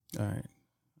All right.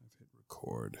 I've hit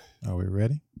record. Are we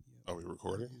ready? Are we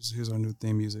recording? Here's our new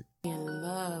theme music. And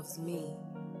loves me.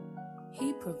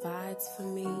 He provides for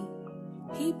me.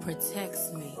 He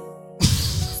protects me.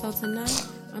 So tonight,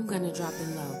 I'm gonna drop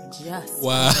it low. Just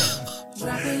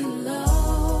drop it low.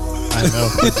 I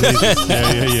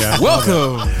know. Yeah.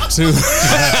 Welcome to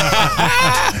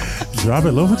Drop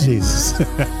it low for Jesus.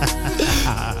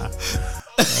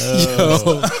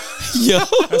 Yo.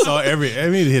 That's all. I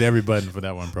need to hit every button for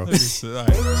that one, bro.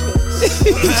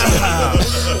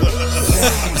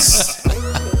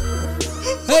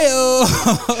 Hey-o.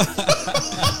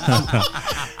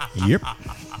 Yep.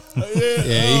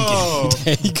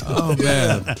 There you go. Oh,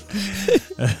 man.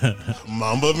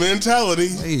 Mamba mentality.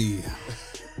 Hey.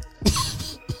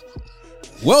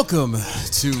 Welcome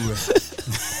to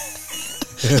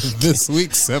this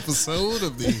week's episode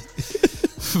of the...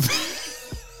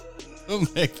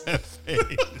 Don't make that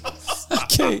face.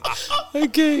 I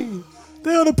can't.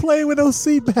 They're on a plane with no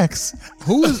seat backs.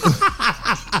 Who is...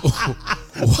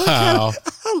 Wow.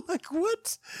 I'm like,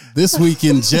 what? This week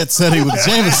in Jet Setting with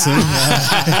Jameson.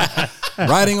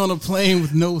 Riding on a plane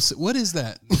with no... What is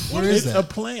that? Where is It's that? a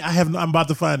plane. I'm about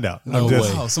to find out. No I'm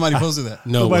just- way. Oh, somebody posted that.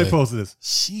 No Somebody way. posted this.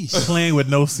 Sheesh. Plane with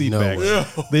no seat No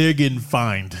backs. way. They're getting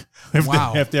fined.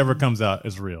 Wow. If it ever comes out,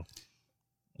 it's real.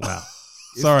 Wow.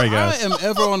 Sorry, guys. I am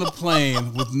ever on a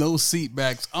plane with no seat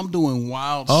backs, I'm doing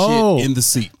wild Oh. shit in the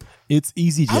seat. It's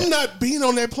EasyJet. I'm not being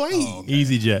on that plane.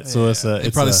 EasyJet. So it's They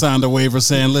it's probably signed a waiver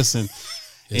saying, listen,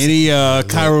 any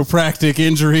chiropractic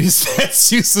injuries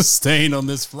that you sustain on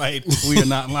this flight, we are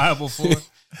not liable for.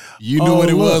 You knew Oh, what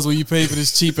it look. was when you paid for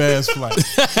this cheap ass flight.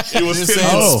 It was They're sitting- saying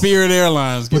Oh. Spirit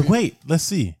Airlines. But wait, let's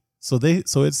see. So it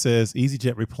says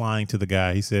EasyJet replying to the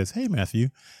guy. He says, "Hey Matthew,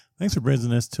 thanks for bringing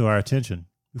this to our attention.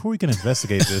 Before we can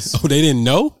investigate this, Oh, they didn't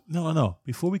know? no.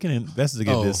 Before we can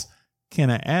investigate Oh. this, can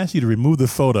I ask you to remove the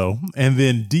photo and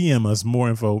then DM us more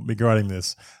info regarding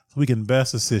this so we can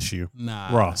best assist you?"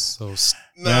 Nah. Ross. So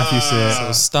Matthew said.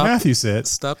 So stop- Matthew said,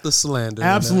 stop the slander.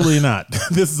 "Absolutely not.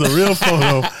 This is a real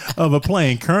photo of a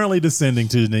plane currently descending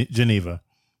to Geneva,"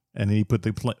 and he put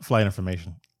the flight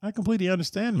information. I completely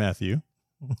understand, Matthew.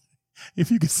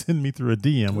 If you could send me through a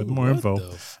DM with more What info,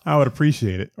 the I would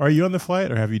appreciate it. Are you on the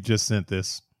flight or have you just sent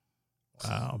this?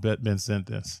 Wow, bet Ben sent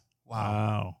this.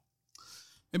 Wow.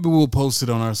 Maybe we'll post it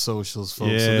on our socials, folks.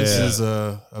 So this Yeah. is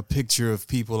a picture of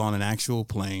people on an actual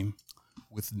plane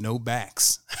with no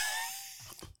backs.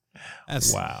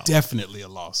 That's Wow. definitely a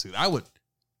lawsuit. I would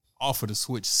offer to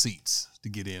switch seats to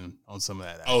get in on some of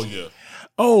that action. Oh, yeah.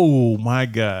 Oh my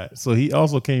God. So he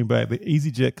also came back. The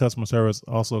EasyJet customer service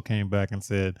also came back and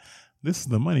said, "This is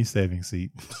the money saving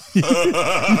seat. You could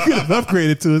have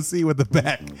upgraded to a seat with the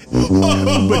back, but you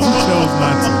chose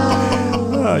not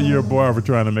to. You're a bar for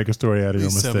trying to make a story out of your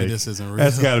Please tell me mistake. this isn't real.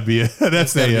 That's got to be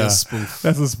that's gotta be a a spoof.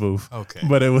 That's a spoof. Okay.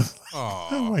 But it was. Aw.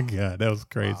 Oh my God, that was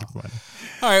crazy funny.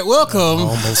 All right, welcome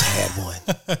Almost had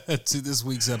one. to this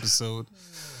week's episode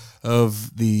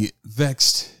of the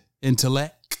Vexed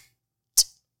Intellect.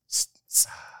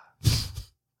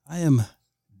 I am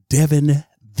Devin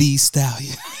the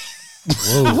Stallion.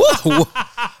 Whoa.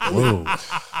 Whoa.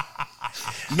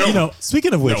 No. You know,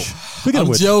 speaking of which,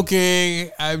 I'm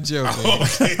joking. I'm joking.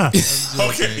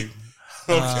 Okay.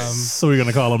 Okay. so we're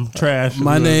gonna call him trash.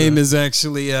 My name is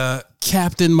actually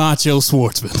Captain Macho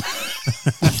Schwartzman.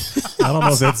 I don't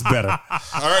know if that's better.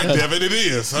 All right, Devin, it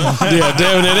is. Huh? Yeah,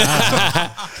 damn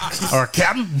it. Or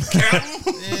Captain.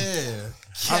 Yeah.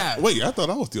 Cap. Wait, I thought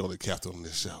I was the only captain on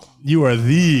this show. You are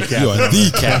the captain. You are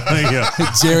the captain.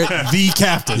 Yeah, Jared, the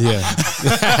captain.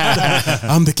 Yeah.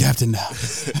 I'm the captain now.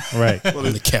 right. Well,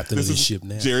 I'm the captain of this this is ship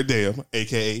now. Jared Dam,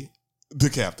 a.k.a. the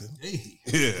captain.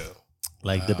 Yeah.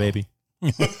 Like the baby.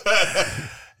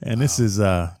 And this is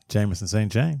Jameson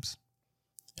St. James.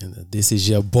 And this is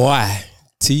your boy,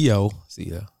 T.O.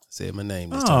 See, said my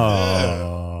name this time.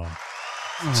 Oh.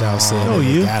 Y'all said Oh,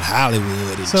 you. got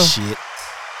Hollywood and So- shit.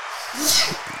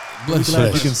 I'm glad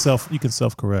Bless. you can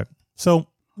self correct. So,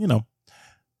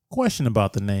 question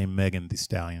about the name Megan Thee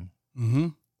Stallion. Mm-hmm.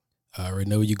 I already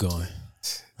know where you're going.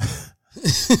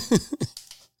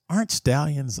 Aren't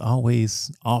stallions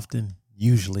always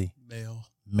usually male?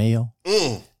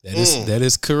 Mm. That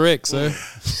is correct, sir.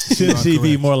 Shouldn't she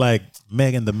be more like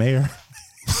Megan the Mayor?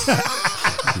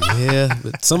 Yeah,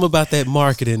 but something about that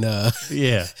marketing,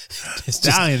 Yeah. it's just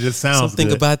Stallion just sounds something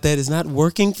good. about that is not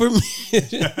working for me.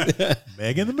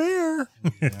 Megan the Mayor.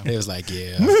 It was like,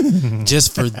 yeah,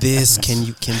 just for this, can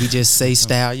we just say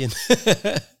stallion?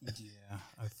 Yeah,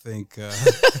 I think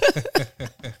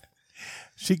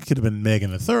She could have been Megan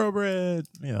the Thoroughbred.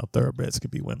 You know, thoroughbreds could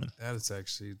be women. That is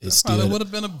actually It's probably still- would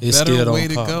have been a it's better still way on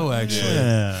to par. go. Actually,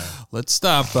 Yeah. let's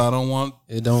stop. Though. I don't want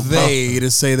It don't they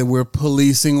to say that we're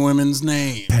policing women's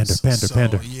names.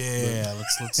 Pander. Yeah,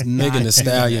 let's Megan not the do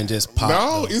Stallion that. just popped.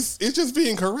 No, though. it's just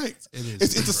being correct. It is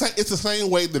It's being the same. It's the same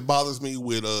way that bothers me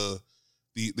with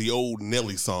the old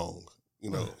Nelly song. You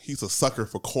know, he's a sucker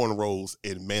for cornrows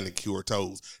and manicured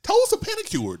toes. Toes are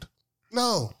panicured.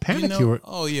 No, You know- Panicure.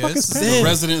 oh yeah, Fuck this is is panicure? the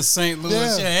resident St. Louis.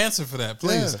 Yeah. Yeah, answer for that,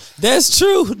 please. Yeah. That's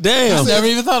true. Damn. I never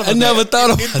even thought about I never that. thought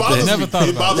It about bothers that. Never me. thought It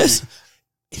about bothers it. me.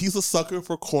 He's a sucker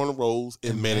for cornrows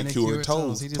and And manicured manicured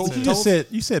toes. toes. He just Toes- said-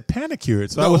 You said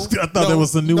panicured. So No, I thought that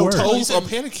was the new no, word. toes are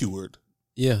panicured.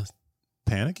 Yeah.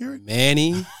 Panicured?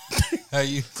 Manny. How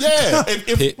you? Yeah.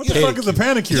 If, What the fuck is a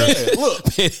panicure? yeah, look.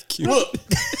 Pedicure. Look,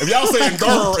 if y'all saying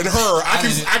 "der" and "her,"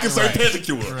 I can say Right.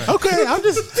 pedicure. Okay, I'm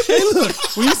just. Hey, look.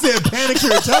 When you said panicure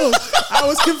toes, I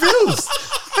was confused.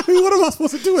 I mean, what am I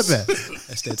supposed to do with that?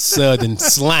 That's that southern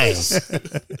slang.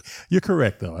 You're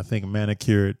correct, though. I think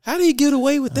manicured. How do you get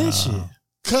away with that shit?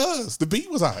 Cause the beat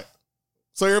was hot,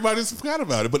 so everybody just forgot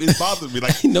about it. But it bothered me.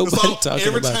 Like Ain't nobody the song, talking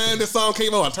every about time that. the song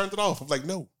came on, I turned it off. I'm like,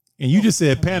 no. And you just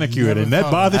said panicured, and that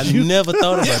thought bothered I you? never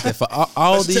thought about that for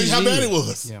all Let's tell these you how bad it years.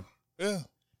 was. Yeah. Yeah.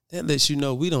 That lets you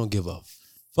know we don't give a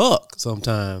fuck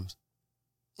sometimes.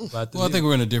 About the Well, I think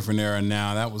we're in a different era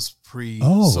now. That was Oh.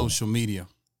 pre-social media.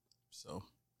 So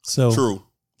So,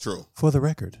 True. for the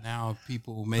record, now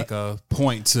people make a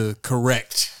point to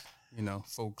correct,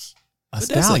 folks. a But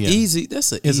that's an stallion easy.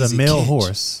 That's an is easy a male catch.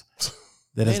 horse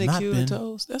that has not Manicured been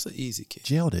toes. That's an easy catch.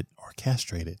 gelded or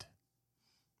castrated.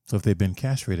 So if they've been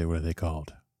castrated, what are they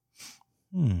called?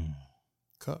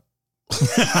 Cup.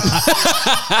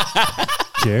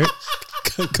 Jared?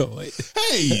 Go ahead.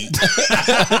 Hey,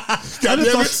 I God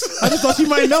damn it! just thought you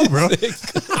might know, bro.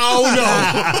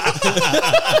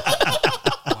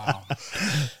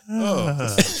 Oh,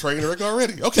 that's a train wreck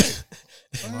already. Okay.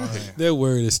 That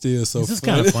word is still so This is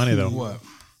funny. kind of funny, though. What?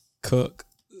 Cuck.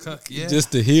 Cuck, yeah.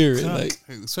 Just to hear it, like,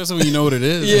 Especially when you know what it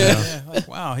is. Yeah. Like,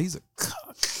 wow, he's a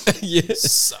cuck.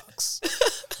 yes. Sucks.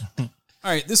 All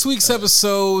right, this week's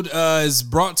episode is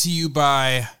brought to you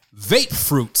by Vape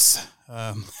Fruits.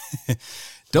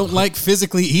 Don't like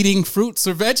physically eating fruits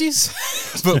or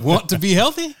veggies, but want to be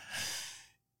healthy?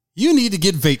 You need to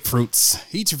get Vape Fruits.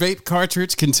 Each vape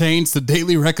cartridge contains the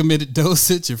daily recommended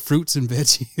dosage of fruits and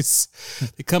veggies.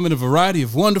 They come in a variety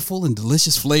of wonderful and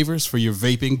delicious flavors for your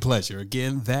vaping pleasure.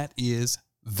 Again, that is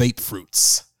Vape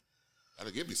Fruits.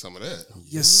 Gotta give me some of that.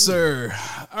 Yes, sir.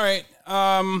 All right.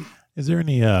 Is there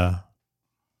any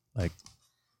like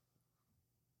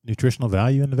nutritional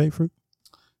value in the vape fruit?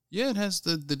 Yeah, it has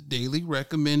the daily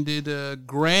recommended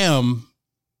gram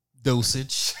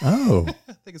dosage. Oh,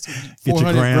 I think it's Get your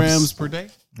 400 grams. grams per day.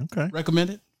 okay.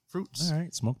 Recommended fruits. All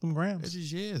right, smoke them grams.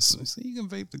 Veggies, yes. So you can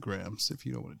vape the grams if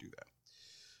you don't want to do that.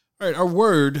 All right, our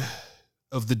word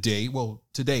of the day. Well,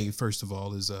 today, first of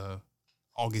all, is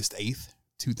August 8th,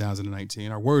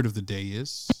 2019. Our word of the day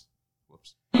is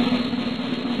whoops.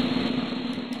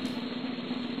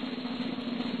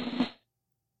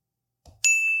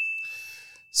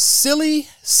 Silly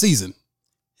season.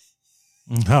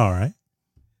 All right.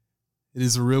 It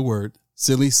is a real word.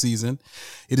 Silly season.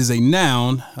 It is a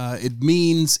noun. It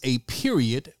means a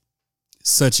period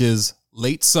such as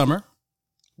late summer,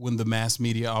 when the mass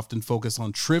media often focus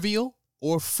on trivial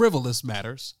or frivolous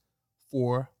matters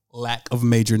for lack of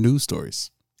major news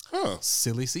stories. Huh.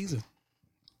 Silly season.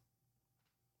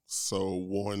 So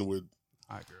one would.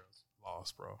 Hot girls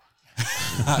lost, bro.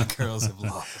 Hot girls have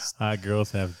lost. Hot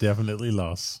girls have definitely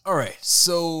lost. All right.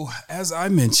 So, as I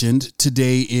mentioned,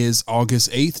 today is August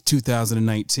 8th,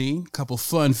 2019. Couple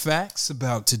fun facts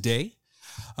about today.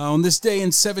 On this day in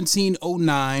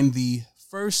 1709, the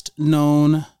first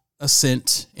known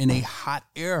ascent in a hot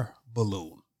air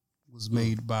balloon was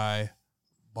made by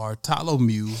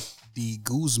Bartholomew de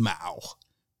Guzmão.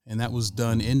 And that was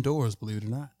done indoors, believe it or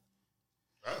not.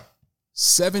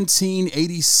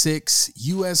 1786,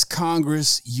 U.S.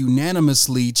 Congress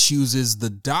unanimously chooses the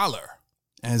dollar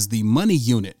as the money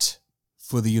unit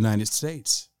for the United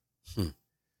States.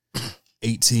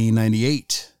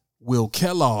 1898, Will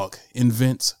Kellogg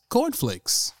invents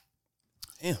cornflakes.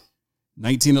 Damn.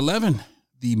 1911,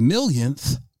 the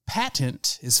millionth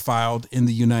patent is filed in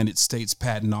the United States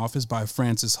Patent Office by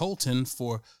Francis Holton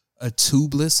for a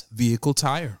tubeless vehicle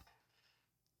tire.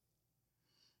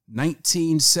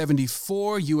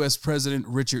 1974, U.S. President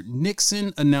Richard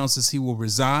Nixon announces he will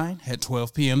resign at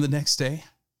 12 p.m. the next day.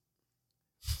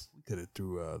 We could have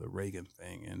threw the Reagan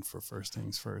thing in for First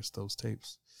Things First, those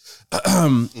tapes.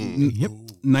 Yep.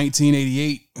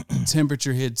 1988,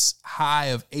 temperature hits high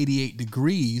of 88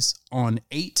 degrees on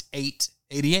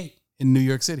 8/8/88 in New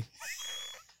York City.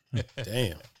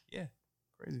 Damn. Yeah,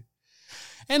 crazy.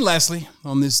 And lastly,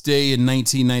 on this day in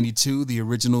 1992, the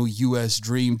original U.S.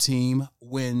 Dream Team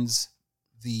wins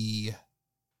the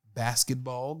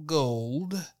basketball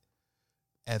gold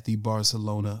at the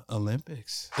Barcelona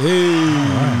Olympics. Hey.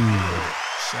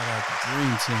 Shout out to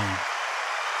Dream Team.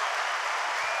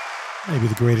 Maybe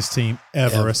the greatest team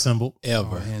ever assembled. Oh,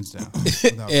 Ever. hands down.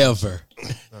 Ever.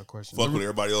 Without question. Fuck what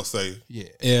everybody else say. Yeah.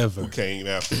 Ever. Who came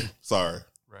after? Sorry.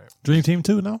 Right. Dream Team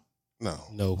too? No, No.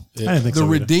 No. I didn't think The so.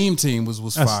 either. Redeem Team was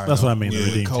fire. That's though. what I mean. The Yeah.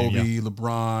 Redeem Kobe, Team.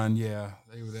 LeBron, yeah,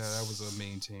 that was a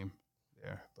mean team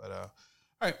there. But all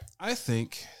right, I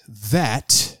think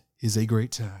that is a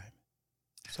great time.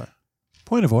 Sorry.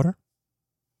 Point of order.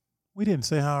 We didn't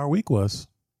say how our week was.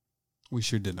 We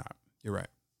sure did not. You're right.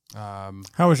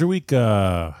 How was your week?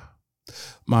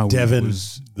 My Devin, week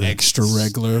was the- extra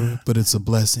regular, but it's a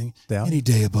blessing. Down. Any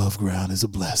day above ground is a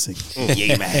blessing.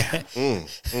 Yeah, man.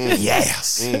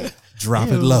 Yes. Drop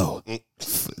it low.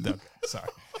 No, sorry.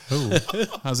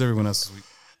 How's everyone else's week?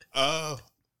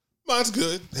 Mine's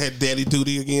good. Had daddy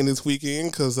duty again this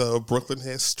weekend because Brooklyn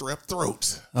has strep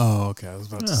throat. Oh, okay. I was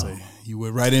about to say you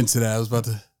went right into that. I was about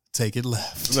to take it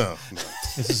left. No.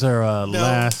 This is our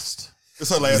last. It's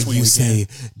her last When week. you say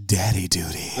daddy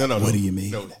duty, No. what do you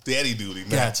mean? No, daddy duty.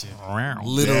 Gotcha. Wow.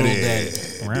 Literal daddy.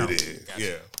 Duty.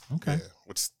 Yeah. Okay. Yeah.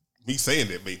 Which me saying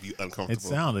that made me uncomfortable. It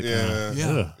sounded Yeah. kind Yeah.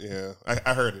 of. Yeah.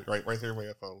 I heard it right there in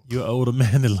my phone. You're an older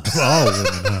man that loves all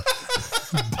women,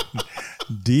 huh?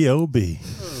 D.O.B.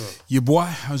 Your boy,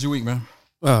 how's your week, man?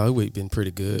 Oh, the week been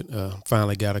pretty good.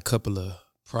 Finally got a couple of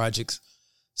projects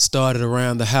started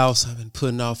around the house. I've been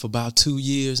putting off about 2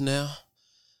 years now.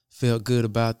 Felt good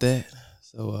about that.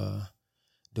 So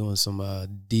doing some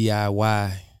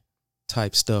DIY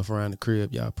type stuff around the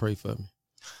crib. Y'all pray for me.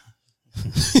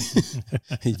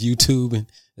 YouTube, and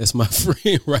that's my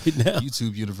friend right now.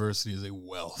 YouTube University is a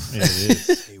wealth. Yeah, it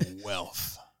is. A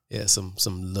wealth. Yeah, some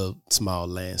little small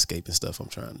landscaping stuff I'm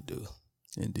trying to do.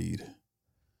 Indeed.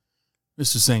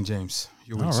 Mr. St. James,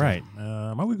 your week. All sir. right.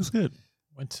 My week was good.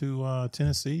 Went to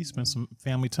Tennessee, spent some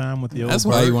family time with the old That's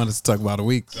why you bird. wanted to talk about a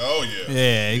week. Oh, yeah.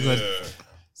 Yeah, he went,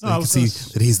 so you No, can it see was-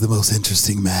 that he's the most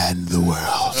interesting man in the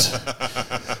world.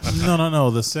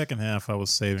 No. The second half I was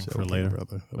saving for later.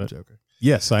 brother. I'm But- joking.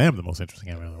 Yes, I am the most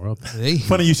interesting man in the world. Hey.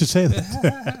 Funny you should say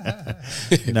that.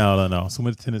 No. So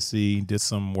went to Tennessee, did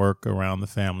some work around the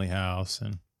family house,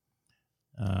 and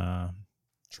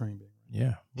Train baby.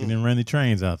 yeah, we didn't run any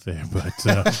trains out there, but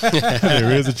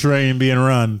there is a train being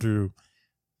run through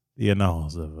the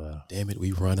annals of. Damn it,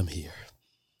 we run them here.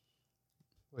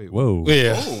 Wait, Whoa,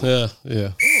 Yeah,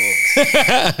 yeah.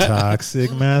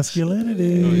 toxic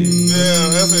masculinity. Yeah,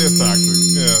 that's it. Toxic.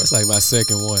 Yeah. That's like my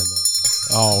second one, though.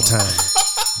 All time.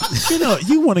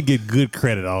 You want to get good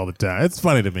credit all the time. It's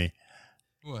funny to me.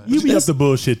 What? You be up to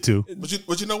bullshit too.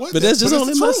 But you know what? But that's just it's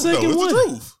only the my truth, second though. It's one. the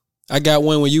truth. I got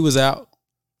one when you was out.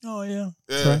 Oh yeah,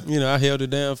 Yeah. You know, I held it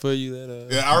down for you. That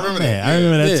Yeah, I remember man, that. I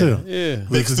remember that too. Yeah. Big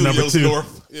This is number Studios 2.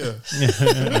 North.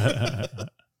 Yeah.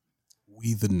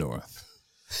 We the North.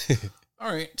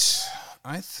 All right.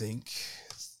 I think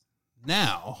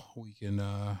now we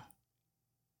can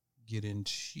get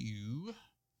into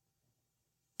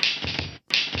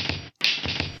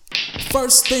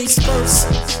first things first.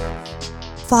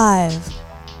 5,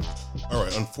 All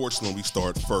right. Unfortunately, we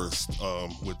start first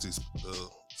with this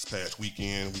past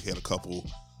weekend. We had a couple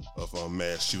of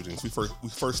mass shootings. We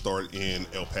first started in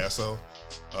El Paso.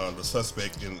 The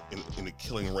suspect in the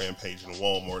killing rampage in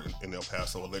Walmart in El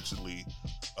Paso allegedly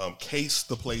cased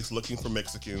the place looking for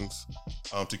Mexicans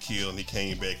to kill, and he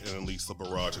came back and unleashed a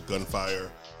barrage of gunfire,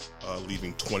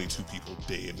 leaving 22 people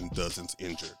dead and dozens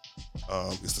injured.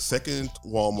 It's the second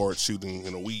Walmart shooting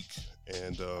in a week,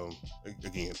 and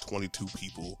again, 22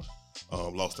 people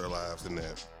lost their lives in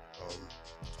that.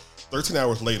 13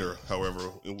 hours later, however,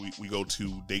 we go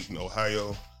to Dayton,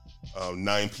 Ohio.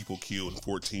 9 people killed and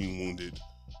 14 wounded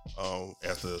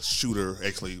as the shooter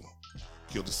actually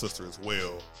killed his sister as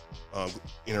well,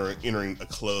 entering a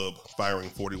club, firing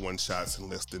 41 shots in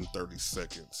less than 30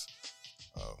 seconds.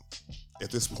 At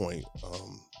this point,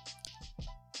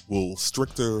 will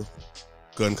stricter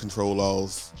gun control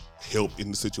laws help in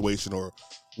the situation, or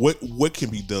what can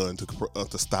be done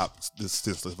to stop this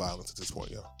senseless violence at this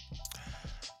point? Yeah.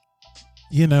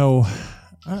 You know,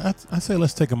 I say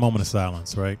let's take a moment of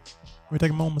silence, right? We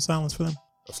take a moment of silence for them.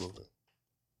 Absolutely.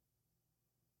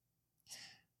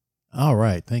 All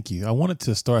right, thank you. I wanted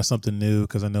to start something new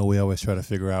because I know we always try to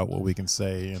figure out what we can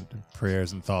say and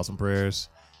prayers and thoughts and prayers,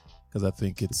 because I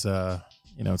think it's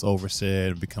it's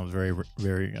oversaid and becomes very,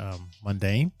 very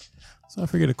mundane. So I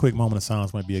figured a quick moment of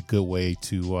silence might be a good way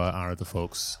to honor the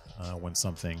folks when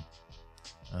something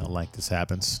like this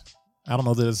happens. I don't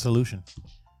know that it's a solution.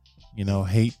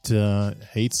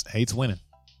 Hates winning.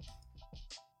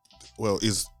 Well, do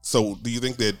you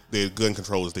think that gun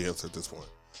control is the answer at this point?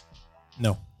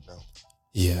 No.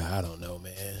 Yeah, I don't know,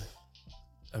 man.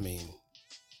 I mean,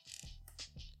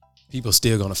 people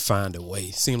still gonna find a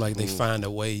way. Seem like they find a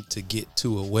way to get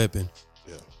to a weapon,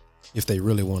 if they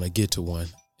really want to get to one.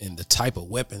 And the type of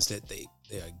weapons that they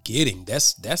are getting,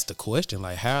 that's the question.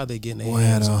 Like, how are they getting their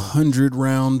hands on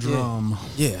 100-round drum?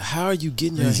 Yeah, how are you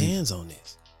getting your hands on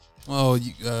this? Well,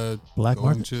 Black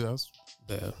market. You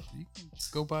can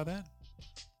go buy that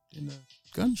in a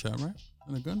gun shop, right?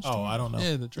 In a gun store. Oh, I don't know.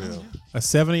 Yeah, the drum. Yeah. A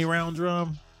 70-round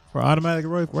drum for automatic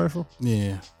rifle?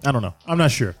 Yeah. I don't know. I'm not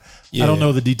sure. Yeah. I don't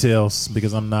know the details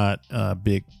because I'm not a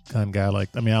big gun guy.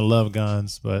 I love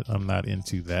guns, but I'm not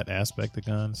into that aspect of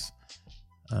guns.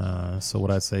 So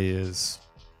what I'd say is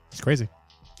it's crazy.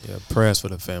 Yeah, prayers for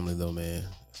the family, though, man.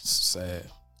 It's sad.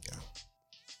 Yeah.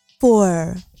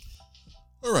 4.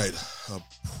 All right. A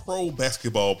pro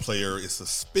basketball player is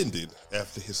suspended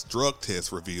after his drug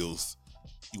test reveals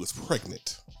he was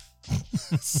pregnant.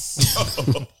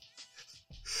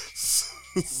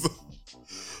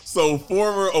 So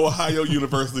former Ohio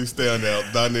University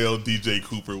standout Donnell DJ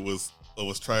Cooper was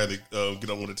trying to get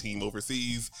on the team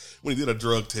overseas. When he did a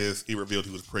drug test, it revealed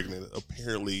he was pregnant.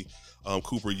 Apparently,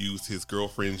 Cooper used his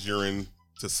girlfriend's urine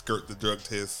to skirt the drug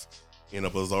test in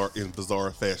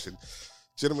bizarre fashion.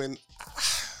 Gentlemen,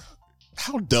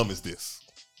 how dumb is this?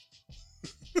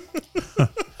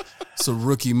 It's a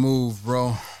rookie move,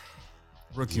 bro.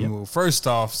 Rookie move. First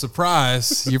off,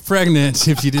 surprise, you're pregnant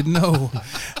if you didn't know.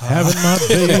 Having my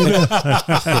baby.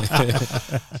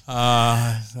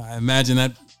 I imagine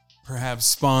that perhaps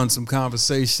spawned some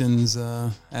conversations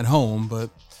at home, but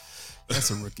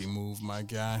that's a rookie move, my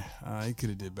guy. He could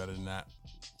have did better than that.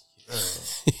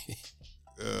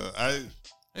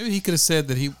 Maybe he could have said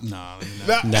that he. Nah,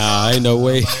 ain't no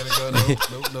way.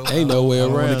 Ain't no way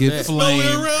around get that. No way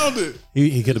around it.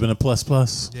 He could have been a plus.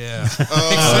 Yeah. He could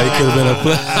have been a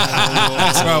play.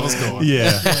 That's where I was going.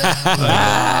 Yeah.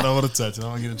 I don't want to touch it. I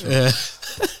don't want to get in trouble.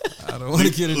 I don't want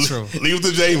to get in trouble. Leave it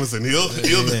to Jameson.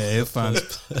 He'll find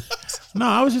it. No,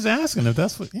 I was just asking if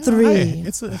that's what. 3. Hey,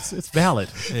 it's valid.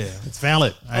 Yeah. It's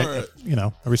valid. All right.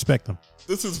 I respect them.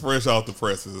 This is fresh off the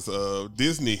presses.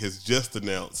 Disney has just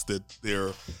announced that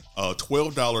their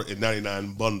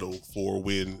 $12.99 bundle for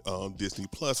when Disney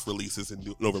Plus releases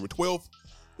in November 12th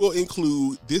will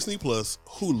include Disney Plus,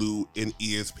 Hulu, and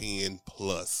ESPN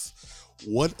Plus.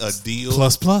 What a deal.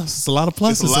 Plus. It's a lot of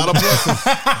pluses. It's a lot of pluses.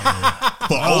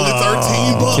 For only $13.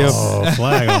 Oh,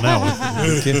 flag on that one.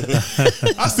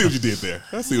 I see what you did there.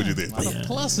 A lot of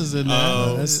pluses in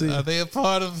there. Let's see. Are they a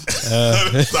part of?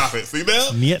 Stop it. See now?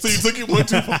 Niet. So you took it one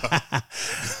too far.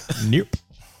 Nope.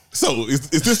 So is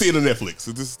this the end of Netflix?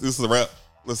 Is this a wrap?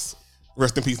 Let's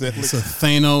rest in peace, Netflix. It's a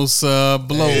Thanos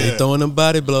blow. Yeah. They throwing them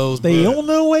body blows. They bro. on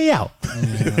their way out.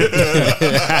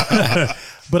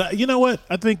 But you know what?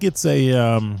 I think it's a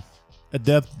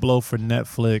death blow for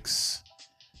Netflix.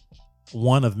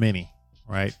 One of many,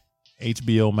 right?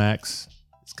 HBO Max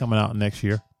is coming out next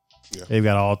year. Yeah. They've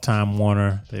got all Time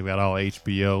Warner. They've got all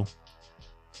HBO.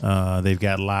 They've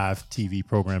got live TV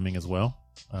programming as well.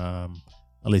 At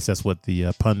least that's what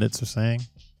the pundits are saying.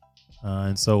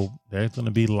 And so there's going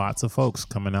to be lots of folks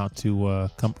coming out to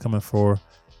coming for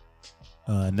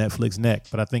Netflix neck.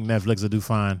 But I think Netflix will do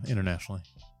fine internationally.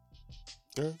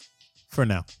 Yeah. For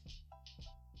now.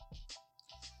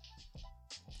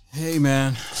 Hey,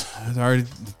 man. I already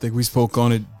think we spoke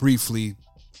on it briefly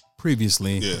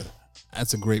previously. Yeah.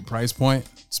 That's a great price point,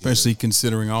 especially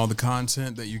considering all the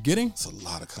content that you're getting. It's a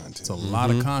lot of content. It's a lot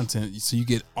of content. So you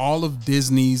get all of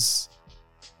Disney's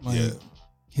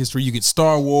history. You get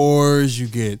Star Wars. You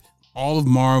get all of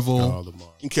Marvel.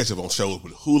 You can catch up on shows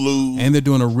with Hulu. And they're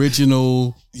doing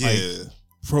original yeah.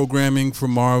 programming for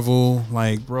Marvel.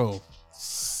 Like, bro.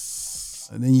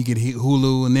 And then you get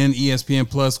Hulu and then ESPN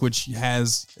Plus, which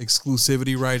has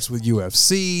exclusivity rights with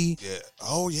UFC. Yeah.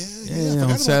 Oh, yeah. Yeah,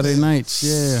 on Saturday nights.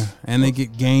 Yeah. And they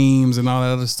get games and all that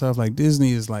other stuff. Like,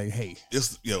 Disney is like, hey. They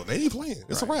ain't playing.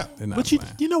 It's a wrap. But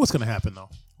you know what's going to happen, though.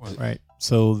 Right?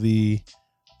 So the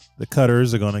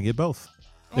cutters are going to get both.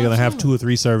 They're going to have 2 or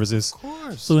 3 services. Of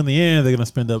course. So in the end, they're going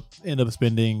to end up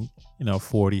spending,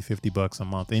 $40-$50 a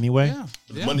month anyway.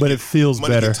 Yeah. But it feels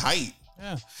better. Tight.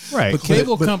 Yeah. Right. But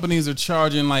cable companies are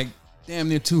charging like damn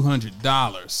near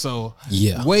 $200. So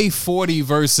Yeah. weigh 40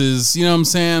 versus, you know what I'm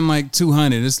saying, like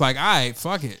 200. It's like, all right,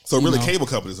 fuck it. So you really, know? cable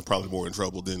companies are probably more in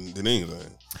trouble than anything.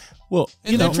 Well,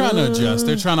 And they're trying to adjust.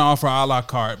 They're trying to offer a la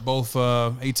carte. Both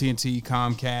AT&T,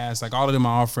 Comcast, like all of them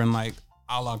are offering like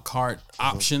a la carte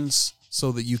options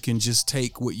so that you can just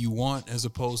take what you want as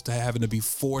opposed to having to be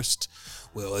forced.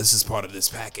 Well, this is part of this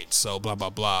package, so blah, blah,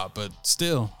 blah. But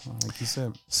still, like you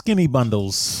said. skinny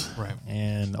bundles, Right.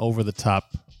 and over the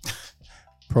top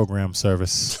program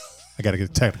service. I gotta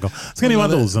get technical. Skinny Well,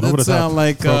 no, bundles and that over the top sound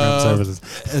like, program services.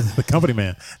 The company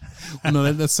man.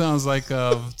 No, that sounds like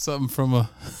something from a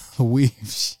weave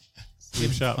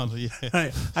shop. bundle, yeah.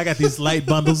 I got these light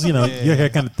bundles. You know, your hair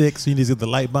kind of thick, so you need to get the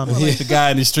light bundle. Like the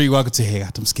guy in the street walking to, hey, I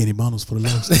got them skinny bundles for the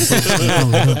lows.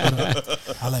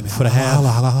 I like me For the half.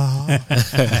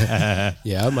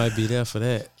 Yeah, I might be there for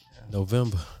that.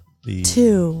 November. The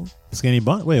 2, skinny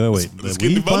bundle. Wait. The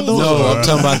skinny weave bundles? bundle? No, I'm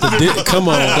talking about the dick. Come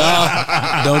on,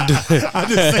 dog. Don't do it. I'm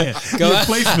just saying. Your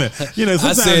placement. You know, I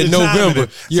sometimes said you're timing November. it.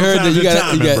 You heard that? Sometimes You you're got.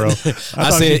 timing it, bro. I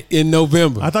said in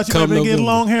November. I thought you Come might have been getting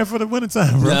November. long hair for the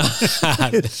wintertime, bro. Nah,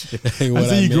 I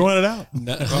see you growing it out.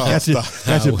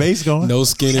 Got your base going. No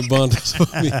skinny bundles for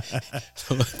me.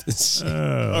 All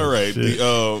right.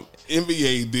 The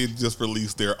NBA did just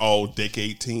release their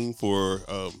all-decade team for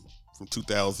from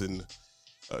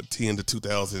 2010 to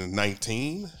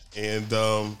 2019, and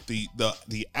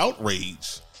the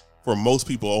outrage for most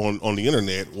people on the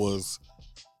internet was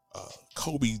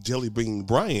Kobe Jelly Bean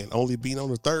Bryant only being on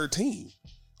the third team.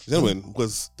 Gentlemen,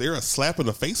 was there a slap in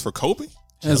the face for Kobe?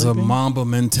 As a Mamba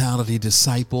mentality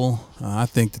disciple, I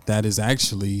think that is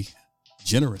actually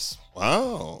generous.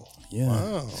 Wow. Yeah.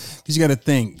 Wow. Because you got to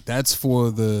think, that's for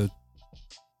the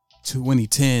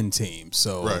 2010 team.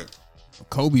 So Right.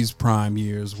 Kobe's prime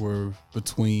years were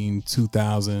between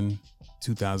 2000,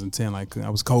 2010. Like,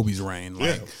 that was Kobe's reign.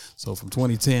 Like, Yeah. so from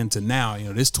 2010 to now, you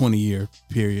know, this 20-year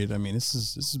period, I mean, this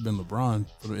has been LeBron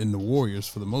in the Warriors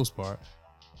for the most part.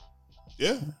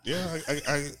 Yeah. Yeah.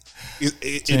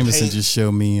 Jameson just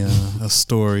showed me a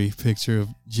story picture of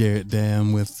Jared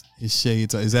Dam with his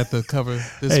shades. Is that the cover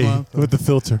this Hey, month? with the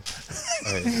filter.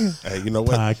 Hey, you know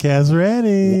what? Podcast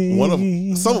ready.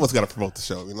 Some of us got to promote the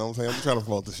show. You know what I'm saying? I'm trying to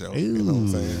promote the show. You know what I'm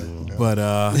saying? Yeah. But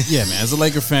yeah, man, as a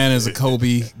Laker fan, as a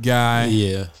Kobe guy,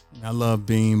 Yeah. I love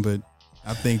Bean, but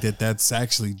I think that's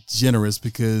actually generous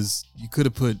because you could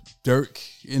have put Dirk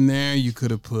in there. You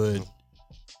could have put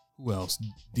who else?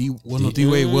 D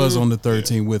Wade was on the third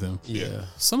team with him. Yeah.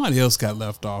 Somebody else got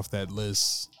left off that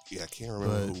list. Yeah, I can't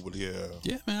remember who, but yeah.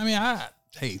 Yeah, man. I mean,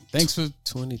 hey, thanks for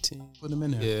 2010. putting him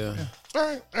in there. Yeah.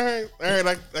 All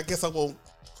right. I guess I won't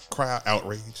cry out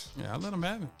outrage. Yeah, I'll let him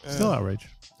have it. Still outrage.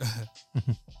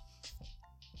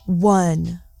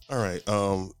 1, All right.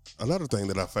 Another thing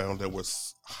that I found that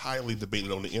was highly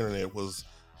debated on the internet was,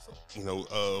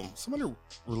 somebody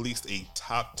released a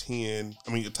top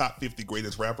 50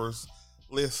 greatest rappers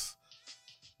list.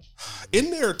 In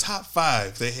their top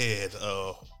 5, they had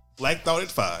Black Thought at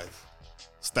 5,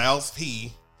 Styles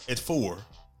P at 4,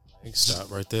 Stop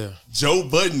right there. Joe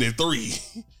Budden at 3,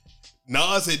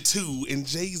 Nas at 2, and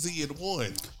Jay-Z at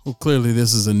 1. Well, clearly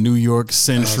this is a New York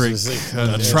centric,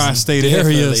 tri-state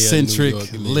definitely area a New centric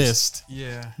York list.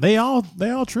 Yeah. They all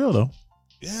trill though.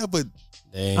 Yeah, but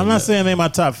I'm not saying they're my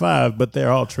top 5, but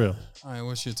they're all trill. All right,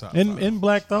 what's your top? In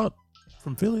Black Thought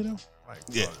from Philly though.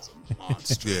 yeah,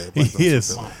 Monster. yeah, He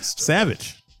is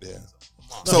savage. yeah.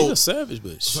 So he's a savage,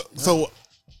 but So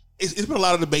it's been a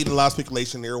lot of debate and a lot of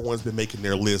speculation. Everyone's been making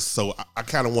their list. So I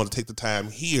kind of want to take the time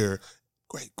here.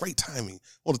 Great timing. I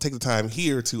want to take the time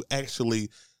here to actually,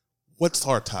 what's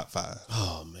our top 5?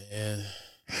 oh man.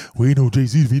 We know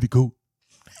Jay-Z to be the GOAT.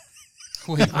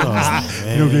 Wait, You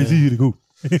know Jay-Z to the GOAT.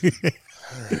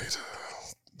 All right.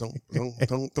 Don't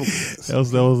do this. That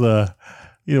was that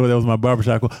was my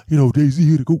barbershop quote. You know Jay-Z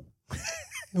here to GOAT.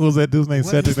 What was that dude's name?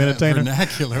 what Cedric is the that Entertainer.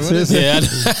 vernacular? What is it? Yeah.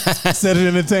 Cedric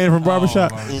the Entertainer from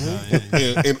barbershop.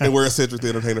 And where is Cedric the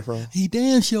Entertainer from? He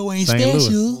damn sure ain't St. Louis.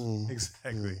 special.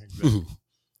 Exactly.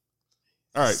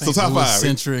 All right, St. so top 5.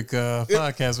 Centric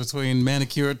podcast between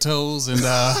manicured toes and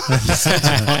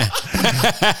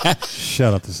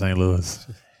Shout out to St. Louis.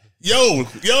 Yo,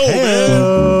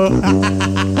 man.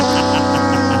 Man,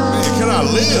 can I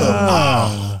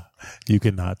live? You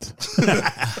cannot All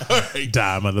right.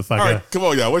 die, motherfucker. All right, come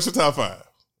on, y'all. What's your top 5?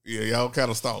 Yeah, y'all kind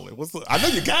of stalling. I know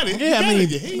you got it. Yeah, I mean,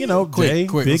 you know, Jay,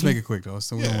 quick. Let's Biggie. make it quick though.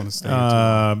 So we don't want to stay.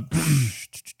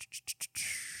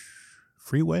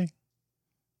 Freeway?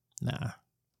 Nah,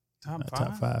 Top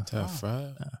top 5. Top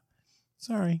 5.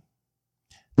 Sorry.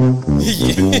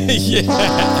 yeah.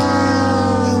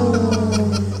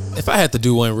 If I had to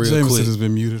do one real Jameson quick, has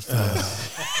been muted. For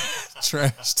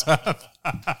Trash top.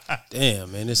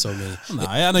 Damn, man, there's so many. Nah,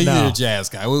 I know you're a jazz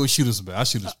guy. What would Shooter's about? I'll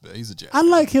Shooter's about. He's a jazz. I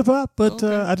like hip hop, but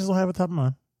I just don't have it top of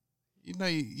mind. You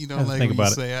don't like when you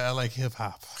say I like hip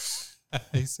hop.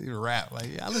 They say rap.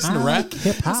 Like, I listen to rap.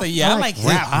 Hip hop. I say, yeah, I like hip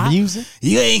rap hop. music.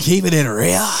 You ain't keeping it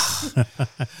real.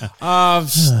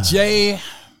 Jay,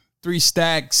 3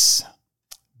 Stacks,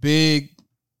 Big.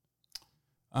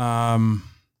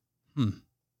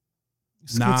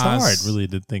 It's Nas. hard, really,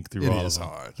 to think through all of them. It is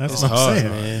hard. That's It's what I'm hard,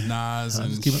 saying. man. Nas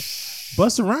and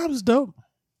Busta Rhymes is dope.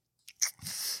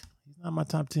 He's not my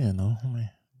top 10, though. I mean,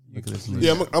 look at this list.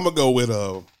 Yeah, I'm gonna go with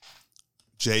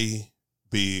Jay,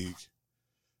 Big,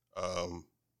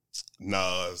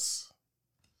 Nas,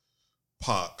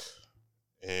 Pac,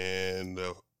 and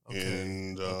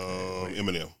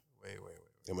Eminem. Wait.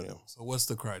 Eminem. So what's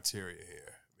the criteria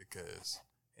here? Because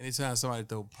anytime somebody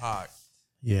throw Pac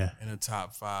Yeah. in the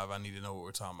top 5, I need to know what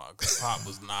we're talking about. Because Pac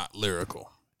was not lyrical.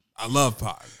 I love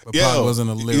Pac, but Yeah, Pac wasn't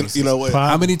a lyricist. You know what?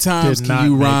 Pac How many times did can not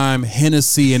you make- rhyme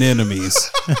Hennessy and enemies?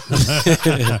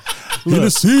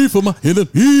 Hennessy for my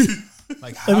enemy.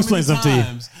 Like, how Let me explain many something to you.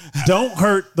 times? Don't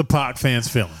hurt the Pac fans'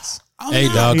 feelings. Hey,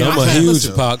 dog, Yeah, I'm a I can't huge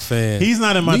listen. Pac fan. He's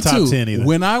not in my Me top too. 10 either.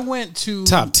 When I went to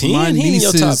top 10? my He in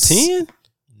your top niece's- 10?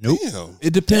 Damn.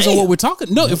 It depends on what we're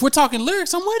talking. No, if we're talking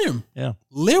lyrics, I'm with him. yeah.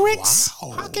 Lyrics?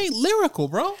 Pac ain't lyrical,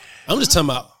 bro. I'm just talking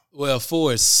about, well,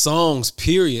 for his songs,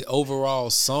 period, overall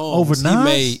songs. Over he Nas?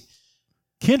 made.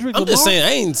 Kendrick I'm just Lamar? saying,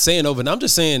 I ain't saying over. I'm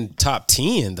just saying top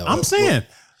 10, though. I'm saying.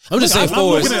 I'm just saying I'm for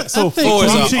looking his, at- so for I'm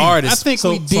as an cheating. artist. I think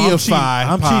we I'm deify cheating.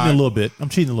 I'm cheating Pac. a little bit. I'm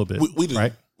cheating a little bit. We do.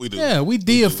 Right? We do. Yeah, we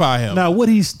deify him. Now, what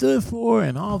he stood for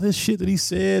and all this shit that he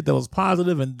said that was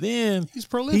positive, and then He's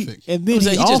prolific. and then I'm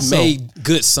saying he, he also just made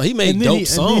good songs. He made and then dope he,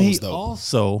 songs, and then he though.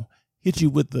 also hit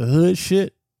you with the hood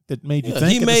shit that made you Yeah,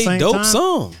 think. he at the made same dope time.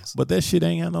 songs. But that shit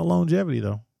ain't got no longevity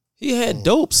though. He had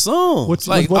dope songs. What's-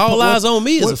 like what- All what- Eyes on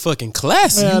Me is what- a fucking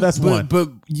classic. Yeah, that's one. But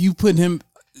you put him,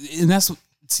 and that's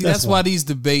That's why one. these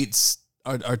debates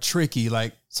are tricky.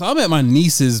 Like, so I'm at my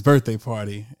niece's birthday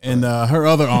party, and her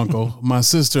other uncle, my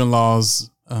sister-in-law's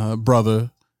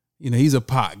brother, he's a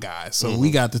Pac guy, so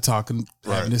we got to talking,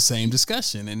 having the same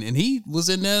discussion, and he was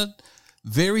in there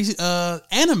very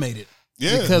animated,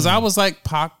 because I was like,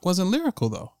 Pac wasn't lyrical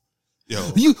though. Yo.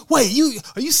 Are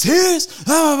you serious?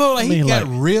 Like, he got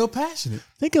real passionate.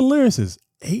 Think of lyricists.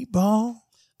 8 Ball.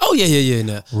 Oh yeah.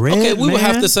 Now, Red okay, we would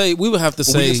have Man? to say Well, we top didn't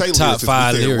say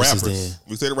 5 lyricists, lyricists. we said Then,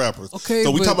 We said rappers. Okay, so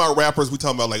we but- talking about rappers. We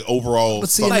talking about like overall. But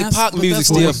see, stuff. like that's- Pac but music that's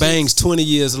still what- bangs 20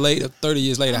 years later, 30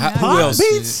 years later. Who Pac else?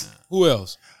 beats. Who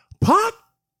else? Pac.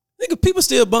 Nigga, people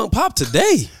still bump Pop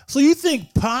today. So you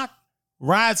think Pac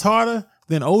rides harder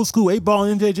than old school 8 Ball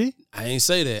and MJG? I ain't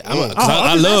say that. Oh,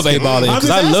 I I'm love just 8 Ball asking. because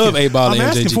I'm I just love asking. 8 Ball I'm and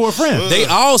asking MJG. for a friend. They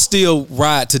all still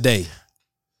ride today.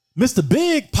 Mr.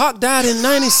 Big. Pac died in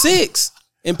 96,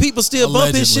 and people still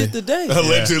bump his shit today.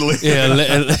 Allegedly.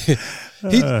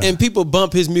 And people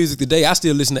bump his music today. I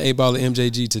still listen to 8 Ball and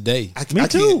MJG today. Me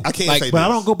too. I can't Like, say But I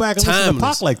this. don't go back and listen to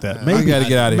Timeless. Pac like that. I Maybe got to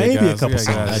get out of here, maybe guys. a couple We gotta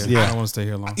get out of songs. here. I Yeah. don't want to stay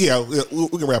here long. Yeah, we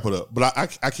can wrap it up. But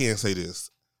I can't say this.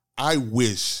 I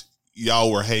wish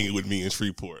y'all were hanging with me in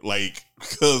Shreveport. Like,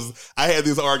 because I had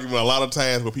this argument a lot of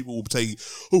times where people would say,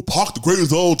 "Oh, Pac the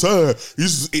greatest of all time."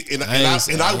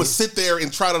 And I would sit there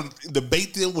and try to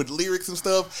debate them with lyrics and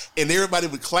stuff, and everybody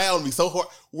would clown me so hard.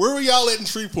 Where were y'all at in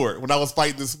Shreveport when I was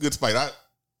fighting this good fight?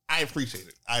 I appreciate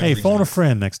it. Hey, phone a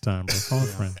friend next time, bro. Phone a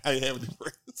friend. I ain't having any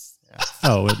friends.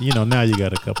 Oh, now you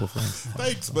got a couple friends.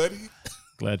 Thanks, buddy.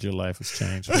 Glad your life has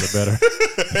changed for the better.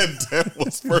 And that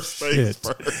was first things Shit.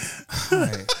 first. All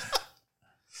right.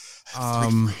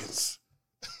 Friends.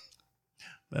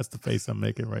 That's the face I'm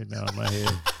making right now in my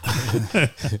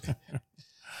head.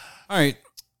 All right.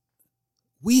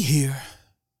 We here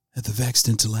at the Vexed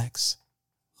Intellects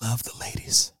love the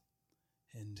ladies.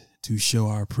 And to show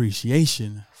our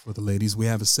appreciation for the ladies, we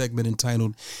have a segment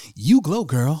entitled You Glow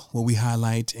Girl, where we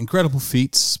highlight incredible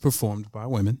feats performed by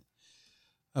women.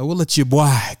 We'll let your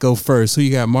boy go first. Who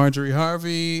you got, Marjorie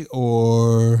Harvey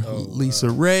or Lisa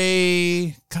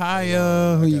Ray,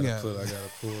 Kaya? Who you got? I gotta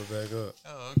pull it back up.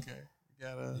 Oh, okay. You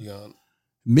got You got,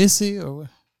 Missy or what?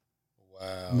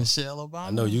 wow. Michelle Obama?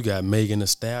 I know you got Megan Thee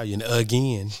Stallion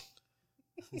again.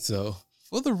 So,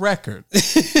 For the record,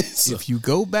 so if you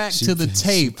go back She- to the she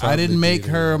tape, I probably didn't make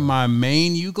did, her yeah. my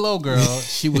main You Glow girl.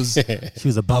 She was a She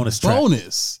was a bonus track.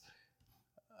 bonus.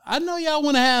 I know y'all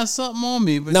want to have something on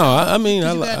me, but no, I mean,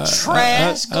 I you like got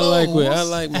trash I like goals. Meg. I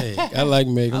like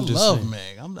Meg. I I'm just love saying.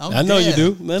 Meg. I'm I know you dead.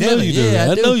 do. I know Dead. you do.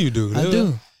 Yeah, I know you do. I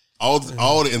do. All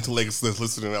the intellects that's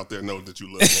listening out there know that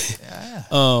you love me.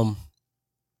 Yeah.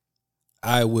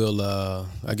 I will.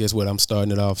 I guess what I'm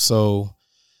starting it off. So,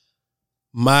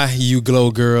 My You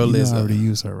Glow girl You is already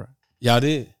used her, right? y'all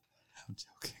did. I'm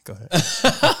joking. Go ahead.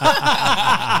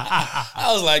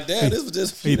 I was like, damn, this was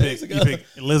just a few You days pick, ago. you pick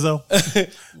Lizzo.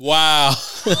 Wow.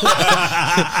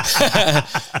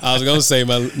 I was gonna say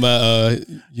my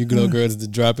You Glow girl is the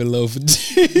drop it low for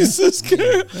Jesus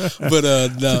girl, but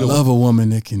no. Love a woman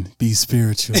that can be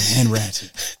spiritual and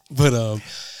ratchet. But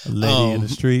Lady in the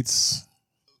streets.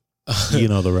 You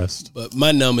know the rest. But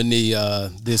my nominee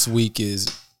this week is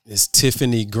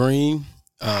Tiffany Green.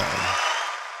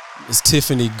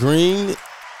 Tiffany Green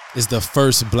is the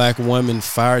first black woman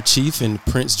fire chief in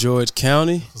Prince George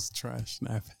County. It's trash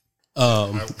snapping.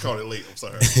 I called it late. I'm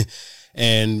sorry.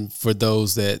 And for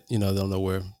those that don't know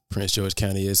where Prince George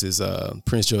County is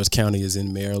Prince George County is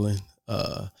in Maryland.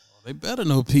 They better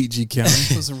know PG County.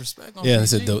 Put some respect on Yeah,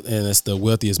 PG. it's the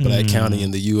wealthiest black county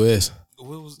in the U.S.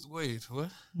 What?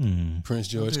 Prince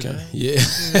George do County. that. Yeah.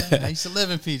 I used to live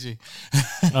in PG.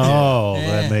 Oh,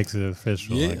 Yeah. that makes it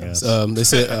official, I guess. They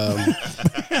said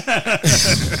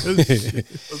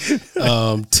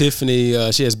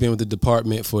Tiffany, she has been with the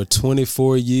department for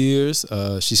 24 years.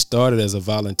 She started as a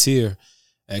volunteer,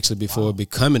 actually, before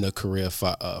becoming a career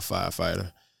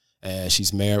firefighter. And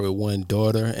she's married with one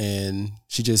daughter, and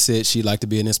she just said she'd like to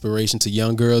be an inspiration to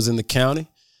young girls in the county.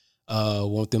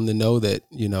 Want them to know that,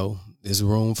 there's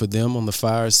room for them on the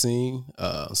fire scene.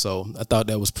 So I thought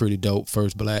that was pretty dope.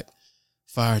 First black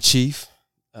fire chief.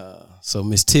 So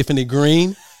Miss Tiffany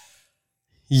Green,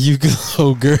 You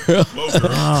Glow girl.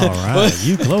 All right.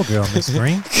 You glow girl, Miss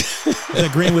Green. Is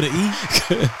that Green with an E?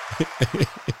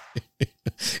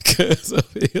 Cause of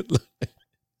it.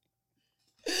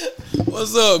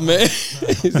 What's up, man?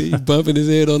 He's bumping his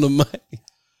head on the mic.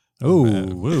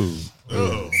 Ooh, woo.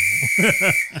 Oh.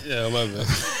 Yeah, my bad.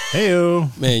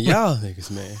 Hey-o. Man, y'all niggas,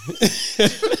 man.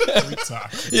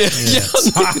 Yeah, y'all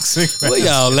toxic. niggas. Where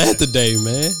y'all at today,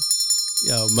 man?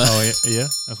 Y'all, man. Oh, yeah,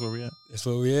 that's where we at. That's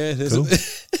where we at. Cool.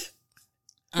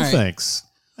 All right.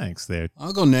 Thanks there.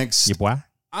 I'll go next. Yeah, boy.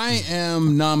 I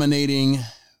am nominating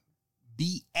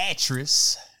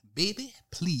Beatrice, baby,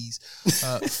 please,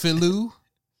 Philu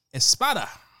Espada.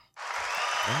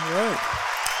 All right.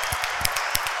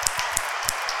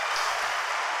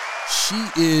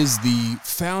 She is the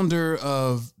founder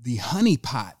of the Honey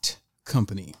Pot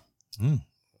Company. Mm.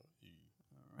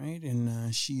 All right,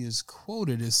 and she is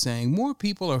quoted as saying, more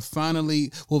people are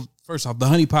finally, well, first off, the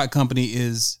Honey Pot Company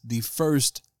is the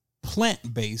first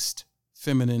plant-based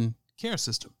feminine care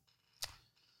system.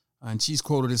 And she's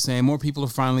quoted as saying, more people are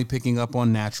finally picking up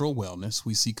on natural wellness.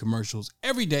 We see commercials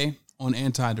every day on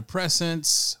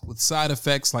antidepressants with side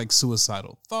effects like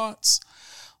suicidal thoughts,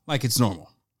 like it's normal.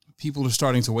 People are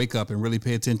starting to wake up and really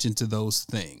pay attention to those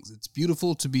things. It's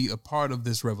beautiful to be a part of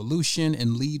this revolution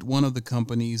and lead one of the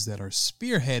companies that are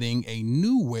spearheading a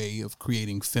new way of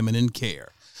creating feminine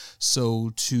care.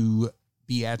 So to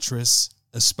Beatrice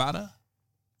Espada,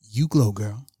 you glow,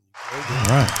 girl. All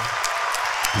right.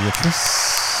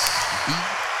 Beatrice.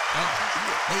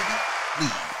 Baby,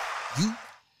 please. You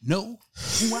know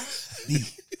who I need.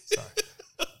 Sorry.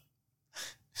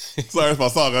 Sorry, it's my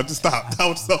song. I just stopped. I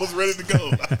was ready to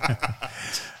go.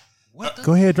 What the?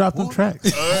 Go ahead, drop them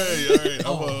tracks.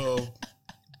 All right.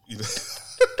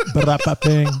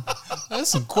 Ba-da-ba-ping. That's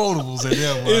some quotables in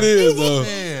there, boy. It is, though.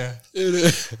 Yeah. It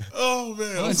is. Oh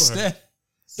man, I'm Punch sorry. that.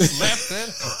 Slap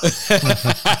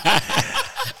that.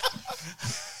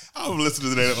 I'm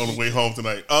listening to that on the way home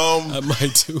tonight. I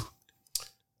might too.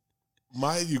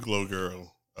 My You Glow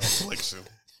girl selection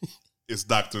is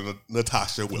Dr.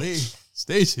 Natasha Welch.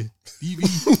 Station.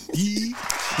 BBD.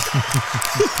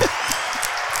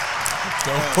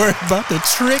 Don't worry about the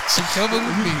tricks. You're coming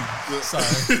with me. Sorry.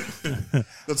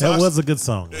 That was a good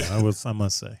song, though, I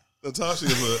must say. Natasha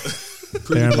is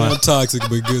They're in my, Toxic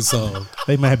but good song.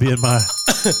 they might be in my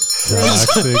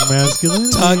toxic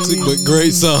masculinity. Toxic but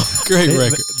great song. Great They,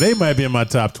 record. they might be in my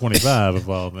top 25 of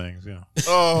all things. Yeah.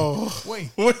 oh Wait.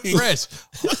 wait. Fresh.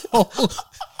 Oh.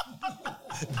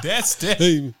 That's that.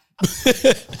 Hey,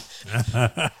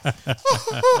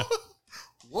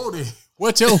 Whoa,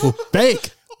 what your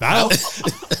bake?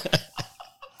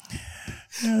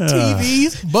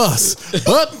 TVs,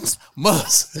 buttons,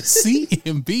 must.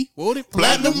 CMB, what it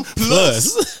Platinum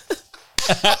plus.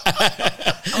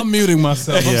 I'm muting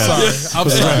myself. I'm sorry. I'm For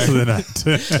the rest sorry. of the night.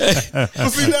 Well,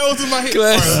 see, that was in my head.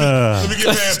 Class. All right, let me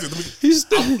get past it.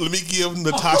 Let me give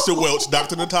Natasha Welch,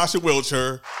 Dr. Natasha Welch,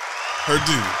 her due.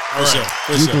 All right.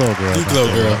 You glow, girl. You glow,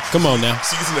 girl. Come on now.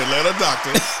 She's an Atlanta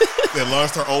doctor that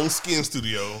launched her own skin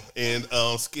studio and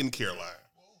skincare line.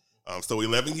 So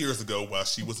 11 years ago, while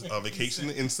she was on vacation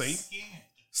in St.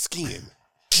 Skin,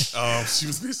 she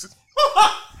was visiting.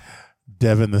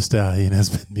 Devin the Stallion has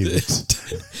been muted.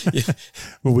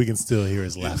 But we can still hear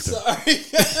his laughter. Sorry.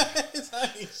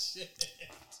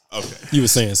 Okay. You were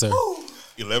saying, sir?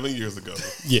 11 years ago,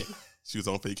 Yeah. she was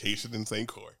on vacation in St.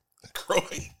 Croix.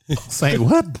 St.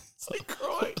 what? St.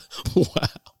 Croix. Wow. All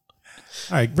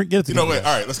right, get it together. All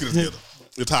right, let's get it together.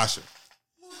 Natasha.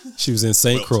 She was in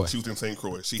St. Croix. She was in St.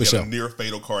 Croix. She For had sure. a near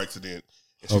fatal car accident,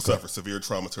 and she suffered severe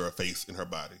trauma to her face and her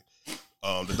body.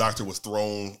 The doctor was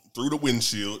thrown through the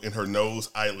windshield, and her nose,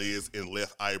 eyelids, and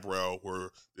left eyebrow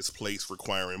were displaced,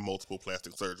 requiring multiple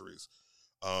plastic surgeries.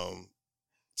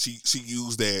 She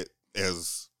used that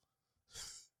as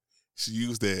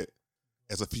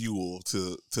a fuel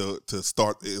to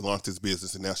start and launch this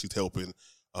business, and now she's helping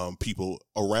people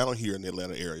around here in the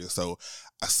Atlanta area. So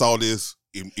I saw this.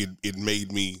 It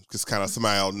made me just kind of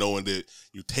smile, knowing that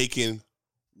you're taking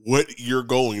what you're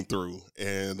going through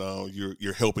and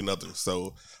you're helping others.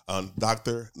 So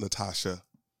Dr. Natasha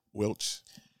Welch,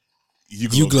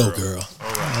 you glow, girl.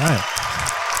 All right.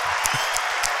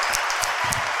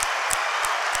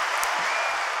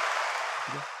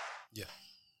 Yeah.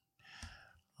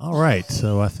 All right.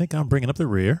 So I think I'm bringing up the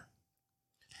rear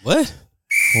What?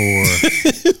 for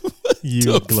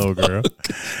you, Glow Girl.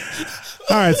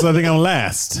 All right. So I think I'm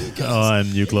last on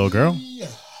you, Glow Girl.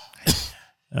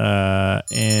 And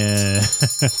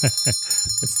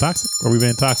it's toxic. Are we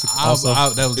being toxic? Also,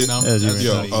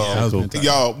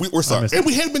 Y'all, we're sorry, and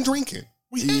we hadn't been drinking.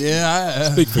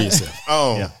 Speak for yourself.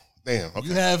 Oh, Yeah. damn. Okay.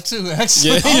 You have too,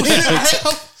 actually. Yeah.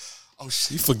 Oh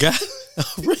shit. You forgot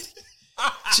already?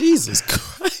 Jesus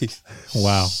Christ.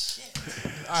 wow.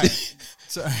 All right.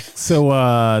 Sorry.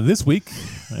 So this week,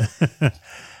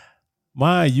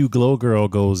 my You Glow Girl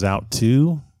goes out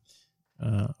to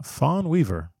Fawn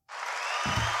Weaver.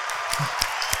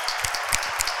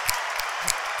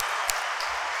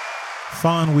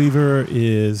 Fawn Weaver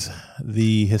is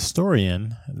the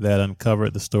historian that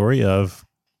uncovered the story of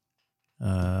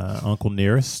Uncle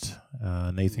Nearest,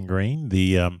 Nathan Green,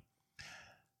 the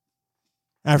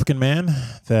African man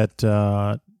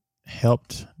that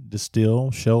helped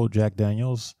show Jack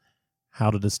Daniels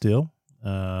how to distill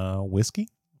whiskey.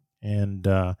 And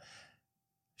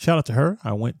shout out to her.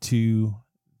 I went to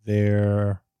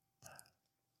their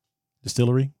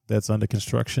distillery that's under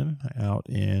construction out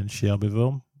in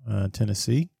Shelbyville,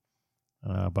 Tennessee,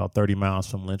 about 30 miles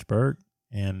from Lynchburg.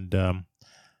 And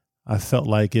I felt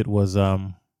like it was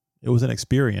an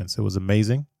experience. It was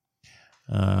amazing.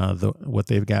 What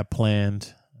they've got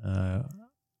planned,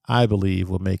 I believe,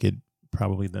 will make it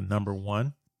probably the number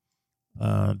one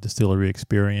distillery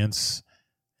experience,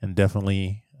 and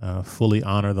definitely fully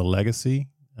honor the legacy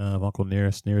of Uncle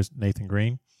Nearest Nathan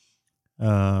Green.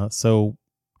 So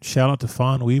shout out to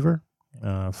Fawn Weaver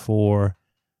for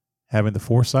having the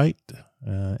foresight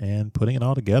and putting it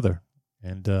all together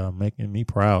and making me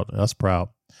proud, us proud.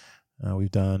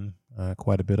 We've done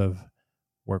quite a bit of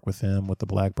work with them with the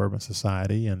Black Bourbon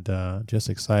Society, and just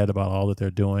excited about all that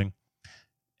they're doing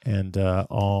and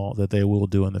all that they will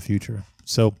do in the future.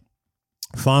 So,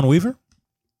 Fawn Weaver,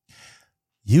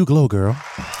 you glow, girl.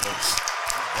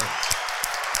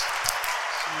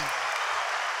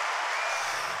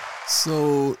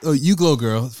 So, you glow,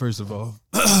 girl, first of all.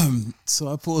 So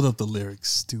I pulled up the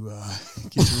lyrics to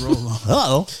get your roll on.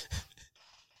 Uh-oh.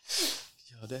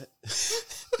 Yo, that.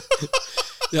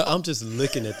 Yeah, I'm just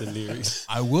looking at the lyrics.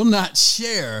 I will not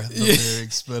share the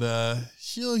lyrics, but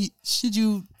should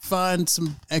you find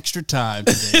some extra time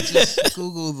today, just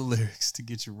Google the lyrics to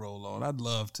get your roll on. I'd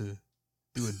love to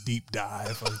do a deep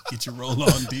dive, get your roll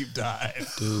on deep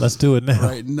dive. Dude, let's do it now.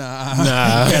 Right now.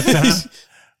 Nah.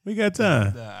 We got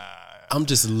time. I'm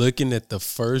just looking at the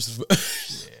first.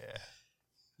 Yeah.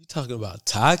 You talking about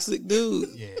toxic, dude?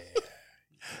 Yeah.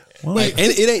 Well, Like,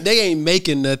 and they ain't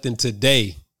making nothing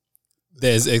today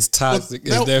that's as toxic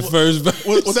as their first verse.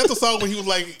 Was that the song where he was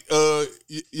like,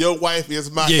 your wife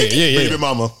is my baby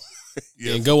mama?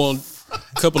 Yes. And go on a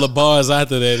couple of bars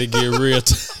after that and get real.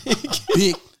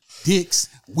 Big dicks,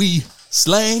 we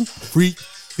slang freak.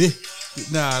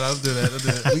 Nah, don't do that. Don't do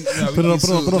that. Put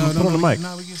it on the mic.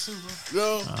 Nah, we get sued, bro.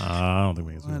 No. I don't think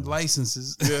we get sued.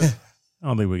 Licenses. Yeah. I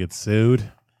don't think we get sued.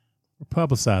 We're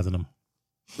publicizing them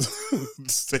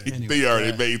They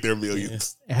already made their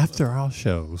millions. after our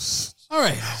shows. All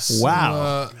right. So,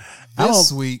 Wow.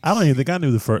 This week. I don't even think I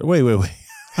knew the first. Wait.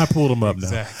 I pulled them up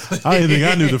Exactly. now. I don't even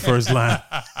think I knew the first line.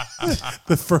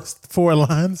 The first 4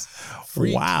 lines.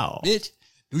 Freak, Wow. Bitch,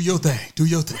 do your thing. Do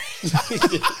your thing.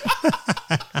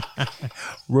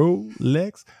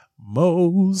 Rolex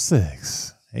Mo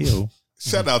 6. Hey, yo.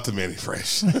 Shout out to Manny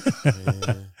Fresh.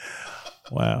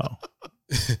 Wow.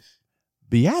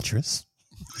 Beatrice.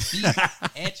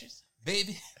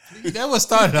 baby. That what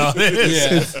started all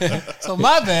this. Yeah. So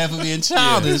my bad for being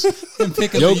childish and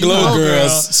picking Your the glow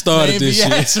girls started this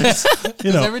Beatrice. shit.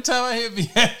 You know, every time I hear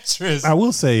Beatrice, I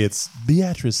will say it's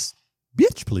Beatrice,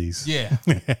 bitch, please. Yeah.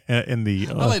 In the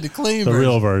I like the clean the version.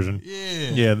 real version.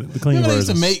 Yeah. The clean Remember version. they used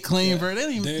to make clean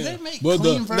version. They make Well,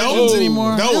 clean versions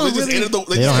anymore. No, they just edit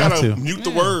they just don't have gotta to. mute the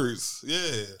words.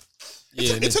 Yeah.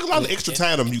 It took a lot of extra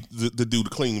time to do the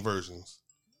clean versions.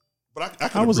 But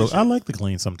I like the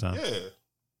clean sometimes. Yeah.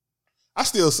 I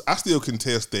still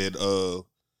contest that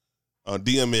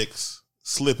DMX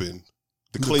slipping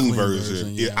the clean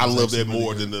version. yeah, I love that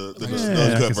more than the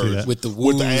uncut version with the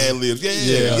ad libs.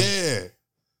 Yeah.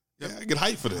 I get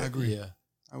hyped for that. I agree. Yeah.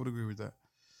 I would agree with that.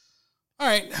 All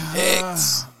right.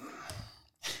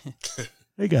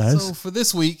 Hey guys. So for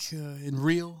this week in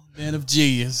Real Man of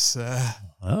Genius,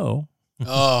 Fatherhood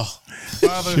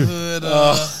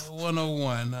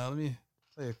 101. Let me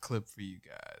play a clip for you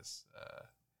guys.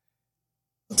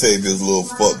 Tavia's little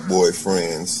fuckboy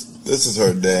friends. This is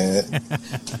her dad.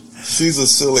 She's a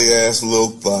silly ass little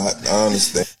thought. I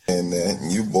understand that.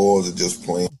 And you boys are just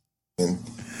playing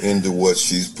into what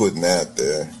she's putting out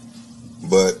there.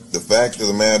 But the fact of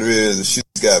the matter is that she's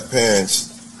got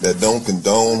parents that don't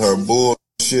condone her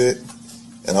bullshit.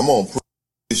 And I'm going to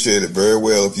appreciate it very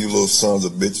well if you little sons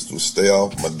of bitches would stay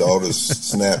off my daughter's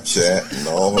Snapchat and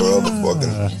all her other fucking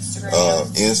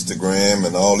Instagram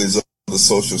and all these other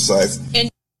social sites. And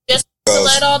just to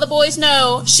let all the boys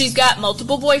know, she's got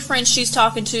multiple boyfriends she's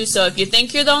talking to, so if you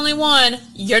think you're the only one,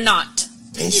 you're not.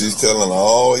 And she's telling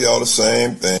all y'all the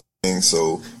same thing,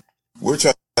 so we're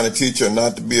trying to teach her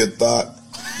not to be a thought.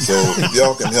 So if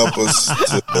y'all can help us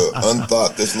to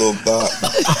unthought this little thought,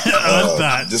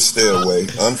 just stay away.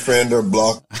 Unfriend her,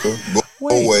 block her, go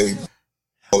away.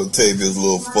 Tavia's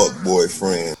little fuckboy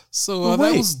friend. So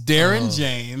that was Darren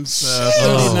James,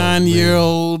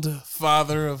 39-year-old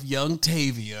father of young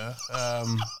Tavia.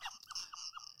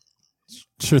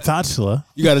 Shirtachla.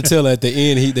 You got to tell her at the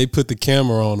end, they put the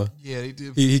camera on her. Yeah, they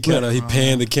did. He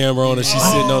panned the camera on her. She's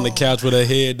sitting on the couch with her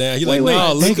head down. He's like, no,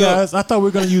 hey look guys, up. I thought we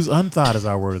were going to use unthought as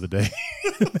our word of the day.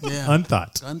 Yeah.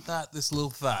 Unthought. Unthought, this little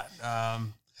thought.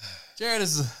 Jared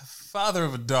is a father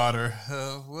of a daughter.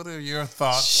 What are your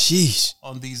thoughts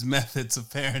on these methods of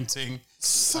parenting?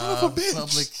 Son of a bitch.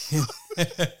 Public.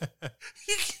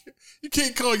 You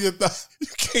can't call your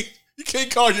you can't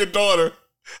call your daughter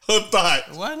her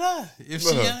thought. Why not? If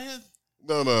she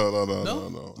No.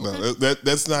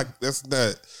 That's not.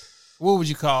 What would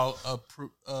you call what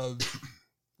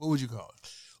would you call it?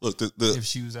 Look, if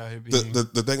she was out here being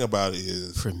the thing about it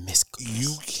is promiscuous.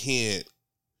 You can't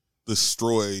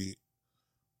destroy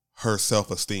her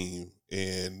self-esteem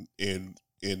and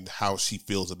how she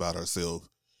feels about herself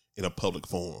in a public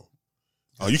forum.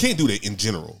 You can't do that in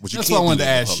general. But that's you can't what I wanted to do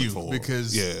that in a ask public you forum.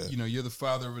 because yeah. You're the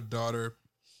father of a daughter,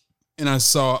 and I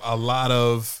saw a lot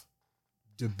of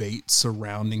debate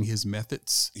surrounding his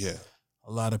methods. Yeah,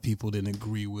 a lot of people didn't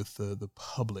agree with the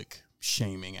public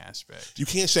shaming aspect. You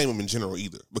can't shame them in general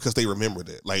either because they remember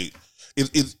that. Like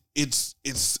it's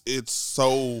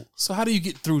so. So how do you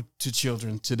get through to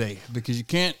children today? Because you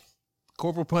can't.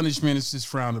 Corporal punishment is just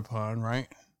frowned upon, right?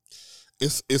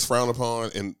 It's frowned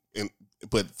upon,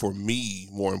 but for me,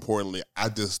 more importantly, I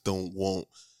just don't want.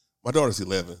 My daughter's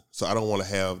 11, so I don't want to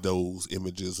have those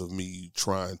images of me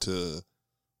trying to,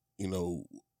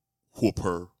 whoop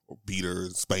her or beat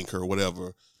her, spank her, or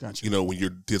whatever. Gotcha. When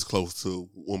you're this close to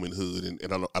womanhood, and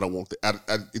I don't want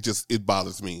that. It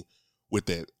bothers me with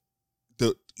that.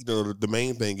 The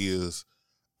main thing is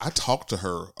I talk to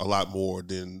her a lot more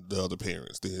than the other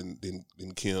parents, than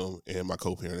Kim and my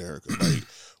co-parent Erica. Like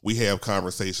we have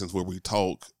conversations where we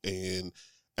talk, and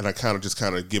I kind of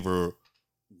give her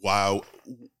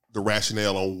the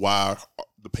rationale on why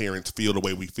the parents feel the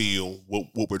way we feel, what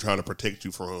we're trying to protect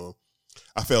you from.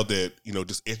 I felt that,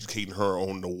 just educating her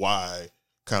on the why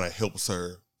kind of helps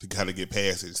her to kind of get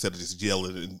past it instead of just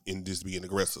yelling and just being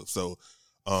aggressive. So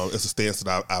it's a stance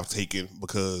that I've taken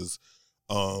because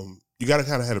you got to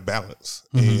kind of have a balance.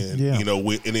 Mm-hmm.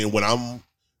 And, and then when I'm,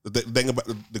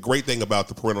 the great thing about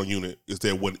the parental unit is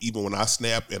that when I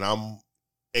snap and I'm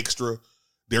extra,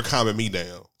 they're calming me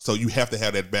down. So you have to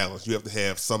have that balance. You have to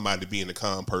have somebody being the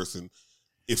calm person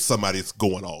if somebody's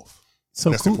going off. So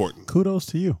that's important. Kudos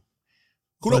to you.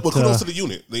 Kudos to the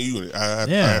unit. I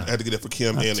had to get it for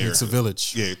Kim and Erica. It's a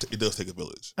village. Yeah, it does take a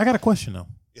village. I got a question though.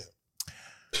 Yeah.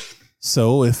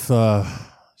 So if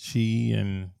she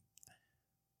in,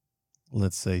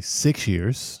 let's say 6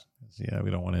 years,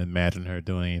 we don't want to imagine her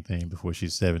doing anything before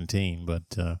she's 17, but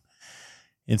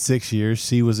in 6 years,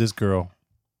 she was this girl,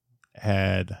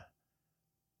 had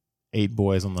 8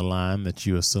 boys on the line that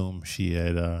you assume she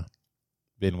had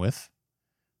been with,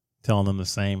 telling them the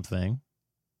same thing.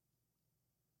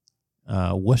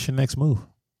 What's your next move?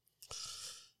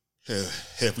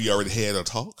 Have we already had a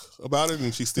talk about it,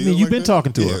 and she still? I mean, you've been that?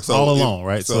 talking to her so all along,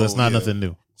 right? So it's not nothing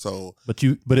new. So, but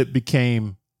it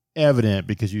became evident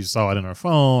because you saw it in her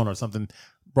phone or something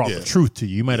brought the truth to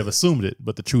you. You might have assumed it,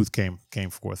 but the truth came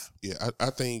forth. Yeah, I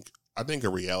think a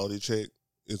reality check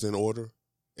is in order,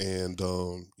 and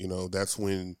that's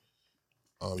when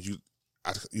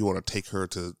you want to take her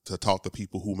to talk to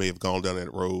people who may have gone down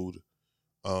that road.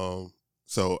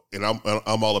 So, and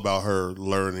I'm all about her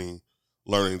learning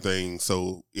things.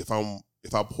 So if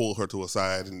I pull her to a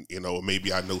side and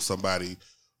maybe I know somebody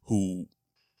who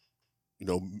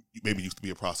maybe used to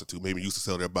be a prostitute, maybe used to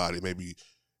sell their body, maybe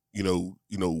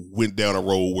went down a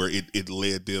road where it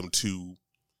led them to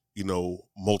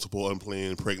multiple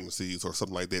unplanned pregnancies or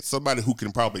something like that. Somebody who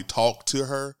can probably talk to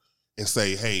her and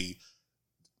say, hey,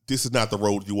 this is not the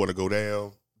road you want to go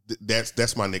down.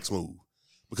 That's my next move.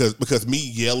 Because me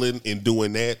yelling and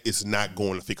doing that is not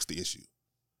going to fix the issue.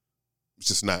 It's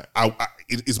just not.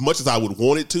 As much as I would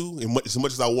want it to, and as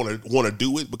much as I want to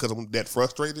do it because I'm that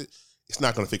frustrated, it's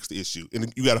not going to fix the issue.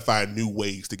 And you got to find new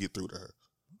ways to get through to her.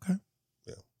 Okay.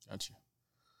 Yeah. Gotcha.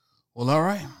 Well, all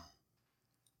right.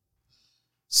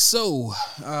 So,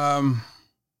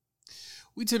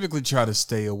 we typically try to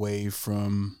stay away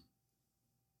from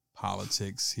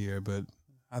politics here, but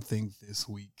I think this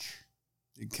week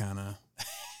it kind of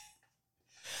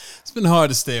it's been hard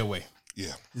to stay away.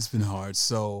 Yeah. It's been hard.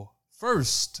 So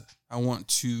first,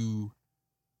 did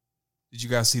you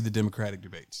guys see the Democratic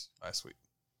debates last week?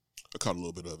 I caught a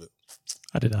little bit of it.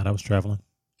 I did not. I was traveling.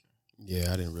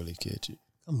 Yeah, I didn't really catch it.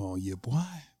 Come on, you boy.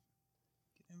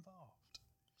 Get involved.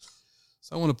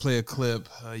 So I want to play a clip.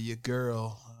 Your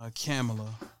girl,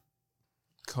 Kamala,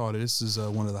 caught it. This is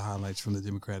one of the highlights from the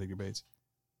Democratic debates.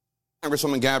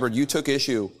 Congresswoman Gabbard, you took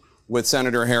issue with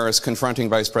Senator Harris confronting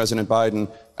Vice President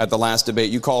Biden at the last debate.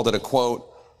 You called it a, quote,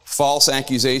 false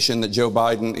accusation that Joe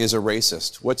Biden is a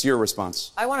racist. What's your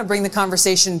response? I want to bring the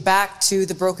conversation back to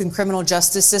the broken criminal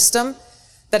justice system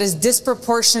that is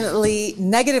disproportionately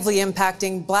negatively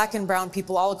impacting black and brown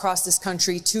people all across this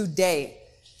country today.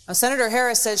 Now, Senator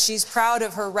Harris says she's proud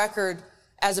of her record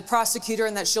as a prosecutor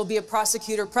and that she'll be a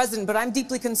prosecutor president, but I'm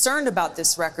deeply concerned about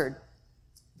this record.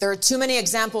 There are too many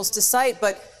examples to cite,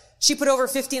 but she put over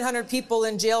 1,500 people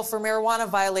in jail for marijuana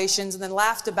violations and then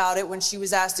laughed about it when she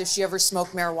was asked if she ever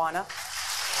smoked marijuana.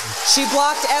 She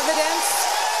blocked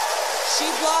evidence. She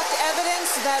blocked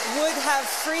evidence that would have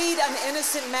freed an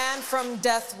innocent man from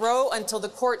death row until the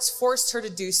courts forced her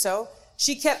to do so.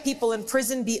 She kept people in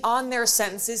prison beyond their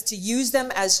sentences to use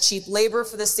them as cheap labor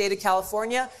for the state of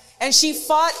California. And she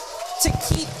fought to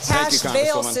keep cash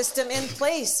bail system in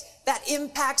place that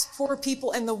impacts poor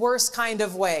people in the worst kind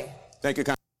of way. Thank you,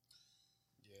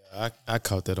 I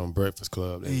caught that on Breakfast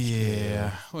Club.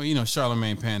 Yeah. Well,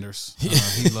 Charlemagne panders.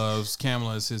 He loves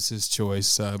Kamala is his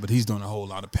choice, but he's doing a whole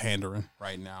lot of pandering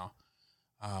right now.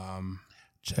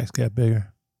 Checks got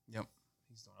bigger. Yep.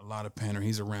 He's doing a lot of pandering.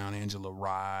 He's around Angela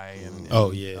Rye and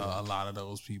a lot of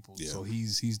those people. Yeah. So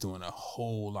he's doing a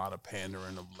whole lot of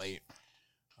pandering of late.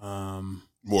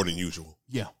 More than usual.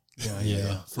 Yeah.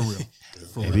 For real.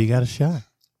 Maybe he got a shot.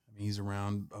 He's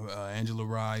around Angela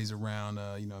Rye. He's around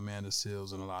Amanda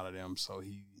Seals and a lot of them. So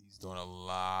he's doing a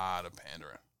lot of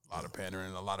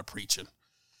pandering, a lot of preaching,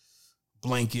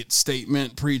 blanket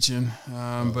statement preaching.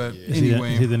 But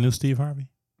anyway, is he the new Steve Harvey?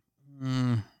 He's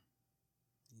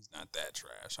not that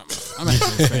trash. I'm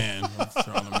actually a fan of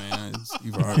Charlemagne.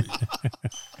 Steve Harvey.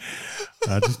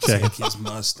 Just checking his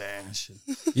mustache.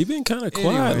 He's been kind of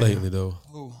quiet lately, though.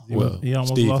 Well, he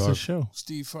almost lost his show.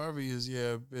 Steve Harvey has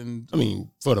been. I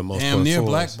mean, for the most part, damn near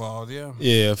blackballed. Yeah.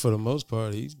 Yeah, for the most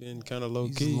part, he's been kind of low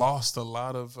key. He's lost a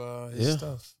lot of his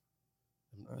stuff.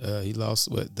 He lost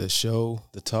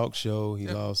the talk show. He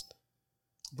lost.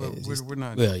 But we're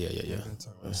not. Yeah. Talking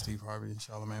about Steve Harvey and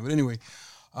Charlemagne. But anyway,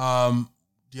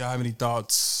 do y'all have any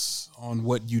thoughts on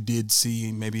what you did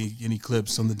see? Maybe any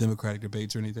clips on the Democratic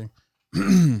debates or anything?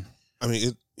 I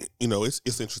mean,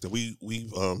 it's interesting.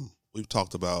 We've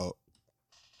talked about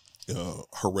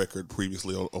her record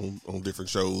previously on different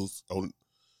shows. I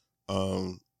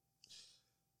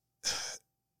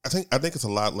think it's a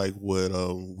lot like what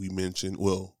we mentioned.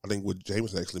 Well, I think what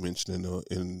James actually mentioned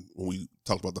in when we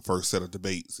talked about the first set of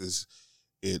debates is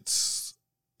it's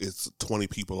 20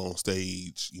 people on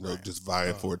stage, right. Just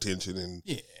vying for attention and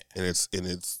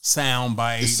it's sound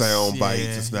bites. It's sound bites.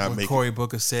 It's not making. Cory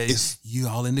Booker said, "You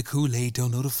all in the Kool-Aid, don't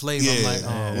know the flavor." Yeah,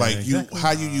 I'm like, exactly.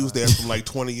 How you use that from like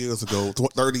 20 years ago,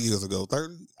 30 years ago,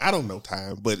 30. I don't know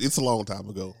time, but it's a long time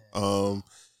ago.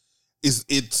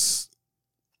 It's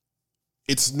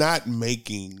it's not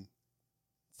making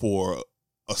for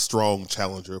a strong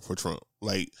challenger for Trump.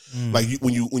 Like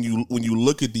when you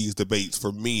look at these debates,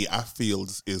 for me, I feel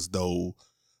as though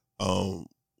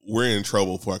we're in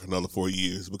trouble for like another 4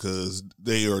 years because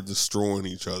they are destroying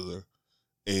each other,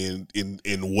 and in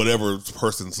whatever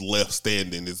person's left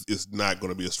standing is not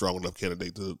going to be a strong enough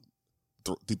candidate to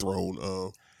dethrone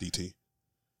DT.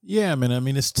 Yeah, I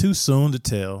mean, it's too soon to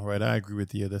tell, right? I agree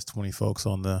with you. There's 20 folks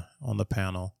on the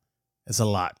panel. It's a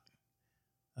lot,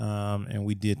 and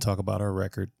we did talk about her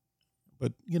record,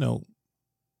 but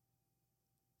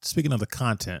speaking of the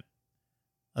content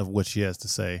of what she has to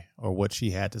say or what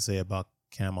she had to say about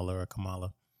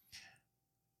Kamala,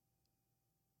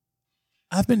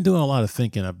 I've been doing a lot of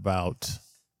thinking about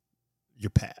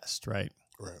your past, right?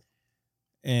 Right.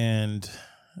 And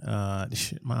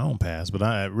my own past, but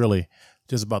I really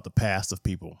just about the past of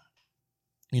people.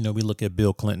 We look at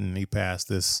Bill Clinton. He passed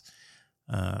this,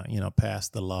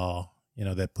 passed the law,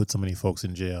 that put so many folks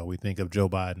in jail. We think of Joe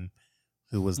Biden,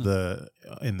 who was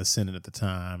in the Senate at the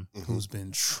time, who's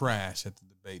been trash at the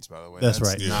debates. By the way, that's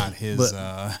right. Not his.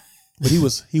 But he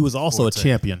was also a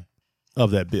champion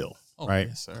of that bill, right?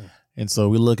 Yes, sir. And so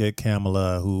we look at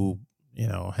Kamala, who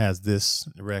has this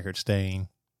record staying.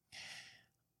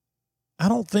 I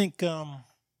don't think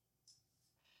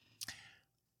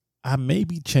I may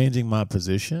be changing my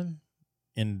position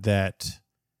in that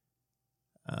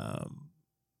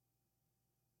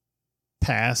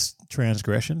past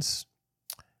transgressions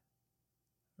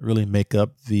really make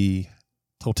up the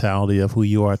totality of who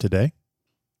you are today,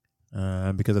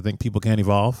 because I think people can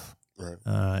evolve. Right.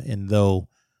 And though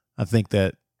I think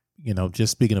that,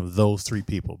 just speaking of those three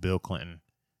people, Bill Clinton,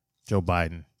 Joe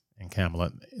Biden, and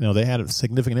Kamala, they had a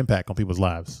significant impact on people's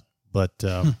lives, but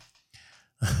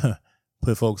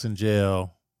put folks in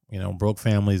jail, broke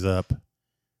families up.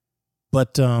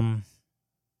 But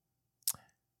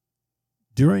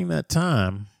during that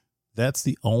time, that's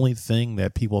the only thing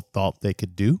that people thought they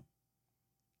could do.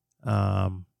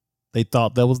 They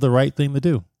thought that was the right thing to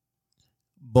do.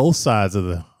 Both sides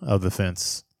of the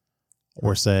fence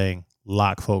were saying,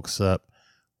 lock folks up.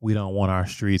 We don't want our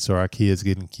streets or our kids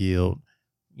getting killed.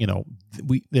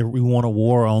 We want a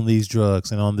war on these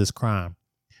drugs and on this crime.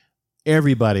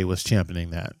 Everybody was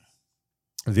championing that.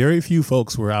 Very few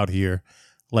folks were out here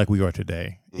like we are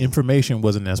today. Information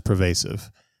wasn't as pervasive.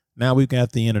 Now we've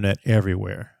got the internet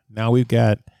everywhere. Now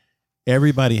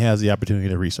everybody has the opportunity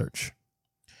to research.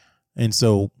 And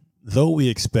so though we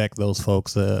expect those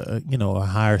folks, a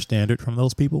higher standard from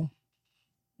those people,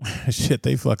 shit,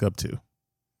 they fuck up too.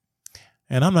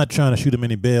 And I'm not trying to shoot them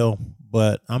any bail,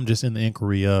 but I'm just in the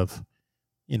inquiry of,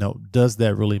 does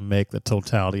that really make the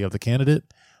totality of the candidate?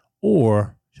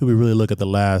 Or should we really look at the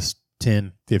last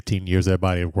 10, 15 years of their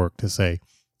body of work to say,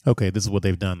 okay, this is what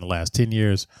they've done the last 10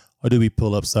 years? Or do we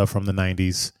pull up stuff from the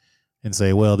 90s and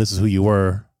say, well, this is who you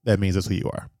were. That means that's who you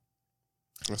are.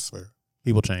 That's fair.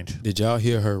 People change. Did y'all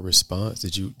hear her response?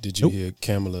 Did you Nope. hear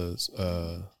Kamala's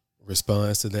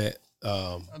response to that?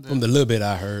 From the little bit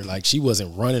I heard, like she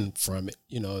wasn't running from it,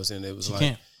 and it was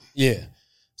yeah.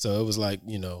 So it was like,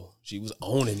 she was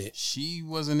owning it. She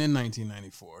wasn't in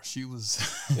 1994. She was.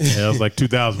 Yeah, it was like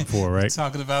 2004, right?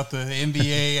 Talking about the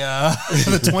NBA,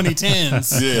 the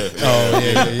 2010s. Yeah. Oh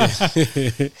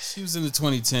yeah. She was in the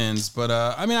 2010s, but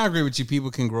I agree with you.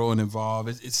 People can grow and evolve.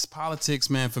 It's politics,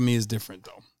 man. For me, is different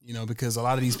though, because a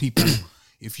lot of these people,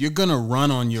 if you're gonna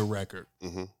run on your record,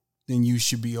 then you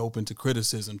should be open to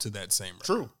criticism to that same record.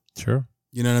 True. Sure.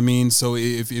 You know what I mean? So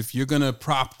if you're gonna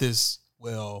prop this,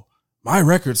 well, my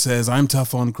record says I'm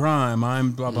tough on crime,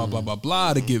 I'm blah blah blah blah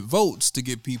blah, to get votes, to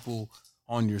get people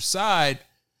on your side,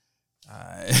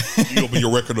 you open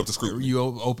your record up to scrutiny. You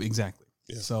open exactly.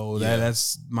 Yeah. So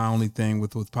that's my only thing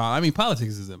with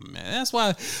politics is man. That's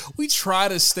why we try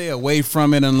to stay away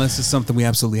from it unless it's something we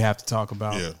absolutely have to talk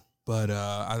about. Yeah. But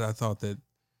I thought that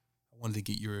I wanted to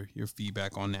get your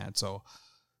feedback on that. So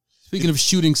speaking of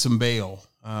shooting some bail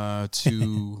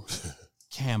to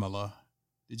Kamala,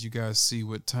 did you guys see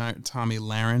what Tomi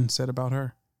Lahren said about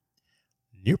her?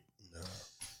 Nope.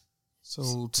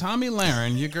 So Tomi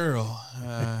Lahren, your girl,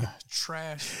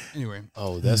 trash. Anyway.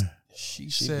 Oh, that's. She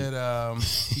said,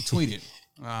 he tweeted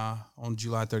on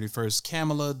July 31st,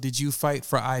 Kamala, did you fight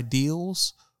for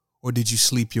ideals or did you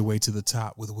sleep your way to the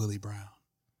top with Willie Brown?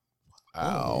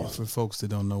 Wow. For folks that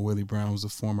don't know, Willie Brown was the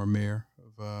former mayor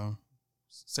of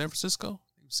San Francisco.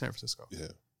 San Francisco. Yeah.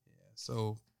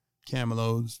 So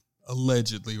Kamala's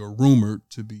allegedly or rumored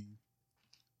to be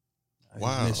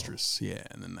a mistress. Yeah,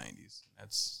 in the 90s.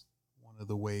 That's one of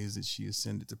the ways that she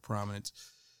ascended to prominence.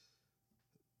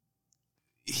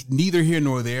 Neither here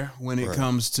nor there when it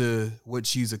comes to what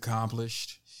she's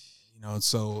accomplished.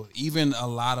 So even a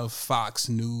lot of Fox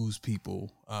News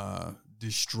people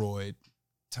destroyed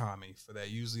Tommy for that.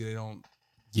 Usually they don't.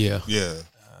 Yeah.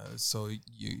 So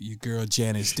your girl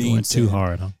Janice Dean went too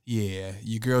hard, huh? Yeah,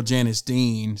 your girl Janice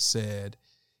Dean said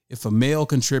if a male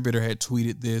contributor had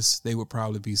tweeted this, they would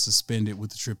probably be suspended with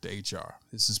the trip to HR.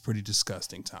 This is pretty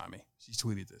disgusting, Tommy. She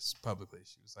tweeted this publicly.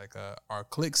 She was like, "Are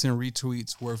clicks and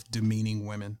retweets worth demeaning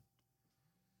women?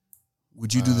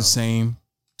 Would you do the same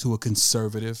to a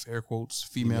conservative, air quotes,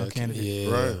 female candidate?"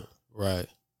 Yeah, right.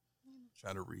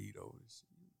 Try to read over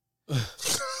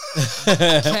this.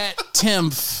 Cat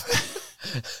Temph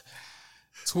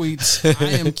tweets,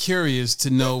 "I am curious to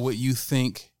know what you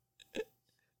think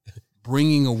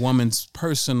bringing a woman's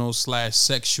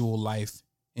personal/sexual life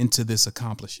into this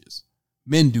accomplishes.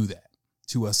 Men do that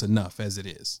to us enough as it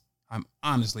is. I'm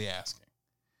honestly asking."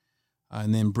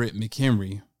 And then Britt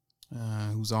McHenry,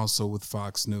 who's also with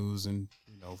Fox News, and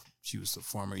she was the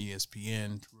former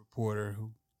ESPN reporter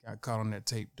who got caught on that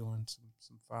tape doing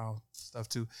some foul stuff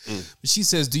too. But she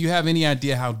says, "Do you have any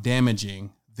idea how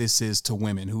damaging this is to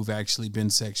women who've actually been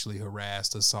sexually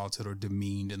harassed, assaulted, or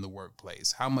demeaned in the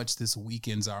workplace? How much this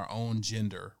weakens our own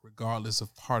gender, regardless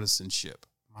of partisanship?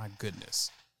 My goodness."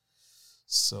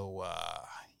 So,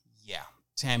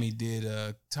 Tommy,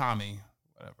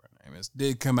 whatever her name is,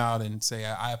 did come out and say,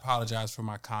 "I apologize for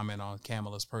my comment on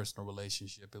Kamala's personal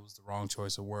relationship. It was the wrong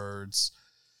choice of words.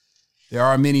 There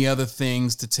are many other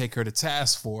things to take her to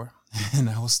task for, and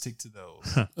I will stick to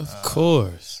those." Of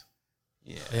course.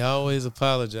 Yeah. They always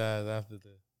apologize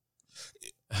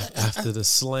after the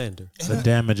slander. The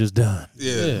damage is done.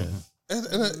 Yeah.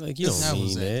 And like, you don't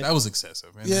mean that. That was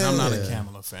excessive. And I'm not a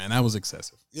Kamala fan. That was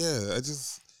excessive. Yeah,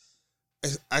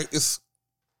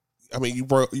 you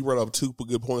brought up two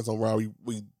good points on why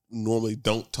we normally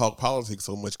don't talk politics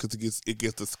so much, because it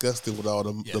gets disgusting with all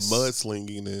the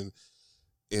mudslinging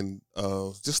and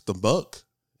just the muck.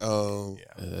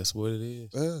 That's what it is.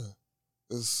 Yeah,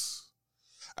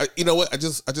 you know what? I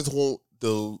just want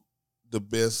the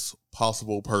best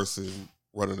possible person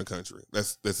running the country.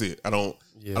 That's it. I don't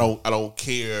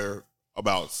care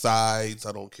about sides.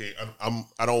 I don't care.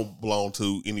 I don't belong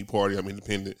to any party. I'm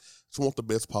independent. Just want the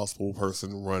best possible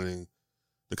person running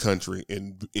the country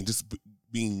and just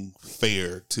being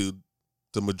fair to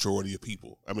the majority of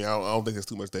people. I mean, I don't think it's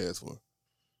too much to ask for.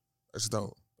 I just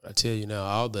don't. But I tell you now,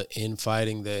 all the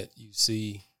infighting that you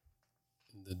see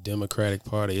in the Democratic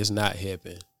Party is not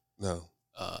helping. No.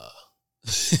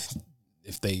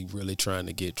 If they really trying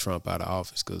to get Trump out of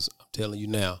office, because I'm telling you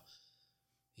now,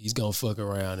 he's going to fuck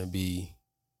around and be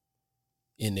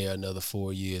in there another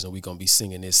 4 years, and we're going to be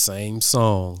singing this same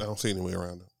song. I don't see any way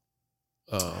around it.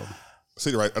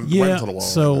 See the right on the wall.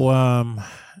 So,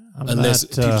 unless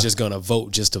people just going to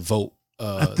vote just to vote.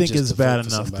 I think it's bad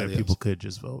enough that people could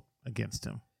just vote against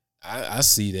him. I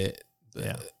see that.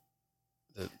 Yeah.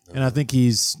 And I think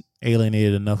he's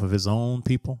alienated enough of his own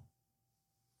people,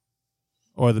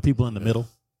 or the people in the middle.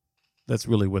 That's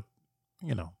really what,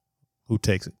 who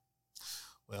takes it.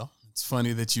 Well, it's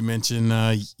funny that you mention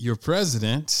your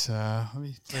president. Let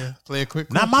me play a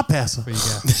quick Not my pastor. for you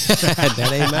guys.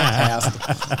 That ain't my pastor.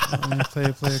 Let me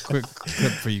play a quick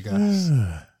clip for you guys.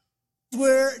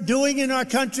 We're doing in our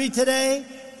country today,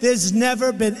 there's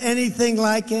never been anything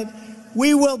like it.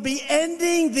 We will be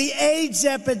ending the AIDS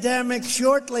epidemic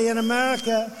shortly in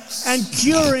America and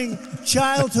curing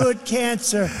childhood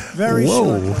cancer very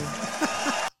shortly.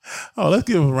 Oh, let's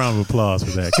give him a round of applause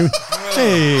for that.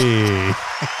 Hey.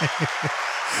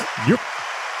 Yep.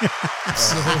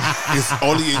 It's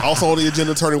also on the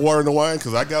agenda turning water into wine,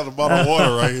 because I got a bottle of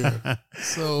water right here.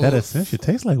 So that essentially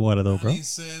tastes like water, though, bro. He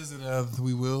says that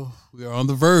we are on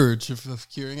the verge of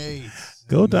curing AIDS.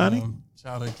 Go, Donnie.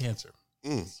 Childhood cancer.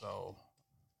 So,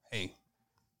 hey,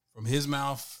 from his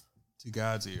mouth to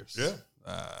God's ears. Yeah.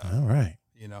 All right.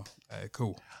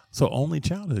 Cool. So only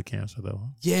childhood cancer, though. Huh?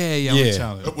 Yeah. Only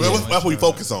childhood. Well, that's what we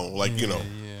focus on.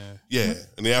 Yeah.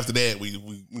 And then after that, we'll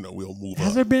move on.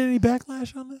 Has there been any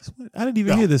backlash on this? I didn't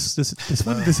even hear this.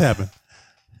 When did this happen?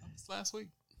 Last week.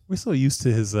 We're so used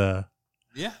to his.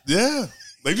 Yeah.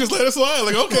 They just let it slide.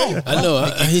 Like, okay. I know.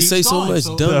 He say so much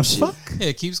dumb shit. Yeah,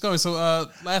 it keeps going. So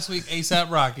last week,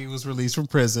 A$AP Rocky was released from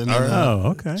prison.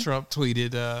 Okay. Trump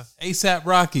tweeted, A$AP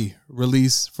Rocky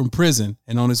released from prison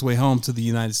and on his way home to the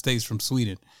United States from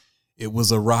Sweden. It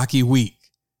was a rocky week.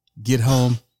 Get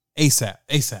home ASAP.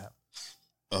 ASAP.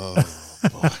 Oh,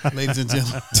 boy. Ladies and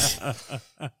gentlemen.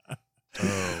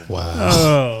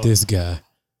 Wow. This guy.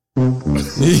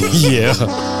 Yeah.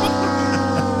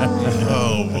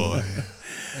 Oh, boy.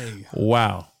 Hey.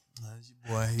 Wow.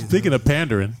 Boy, Speaking of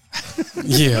pandering.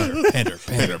 Yeah. Pander.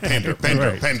 Pander.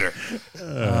 Right. Pander.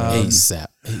 ASAP.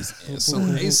 So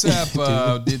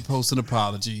ASAP did post an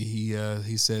apology.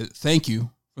 He said, "Thank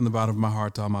you from the bottom of my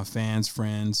heart to all my fans,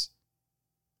 friends,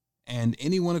 and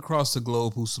anyone across the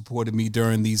globe who supported me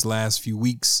during these last few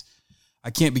weeks. I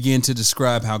can't begin to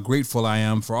describe how grateful I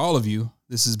am for all of you.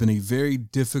 This has been a very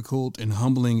difficult and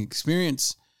humbling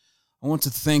experience. I want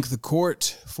to thank the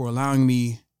court for allowing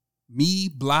me,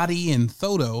 Blotty, and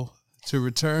Thodo to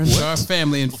return to our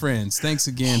family and friends. Thanks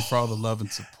again for all the love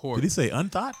and support." Did he say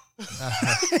unthought?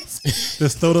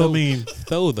 Does Thodo mean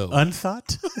Thodo?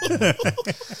 Unthought?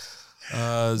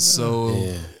 I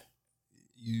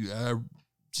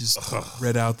just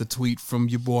read out the tweet from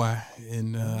your boy,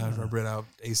 and I read out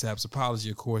ASAP's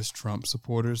apology. Of course, Trump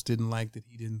supporters didn't like that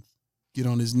he didn't get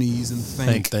on his knees and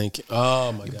thank you.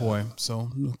 Oh my God, boy.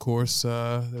 So of course,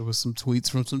 there was some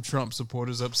tweets from some Trump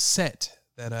supporters upset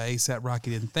that ASAP Rocky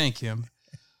didn't thank him.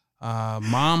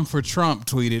 Mom for Trump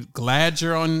tweeted, "Glad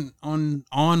you're on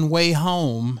way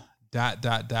home. ...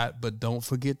 But don't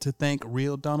forget to thank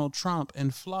real Donald Trump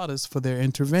and Flawless for their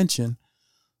intervention.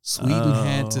 Sweden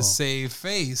had to save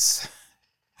face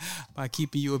by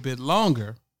keeping you a bit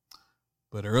longer,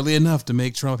 but early enough to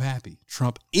make Trump happy.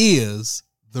 Trump is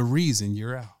the reason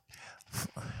you're out."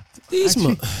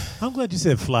 Actually, I'm glad you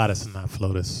said Flawless and not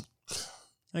Flotus.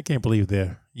 I can't believe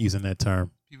they're using that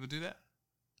term. People do that?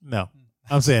 No.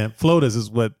 I'm saying Flotus is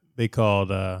what they called,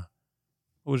 what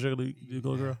was your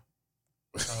little girl?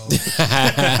 Michelle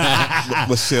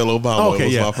Obama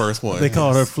was my first one. They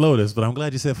called her Flotus, but I'm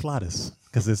glad you said Flotus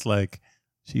because it's like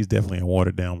she's definitely a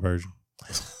watered down version.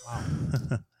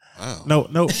 Wow.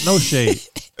 No shade.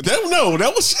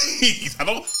 That was shade. I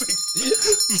don't think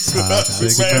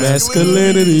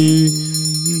masculinity.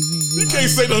 You can't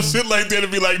say no shit like that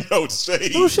and be like, no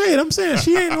shade. No shade. I'm saying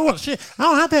she ain't no shade. I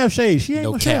don't have to have shade. She ain't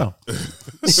no Michelle.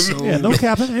 So, yeah, no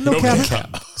capping. Ain't no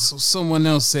capping. So someone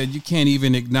else said, "You can't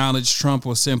even acknowledge Trump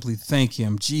or simply thank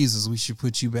him. Jesus, we should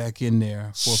put you back in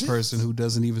there for a person who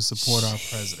doesn't even support our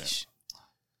president."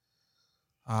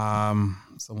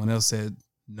 Someone else said,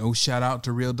 "No shout out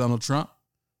to real Donald Trump.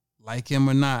 Like him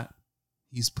or not,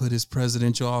 he's put his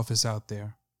presidential office out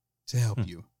there to help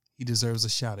you. He deserves a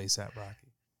shout, ASAP Rocky."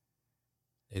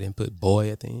 They didn't put boy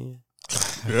at the end.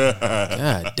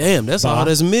 God damn, that's all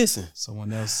that's missing.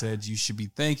 Someone else said, "You should be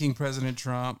thanking President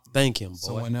Trump." Thank him, boy.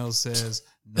 Someone else says,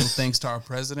 "No thanks to our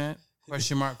president?"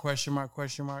 Question mark, question mark,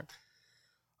 question mark.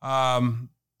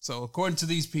 So according to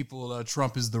these people,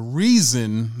 Trump is the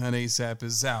reason that ASAP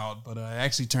is out. But it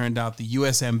actually turned out the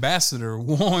U.S. ambassador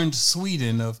warned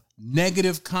Sweden of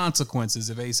negative consequences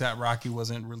if ASAP Rocky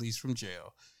wasn't released from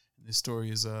jail. This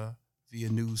story is via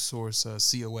news source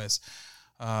COS.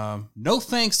 No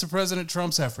thanks to President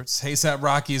Trump's efforts, ASAP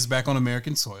Rocky is back on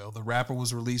American soil. The rapper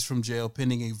was released from jail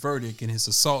pending a verdict in his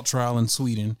assault trial in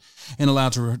Sweden and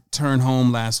allowed to return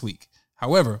home last week.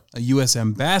 However, a U.S.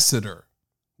 ambassador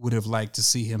would have liked to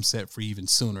see him set free even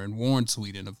sooner and warned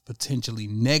Sweden of potentially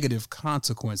negative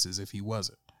consequences if he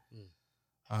wasn't.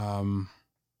 The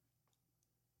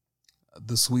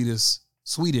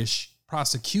Swedish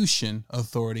prosecution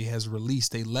authority has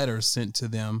released a letter sent to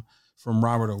them from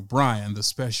Robert O'Brien, the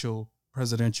special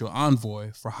presidential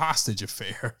envoy for hostage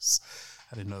affairs.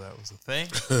 I didn't know that was a thing.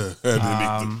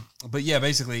 But yeah,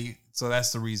 basically, so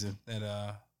that's the reason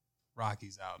that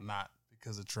Rocky's out, not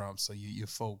because of Trump. So you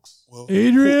folks. Well,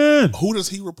 Adrian! Who does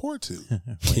he report to?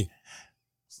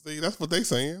 See, that's what they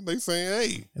saying. They saying,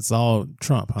 hey. It's all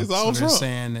Trump. Huh? It's all so Trump. They're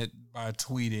saying that by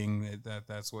tweeting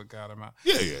that's what got him out.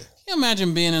 Yeah. Can you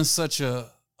imagine being in such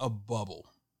a bubble?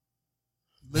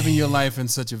 Living your life in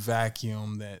such a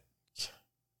vacuum that,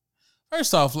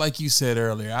 first off, like you said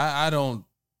earlier, I'm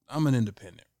an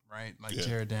independent, right? Like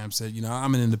Jared Dam said,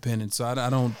 I'm an independent, so I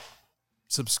don't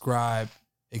subscribe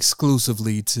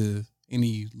exclusively to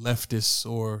any leftist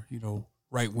or,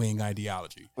 right-wing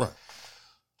ideology. Right.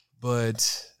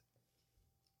 But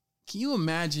can you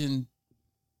imagine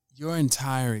your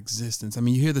entire existence? I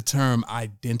mean, you hear the term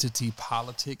identity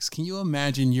politics. Can you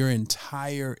imagine your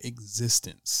entire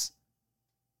existence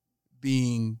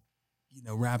being,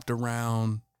 wrapped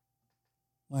around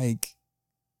like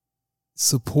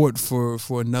support for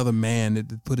another man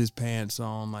that put his pants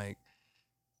on, like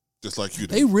just like you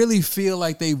did. They really feel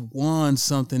like they won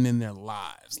something in their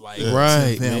lives, like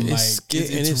right? Them, man,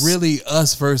 it's really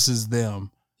us versus them,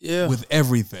 with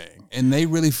everything, and they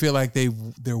really feel like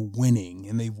they're winning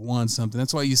and they've won something.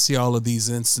 That's why you see all of these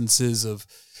instances of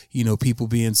people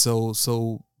being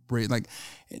so brave, like.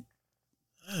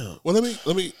 Well,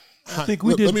 let me. I think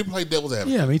we did. Let me play devil's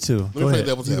advocate. Yeah, me too. Let me play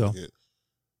devil's advocate.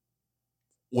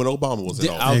 When Obama was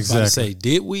in office. I was about to say,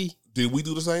 did we? did we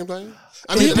do the same thing?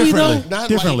 I Did we though? not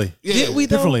Differently. Like, yeah. Did we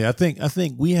though? Differently. I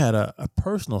think we had a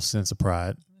personal sense of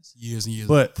pride. Years and years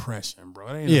But- of oppression, bro.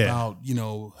 It ain't Yeah. about,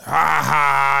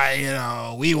 ha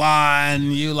ha, we won,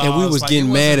 you lost. And we was Like, getting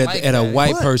it mad wasn't at, like at a that.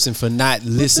 white But- person for not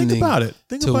listening Think about it.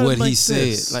 Think to about what it like he said.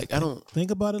 this. Like, I don't.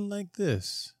 Think about it like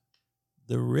this.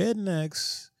 The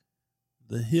rednecks,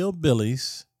 the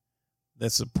hillbillies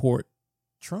that support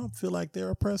Trump feel like they're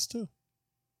oppressed too.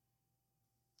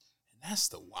 That's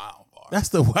the wild part. That's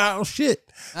the wild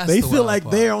shit. That's They the feel wild like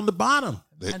part. they're on the bottom.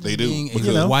 They do Being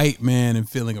because, a white man and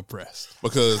feeling oppressed.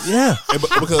 because Yeah.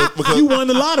 because You won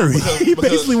the lottery. You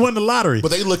because- basically won the lottery. But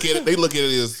they look at it. They look at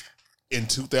it as in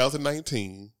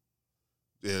 2019.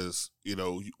 Is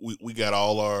we got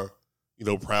all our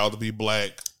proud to be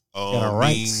black our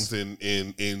rights. memes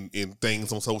and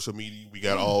things on social media. We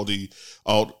got all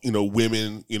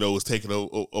women is taking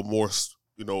a more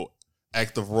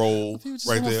active role Just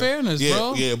right more there. fairness, yeah,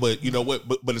 bro. yeah, but you know what?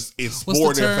 But it's What's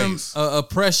more the in their term? face.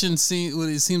 Oppression.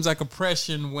 It seems like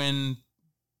oppression when.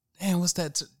 Damn, what's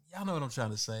that? Y'all know what I'm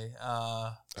trying to say.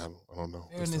 I don't know.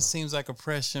 Fairness seems like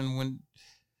oppression when,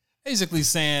 basically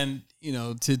saying,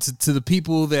 to the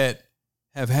people that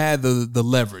have had the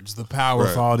leverage, the power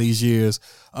Right. for all these years,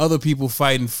 other people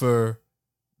fighting for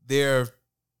their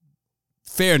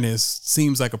fairness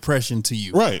seems like oppression to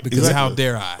you, Right, Because exactly. how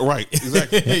dare I? Right,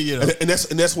 exactly. know, and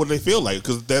that's what they feel like,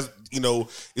 because that's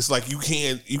it's like you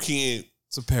can't.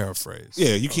 it's a paraphrase.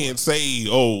 Yeah, you can't say,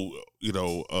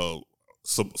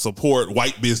 support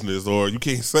white business, or you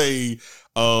can't say,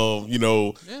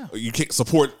 you can't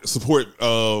support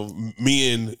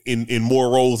men in more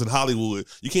roles in Hollywood.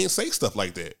 You can't say stuff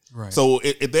like that. Right. So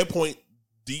at that point,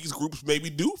 these groups maybe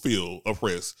do feel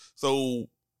oppressed. So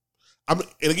I'm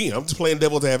just playing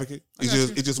devil's advocate.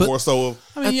 It's just more so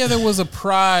of, I mean, there was a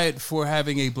pride for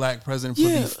having a black president for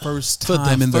the first For the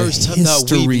time in first the time that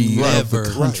history we've of never-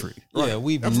 the country. Yeah,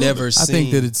 we've Absolutely. never I seen.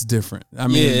 think that it's different. I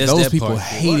mean, Yeah, it's those that people part.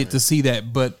 hated to see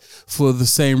that, but for the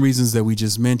same reasons that we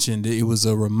just mentioned, it was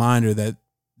a reminder that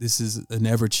this is an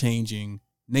ever-changing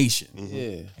nation.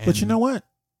 Yeah, But you know what?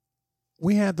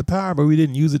 We had the power, but we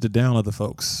didn't use it to down other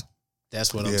folks.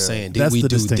 that's what Yeah. I'm saying. Did That's we the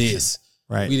do distinction. this?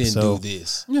 Right. We didn't So do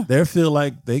this. They feel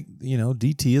like they,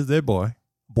 DT is their boy.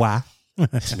 Boy.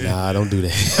 Nah, don't do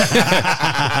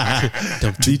that.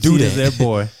 Don't you DT do is that. their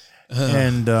boy.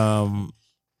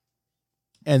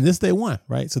 And this they won,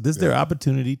 right? So this is their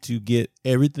opportunity to get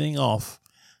everything off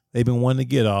they've been wanting to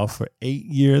get off for 8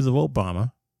 years of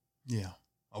Obama. Yeah.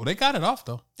 Oh, they got it off,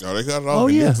 though. oh, they got it all. Oh,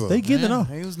 and yeah. then some. They getting it off.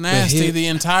 He was nasty here- the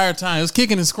entire time. He was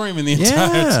kicking and screaming the entire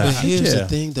Yeah. time. But here's Yeah. the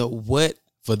thing, though. What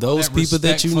for those That people that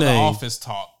respect you for the name? office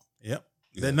talk. Yep.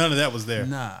 None of that was there.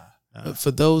 Nah.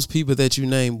 For those people that you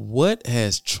name, what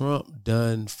has Trump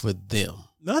done for them?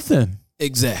 Nothing.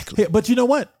 Exactly. Hey, but you know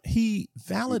what? He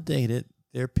validated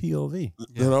their POV.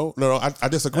 No, I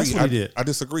disagree. That's what he did. I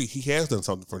disagree. He has done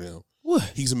something for them. What?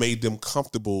 He's made them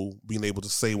comfortable being able to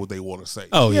say what they want to say.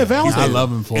 Oh yeah, validate I it.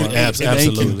 love him for And- it. and- and-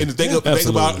 Absolutely. And the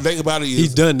thing about it is,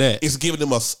 He's done that. It's giving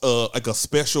them a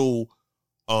special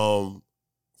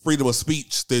freedom of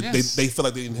speech that Yes. they feel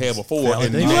like they didn't have before,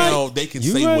 and Validation. now they can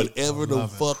You say right. whatever the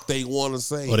fuck they want to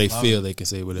say. Or they feel they can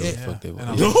say whatever the fuck they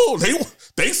want. No,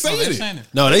 they say They're it. saying it.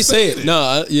 No, they say it.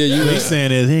 No, yeah, you What right. he's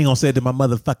saying is he ain't gonna say it to my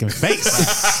motherfucking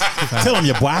face. Tell him,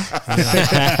 you boy.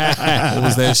 What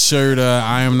was that shirt?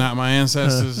 I am not my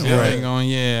ancestors. Yeah, Right. they going,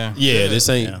 yeah. Yeah, this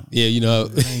ain't. Yeah, you know.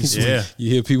 Yeah.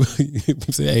 You hear people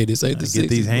say, "Hey, this ain't the Get 60s,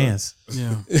 these bro." hands.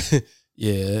 Yeah.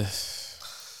 Yeah.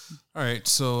 All right,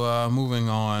 so moving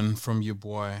on from your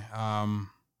boy.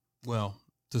 Well,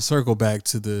 to circle back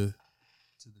to the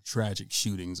tragic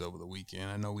shootings over the weekend,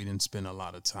 I know we didn't spend a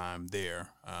lot of time there,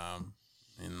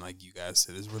 and like you guys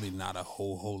said, there's really not a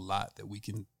whole lot that we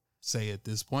can say at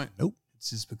this point. Nope, it's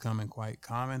just becoming quite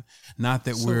common. Not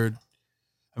that we're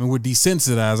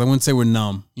desensitized. I wouldn't say we're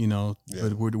numb,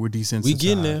 but we're desensitized. We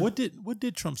getting there. What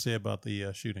did Trump say about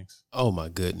the shootings? Oh my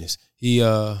goodness. He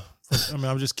I mean,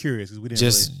 I'm just curious because we didn't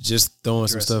just throwing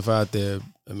some address stuff out there.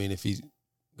 I mean, if he's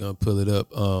gonna pull it up,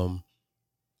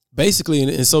 basically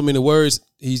in so many words,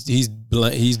 he's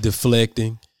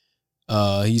deflecting.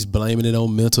 He's blaming it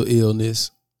on mental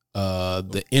illness,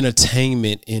 the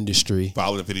entertainment industry,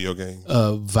 Violent video games.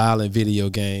 violent video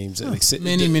games,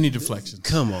 many deflections.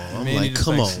 Come on, I'm Many like,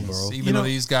 come on, deflections. bro. Even though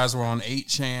these guys were on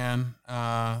 8chan.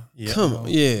 Come on,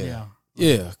 yeah.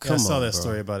 Yeah, come I saw on, that bro.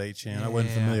 story about 8chan. I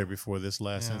wasn't Yeah. familiar before this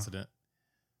last Yeah. incident.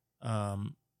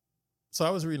 So I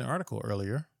was reading an article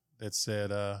earlier that said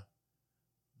the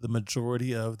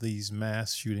majority of these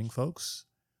mass shooting folks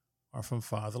are from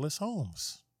fatherless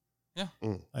homes. Yeah.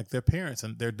 Like their parents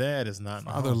and their dad is not in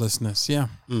the home. Fatherlessness, yeah.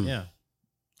 Yeah.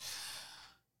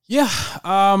 Yeah,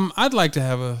 I'd like to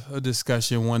have a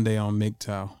discussion one day on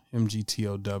MGTOW,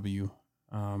 MGTOW.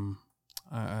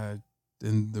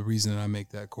 And the reason that I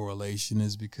make that correlation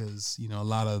is because, you know, a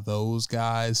lot of those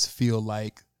guys feel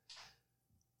like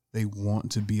they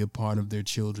want to be a part of their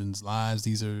children's lives.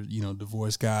 These are, you know,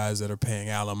 divorced guys that are paying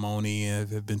alimony and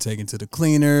have been taken to the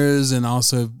cleaners and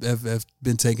also have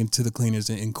been taken to the cleaners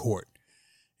in court.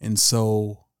 And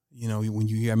so, you know, when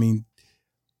you hear, I mean,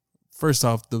 first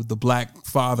off, the black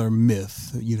father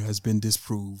myth, you know, has been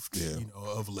disproved, you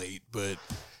know, of late. But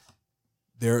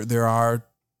there are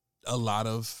a lot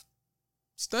of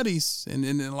studies and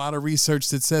a lot of research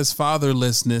that says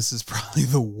fatherlessness is probably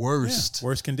the worst.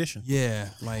 Worst condition. Yeah,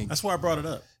 like that's why I brought it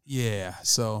up. Yeah,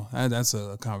 so that's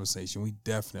a conversation we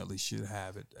definitely should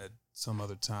have it at some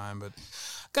other time. But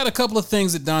got a couple of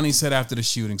things that Donnie said after the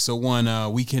shooting. So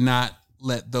one, we cannot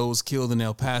let those killed in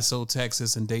El Paso,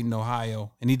 Texas, and Dayton,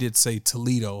 Ohio. And he did say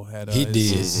Toledo had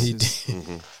his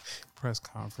press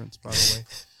conference, by the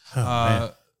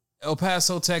way. El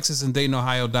Paso, Texas, and Dayton,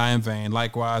 Ohio die in vain.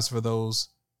 Likewise, for those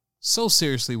so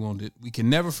seriously wounded, we can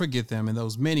never forget them, and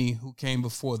those many who came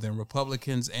before them.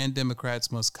 Republicans and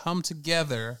Democrats must come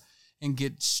together and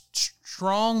get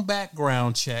strong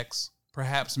background checks,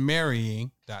 perhaps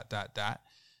marrying ...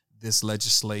 this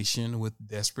legislation with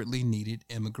desperately needed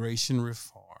immigration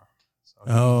reform.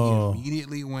 So he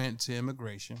immediately went to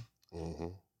immigration. Mm-hmm.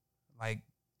 Like,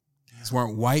 these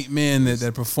weren't white men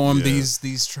that performed these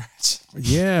tragedies.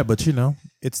 Yeah, but you know,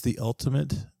 it's the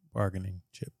ultimate bargaining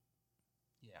chip.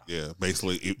 Yeah,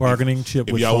 basically bargaining chip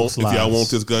if with y'all folks' want, lives. if y'all want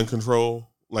this gun control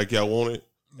like y'all want it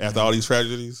after all these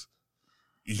tragedies,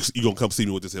 you gonna come see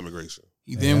me with this immigration.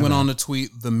 He then went on to tweet,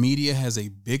 "The media has a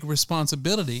big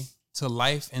responsibility to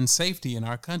life and safety in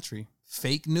our country.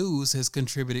 Fake news has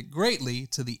contributed greatly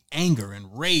to the anger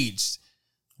and rage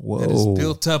that has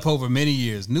built up over many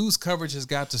years. News coverage has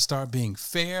got to start being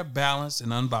fair, balanced,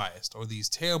 and unbiased, or these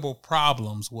terrible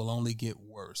problems will only get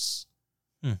worse."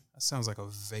 That sounds like a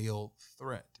veiled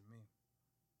threat to me.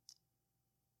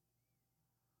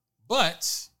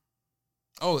 But,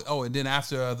 and then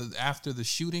after the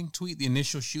shooting tweet, the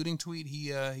initial shooting tweet, he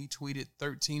tweeted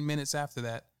 13 minutes after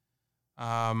that,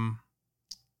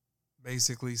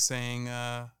 basically saying,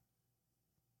 where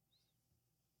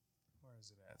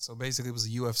is it at? So basically it was a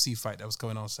UFC fight that was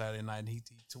going on Saturday night, and he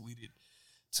tweeted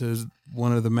to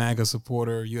one of the MAGA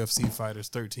supporter UFC fighters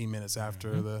 13 minutes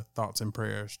after the thoughts and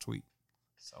prayers tweet.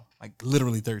 So like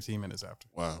literally 13 minutes after.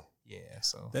 Wow. Yeah.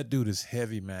 So that dude is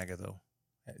heavy MAGA though.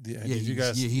 Yeah, Did you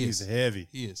guys? He's heavy.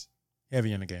 He is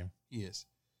heavy in the game. He is.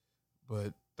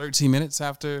 But 13 minutes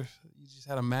after you just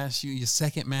had a mass shooting, your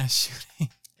second mass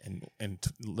shooting. In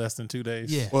less than 2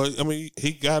 days. Yeah. Well, I mean,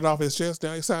 he got it off his chest.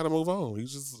 Now he's time to move on.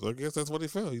 I guess that's what he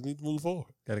felt. He need to move forward.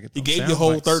 He gave you a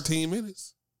whole 13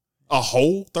 minutes. A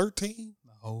whole 13?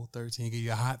 A whole 13. He gave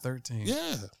you a hot 13.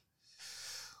 Yeah.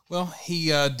 Well,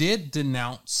 he did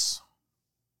denounce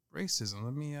racism.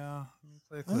 Let me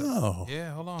play a clip. Oh.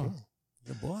 Yeah, hold on.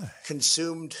 Good boy.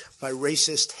 Consumed by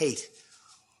racist hate.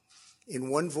 In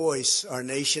one voice, our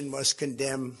nation must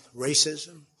condemn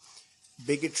racism,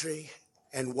 bigotry,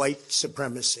 and white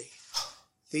supremacy.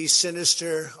 These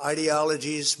sinister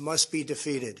ideologies must be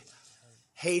defeated.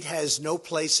 Hate has no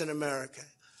place in America.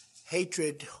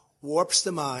 Hatred warps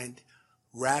the mind,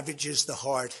 ravages the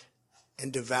heart,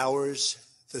 and devours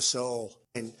the soul.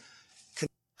 And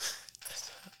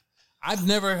I've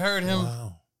never heard him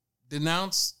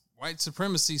denounce white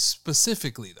supremacy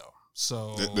specifically, though.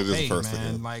 So, that is the first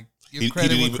man, thing. like, give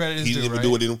credit where credit is due, He didn't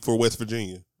even do it for West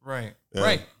Virginia. Right. Yeah.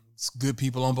 Right. It's good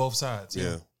people on both sides.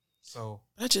 Yeah. So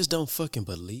I just don't fucking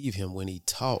believe him when he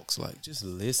talks. Like, just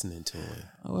listening to him.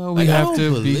 Well, we have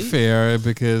to be fair,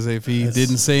 because if he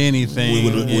didn't say anything, we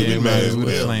would have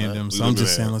flamed him. So I'm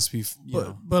just saying, let's be,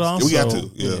 but also, we got to.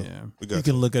 You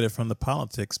can look at it from the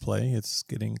politics play. It's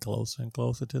getting closer and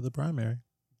closer to the primary.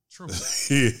 True.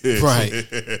 Right.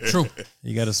 True.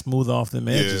 You got to smooth off them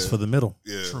edges for the middle.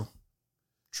 Yeah.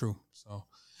 True. So,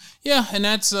 yeah, and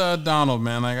that's Donald,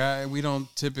 man. Like, we don't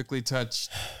typically touch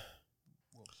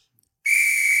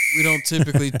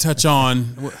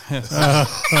on.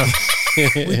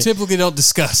 We typically don't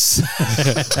discuss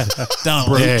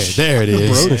Donald. There it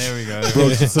is. There we go.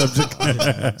 Broach the subject.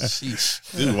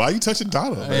 Sheesh. Dude, why are you touching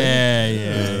Donald,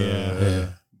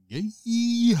 man?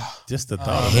 Yeah. Just the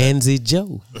thought. Handsy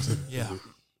Joe. Yeah.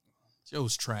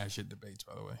 Joe's trash at debates,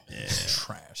 by the way. Yeah.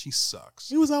 Trash. He sucks.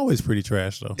 He was always pretty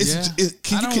trash, though.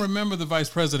 I don't remember the vice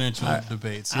presidential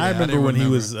debates. I remember when he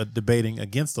was debating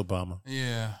against Obama.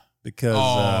 Yeah.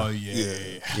 Because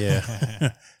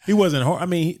yeah. He wasn't. I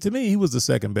mean, to me, he was the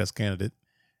second best candidate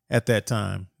at that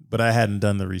time. but I hadn't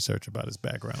done the research about his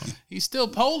background. He's still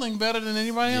polling better than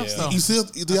anybody else, though. Do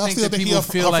y'all I still think think people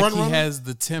feel like he runner? has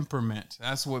the temperament.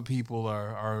 That's what people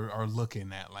are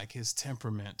looking at. Like his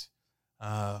temperament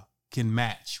can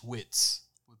match Wits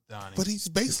with Donnie. But he's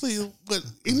basically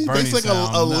Bernie like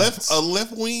sound nuts. a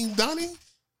left wing Donnie.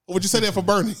 Or would you say that for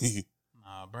Bernie?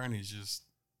 Nah, Bernie's just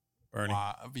Bernie.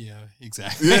 Yeah,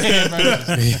 exactly.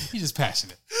 He's just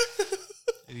passionate.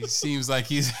 And he seems like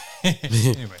he's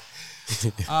anyway.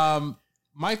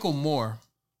 Michael Moore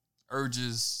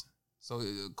urges. So,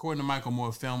 according to Michael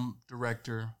Moore, film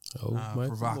director,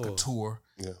 provocateur,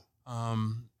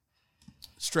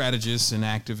 strategist, and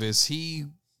activist, he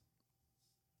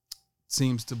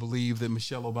seems to believe that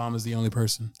Michelle Obama is the only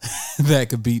person that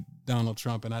could beat Donald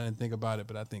Trump. And I didn't think about it,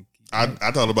 but I think I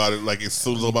thought about it like as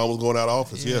soon as Obama was going out of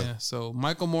office. Yeah. So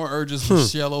Michael Moore urges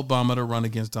Michelle Obama to run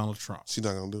against Donald Trump. She's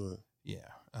not going to do it. Yeah.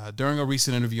 During a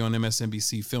recent interview on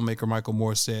MSNBC, filmmaker Michael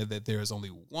Moore said that there is only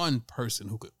one person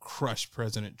who could crush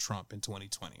President Trump in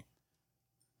 2020,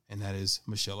 and that is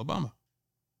Michelle Obama.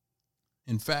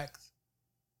 In fact,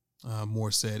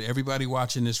 Moore said, everybody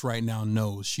watching this right now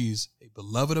knows she's a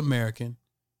beloved American,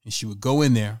 and she would go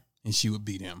in there and she would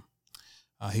beat him.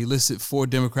 He listed 4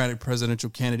 Democratic presidential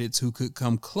candidates who could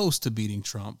come close to beating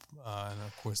Trump. And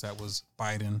of course, that was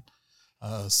Biden,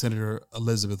 Senator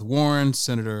Elizabeth Warren,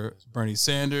 Senator Bernie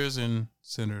Sanders, and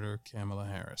Senator Kamala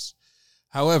Harris.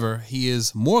 However, he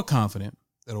is more confident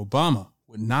that Obama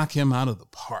would knock him out of the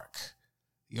park.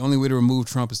 The only way to remove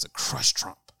Trump is to crush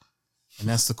Trump. And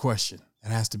that's the question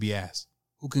that has to be asked.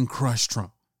 Who can crush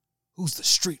Trump? Who's the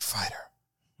street fighter?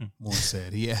 Moore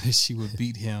said. He added she would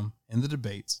beat him in the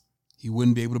debates. He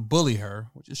wouldn't be able to bully her,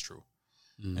 which is true.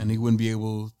 And he wouldn't be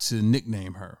able to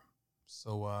nickname her.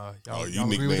 So,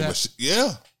 y'all agree with that?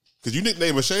 Yeah. Because you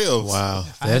nicknamed Michelle. Wow.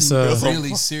 That's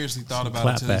really seriously thought about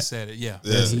it until he said it. Yeah.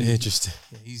 That's interesting.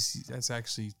 Yeah, he's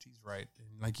right.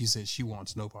 And like you said, she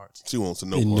wants no parts. She wants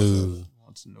no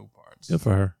parts. Good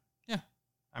for her. Yeah.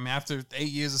 I mean, after 8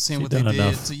 years of seeing She what they done did,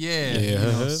 enough. so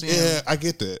I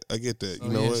get that. So, you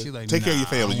know what? she like, Take care of your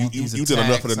family. I don't want You these did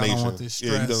enough for the attacks. I don't nation. want this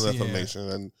You did stress. enough for the nation.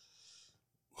 And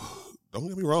don't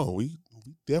get me wrong, we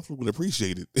definitely would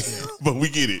appreciate it, but we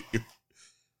get it.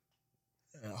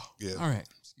 Yeah. All right.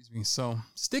 Excuse me. So,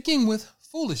 sticking with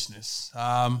foolishness.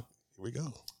 Here we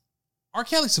go. R.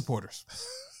 Kelly supporters.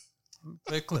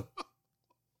 Play a clip.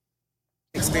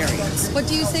 Experience. What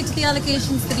do you say to the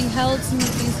allegations that he held some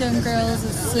of these young girls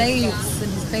as slaves in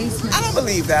his basement? I don't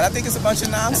believe that. I think it's a bunch of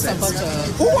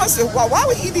nonsense. Who wants to? Why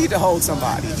would he need to hold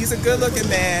somebody? He's a good-looking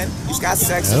man. He's got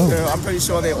sex with her. I'm pretty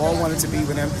sure they all wanted to be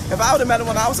with him. If I would have met him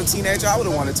when I was a teenager, I would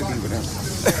have wanted to be with him.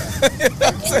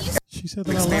 She said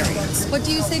that experience. What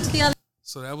do you say to the?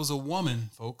 So that was a woman,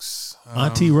 folks.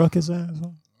 Auntie Ruckus ass.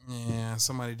 Yeah,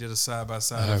 somebody did a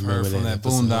side-by-side of her from that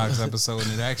Boondocks episode,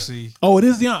 and it actually... it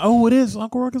is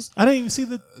Uncle Ruckus? I didn't even see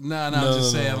the... No, I'm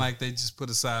just saying, like, they just put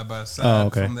a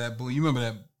side-by-side from that... You remember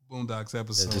that Boondocks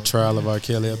episode? The Trial of R.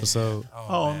 Kelly episode.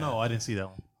 No, I didn't see that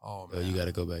one. Oh, man. You got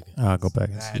to go back. I'll go back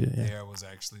and that see it. Yeah. there was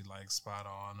actually, like, spot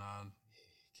on.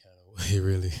 He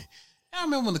really... I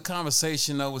remember when the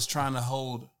conversation, though, was trying to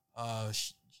hold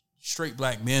straight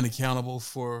black men accountable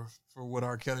for what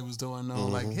R. Kelly was doing, though.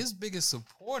 Like, his biggest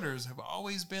supporters have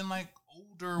always been, like,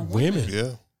 older women.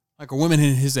 Yeah. Like, women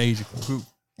in his age group.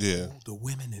 Yeah. The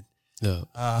women. No.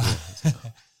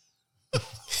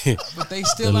 But they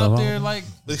still out there, like,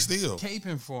 they still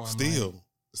caping for him.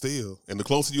 Still. And the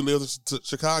closer you live to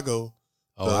Chicago,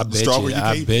 I the stronger you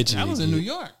I bet you. I was in New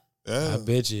York. Yeah. I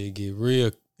bet you it get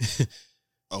real...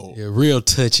 real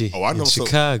touchy I know in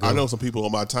Chicago. I know some people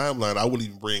on my timeline, I wouldn't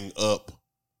even bring up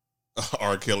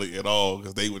R. Kelly at all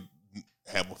because they would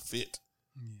have a fit.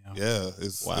 Yeah,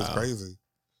 it's crazy.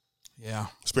 Yeah,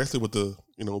 especially with the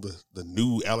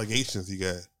new allegations he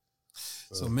got.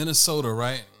 So Minnesota,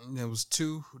 right? There was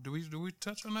 2. Do we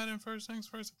touch on that in First Things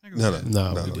First? I think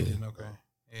No, we didn't. Okay.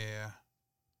 Yeah.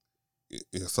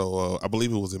 Yeah, so I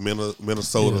believe it was in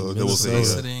Minnesota. There was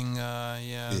soliciting,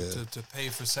 to pay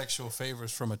for sexual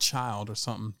favors from a child or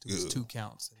something. It was 2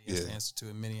 counts that he has to answer to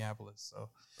in Minneapolis. So,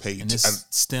 and this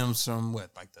stems from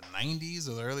like the 90s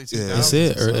or the early 2000s. Yeah, that's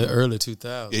it. Early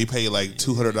 2000s. Yeah, he paid like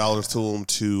 $200 to him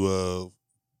to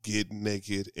get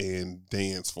naked and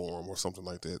dance for him or something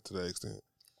like that. To that extent.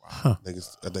 Wow. I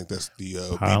think that's the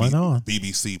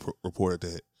BBC reported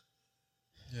that.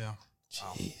 Yeah.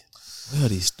 Where are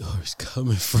these stories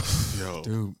coming from? Yo.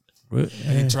 Dude.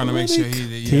 Hey, trying to make sure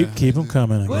keep them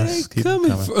coming. Where they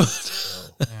coming from?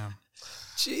 Yeah.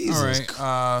 Jesus.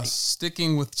 All right.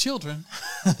 Sticking with children.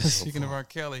 Speaking of R.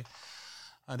 Kelly,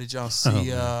 did y'all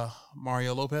see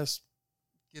Mario Lopez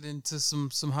get into some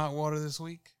hot water this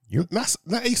week?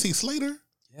 Not AC Slater.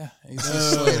 Yeah, AC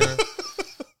Slater.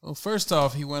 Well, first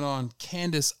off, he went on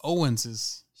Candace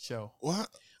Owens' show. What?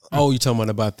 Oh, you talking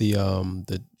about the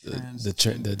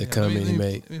comment he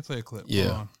made? Let me play a clip.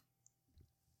 Yeah.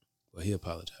 Well, he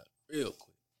apologized real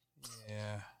quick.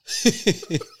 Yeah.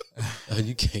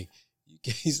 You can't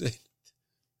say.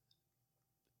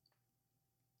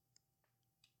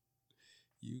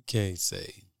 You can't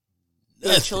say.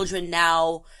 Your children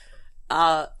now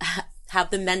have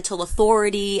the mental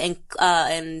authority and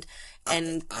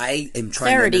I am trying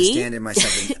clarity. to understand it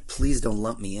myself. And please don't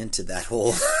lump me into that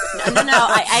whole. No.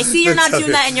 I see you're not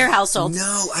doing that in your household.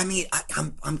 No, I mean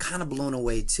I'm kind of blown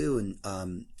away too.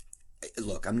 And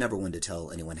look, I'm never one to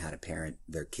tell anyone how to parent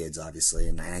their kids, obviously.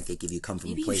 And I think if you come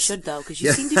from Maybe a place, you should though, because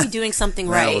you seem to be doing something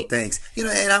right. Well, thanks. And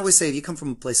I always say if you come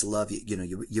from a place of love,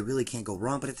 you really can't go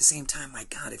wrong. But at the same time, my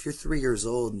God, if you're 3 years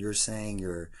old and you're saying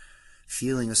you're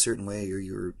feeling a certain way, or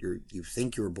you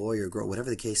think you're a boy or a girl, whatever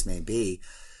the case may be.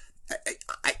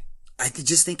 I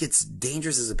just think it's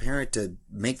dangerous as a parent to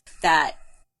make that.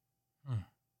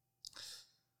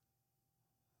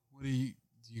 What do you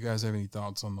guys have any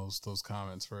thoughts on those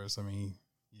comments first? I mean,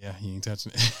 yeah, he ain't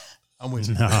touching it. I'm with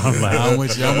you. No, I'm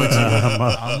with you.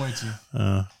 I'm with you.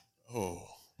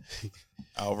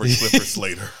 Albert Clifford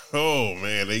Slater. Oh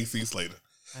man, AC Slater.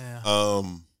 Yeah.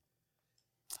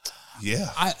 Yeah.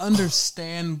 I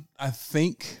understand, I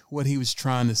think, what he was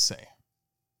trying to say.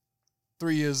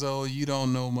 3 years old, you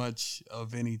don't know much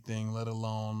of anything, let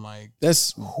alone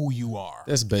that's who you are.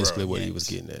 That's basically what he was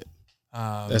getting at.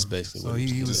 That's basically what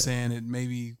he was saying. It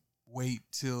maybe wait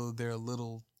till they're a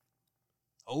little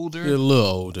older. They're a little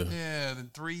older. Yeah, than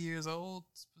 3 years old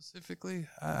specifically.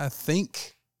 I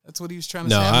think that's what he was trying to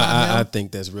say. No, I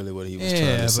think that's really what he was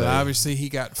trying to say. Yeah, but obviously he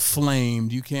got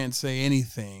flamed. You can't say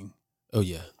anything. Oh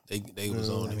yeah. They was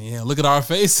on it. I mean, yeah, look at our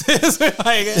faces. Yeah.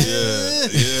 I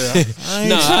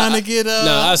ain't trying to get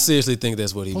I seriously think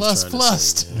that's what he was trying to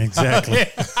say. Man. Exactly.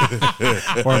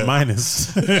 Or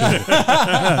minus. I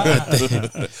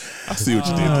see what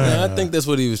you did there. I think that's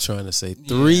what he was trying to say.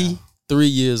 3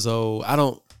 years old.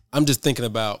 I'm just thinking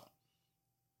about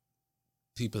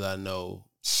people I know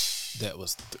that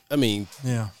was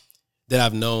that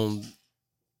I've known.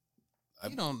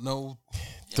 You don't know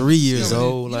 3 years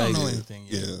old. You don't know anything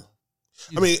yet. Yeah.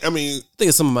 I mean, think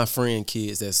of some of my friend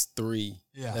kids that's 3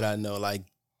 Yeah. that I know.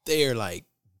 They're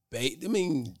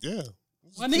yeah.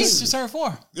 My niece just turned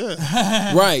 4.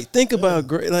 Yeah. Right. Think about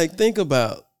think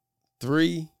about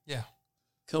 3. Yeah.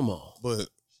 Come on. But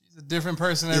she's a different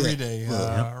person every day.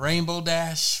 Rainbow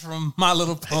Dash from My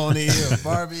Little Pony or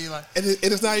Barbie. And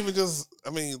it's not even just.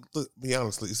 I mean, look, be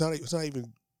honestly, it's not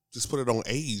even just put it on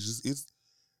age. It's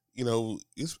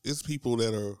it's people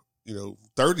that are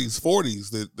 30s,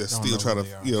 40s that still try to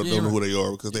don't know who they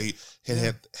are because they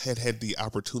had the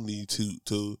opportunity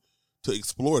to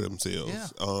explore themselves. Yeah.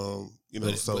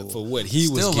 But for what he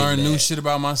was still learn new shit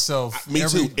about myself. Me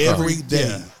too. Every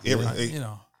day.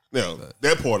 No,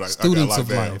 that part I got locked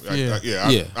down.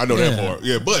 I know that part.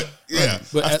 Yeah,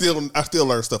 but I still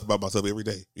learn stuff about myself every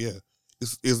day. Yeah,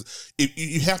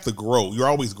 you have to grow. You're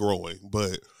always growing,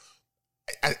 but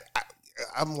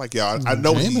I'm like y'all. I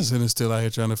know Jameson is still out here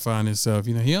trying to find himself.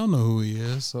 He don't know who he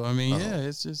is. So I mean,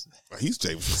 it's just he's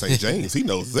Jameson St. James. He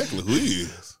knows exactly who he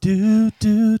is.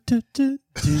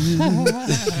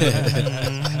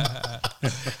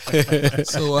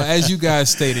 So as you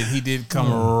guys stated, he did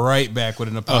come right back with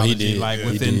an apology. He did.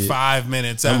 Within 5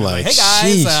 minutes. I'm like, hey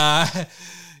guys,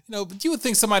 but you would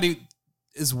think somebody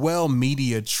as well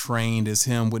media trained as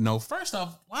him would know. First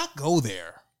off, why go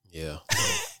there? Yeah.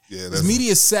 Yeah, as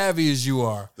media savvy as you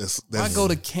are, why go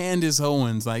to Candace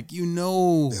Owens?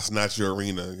 That's not your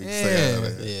arena.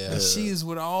 Yeah. She's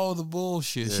with all the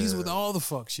bullshit. Yeah. She's with all the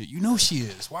fuck shit. You know she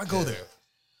is. Why go there?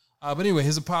 But anyway,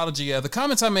 his apology. The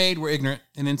comments I made were ignorant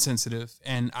and insensitive,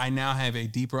 and I now have a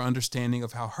deeper understanding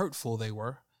of how hurtful they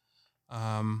were.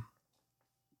 I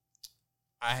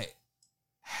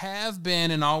have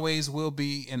been and always will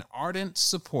be an ardent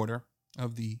supporter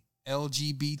of the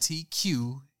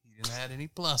LGBTQ. Had any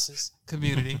pluses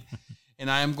community, and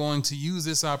I am going to use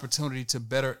this opportunity to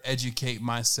better educate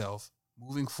myself.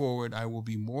 Moving forward, I will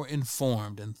be more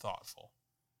informed and thoughtful.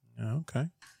 Okay.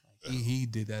 He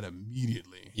did that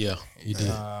immediately. Yeah, he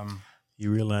did. He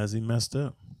realized he messed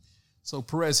up. So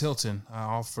Perez Hilton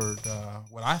offered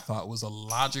what I thought was a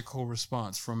logical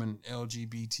response from an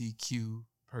LGBTQ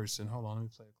person. Hold on, let me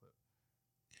play a clip.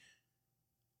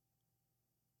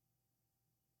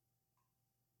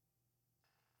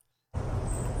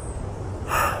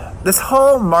 This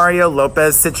whole Mario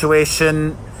Lopez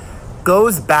situation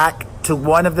goes back to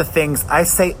one of the things I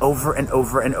say over and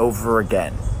over and over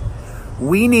again.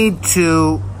 we need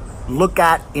to look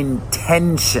at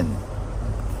intention.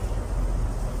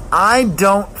 I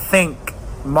don't think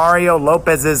Mario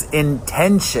Lopez's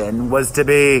intention was to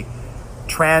be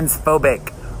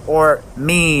transphobic or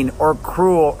mean or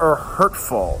cruel or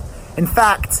hurtful. In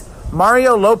fact,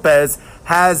 Mario Lopez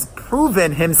has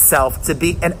proven himself to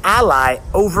be an ally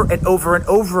over and over and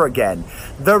over again.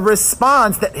 The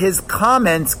response that his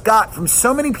comments got from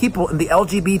so many people in the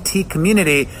LGBT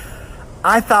community,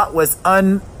 I thought was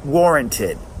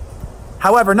unwarranted.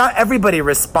 However, not everybody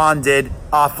responded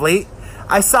awfully.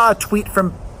 I saw a tweet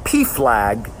from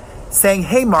P-Flag saying,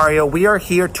 "Hey Mario, we are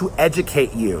here to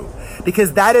educate you,"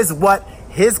 because that is what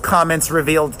his comments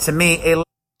revealed to me.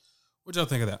 What y'all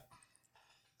think of that?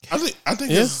 I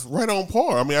think it's right on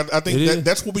par. I mean, I think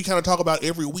that's what we kind of talk about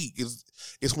every week.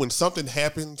 Is when something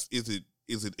happens, is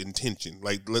it intention?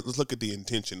 Like, let's look at the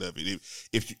intention of it.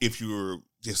 If you're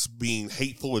just being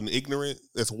hateful and ignorant,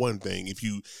 that's one thing. If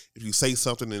you say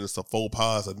something and it's a faux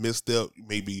pas, a misstep,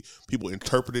 maybe people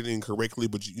interpret it incorrectly,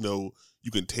 but you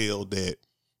can tell that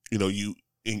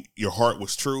your heart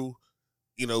was true.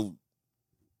 And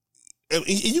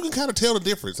you can kind of tell the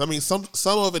difference. I mean, some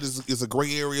of it is a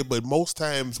gray area, but most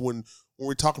times when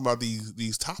we're talking about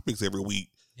these topics every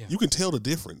week, you can tell the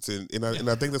difference, and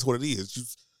I think that's what it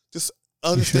is. Just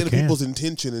understand people's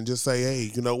intention and just say,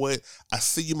 hey, you know what? I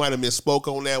see you might have misspoke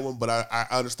on that one, but I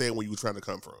understand where you were trying to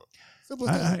come from. Simple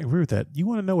as that. I agree with that. You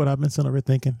want to know what I've been sitting over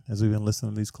thinking as we've been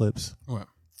listening to these clips? What?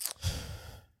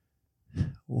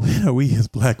 When are we as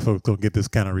black folks gonna get this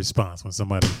kind of response when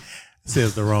somebody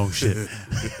says the wrong shit?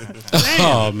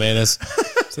 Oh man,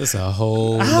 that's a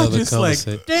whole other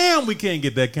conversation. Like, damn, we can't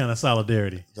get that kind of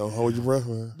solidarity. Don't hold your breath,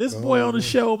 man. This boy on the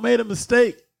show made a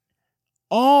mistake.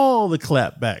 All the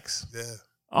clapbacks,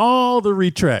 all the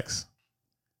retracts,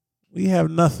 we have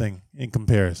nothing in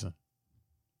comparison.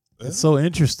 Yeah. It's so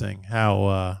interesting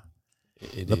how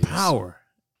the power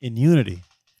in unity,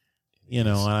 and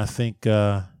I think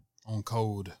on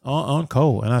code,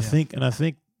 and I think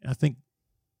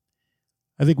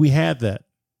we had that,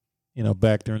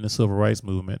 back during the civil rights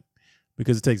movement,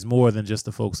 because it takes more than just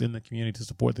the folks in the community to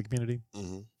support the community.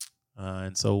 Mm-hmm.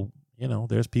 And so,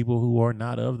 there's people who are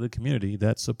not of the community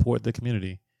that support the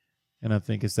community. And I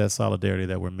think it's that solidarity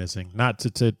that we're missing. Not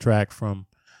to detract from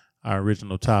our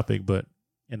original topic, but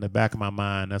in the back of my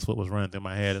mind, that's what was running through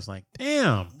my head. It's like,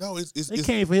 damn, they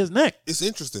came for his neck. It's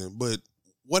interesting, but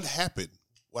what happened?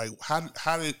 Like, how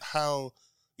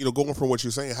going from what you're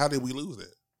saying, how did we lose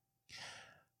it?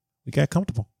 We got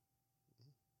comfortable.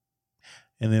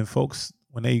 And then folks,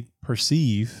 when they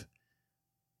perceive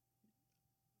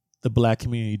the black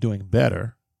community doing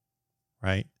better,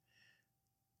 right?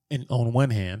 And on one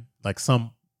hand, like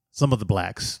some of the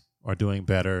blacks are doing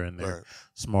better and they're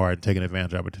smart and taking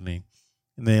advantage of opportunity.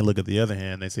 And then they look at the other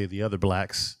hand, they say the other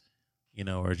blacks,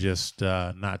 are just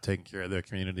not taking care of their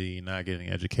community, not getting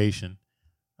education.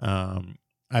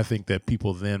 I think that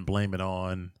people then blame it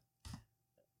on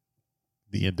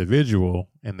the individual,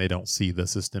 and they don't see the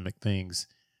systemic things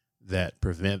that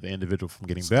prevent the individual from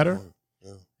getting better.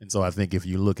 Yeah. And so I think if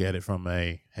you look at it from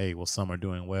some are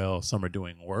doing well, some are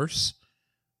doing worse,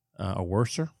 or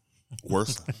worser.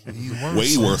 Worse.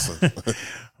 Way worse.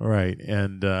 Right.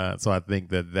 And so I think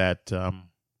that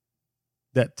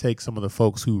takes some of the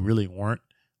folks who really weren't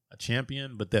a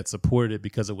champion, but that supported it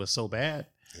because it was so bad,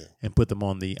 and put them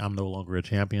on the I'm no longer a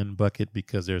champion bucket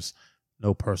because there's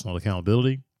no personal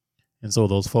accountability. And so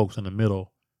those folks in the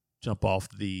middle jump off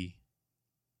the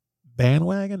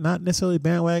bandwagon, not necessarily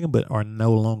bandwagon, but are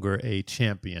no longer a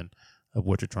champion of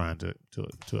what you're trying to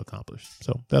accomplish.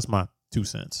 So that's my 2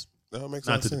 cents. That makes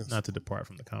sense. Not to depart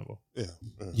from the convo. Yeah.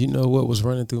 You know what was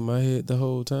running through my head the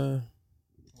whole time?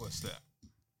 What's that?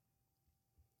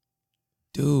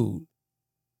 Dude,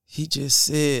 he just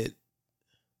said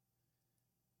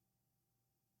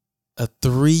a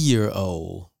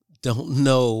 3-year-old don't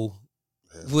know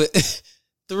what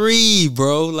 3,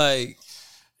 bro. Like,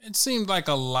 it seemed like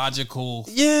a logical.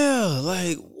 Yeah,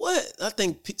 like what? I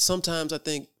think sometimes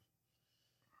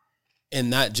and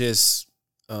not just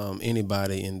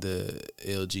anybody in the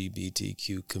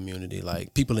LGBTQ community,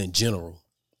 like people in general,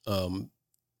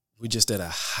 we just at a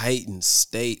heightened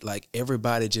state. Like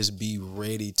everybody just be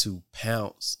ready to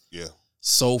pounce,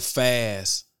 so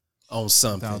fast on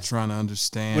something without trying to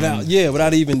understand.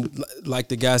 Without even, like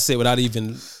the guy said, without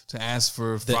even to ask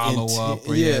for follow up.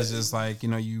 Or it's just like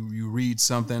you read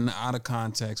something out of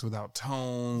context without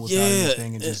tone, without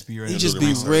anything, and just be ready. You just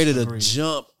be ready to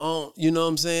jump on. You know what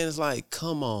I'm saying? It's like,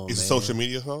 come on. Is man. social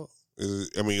media fault?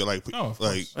 I mean, like, yeah.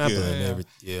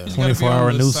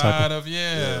 24-hour news cycle.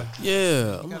 Yeah.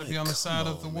 You got to be on the side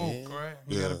of the woke, right?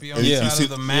 You got to be on the side of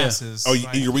the masses. Oh,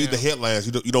 you read the headlines.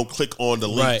 You don't click on the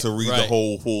link to read the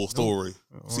whole full story.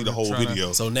 See the whole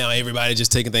video. So now everybody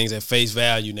just taking things at face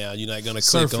value. Now you're not gonna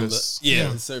click on the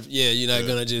you're not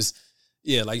gonna just.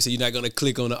 Yeah, like you said, you're not gonna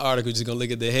click on the article. You're just gonna look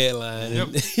at the headline.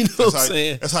 And, you know what I'm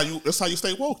saying? That's how you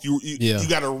stay woke. You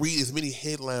got to read as many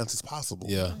headlines as possible.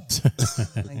 Yeah.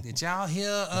 Like, did y'all hear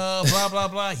blah blah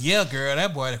blah? Yeah, girl,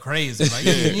 that boy crazy. Like,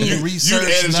 you research. You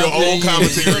added your own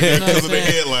commentary because of the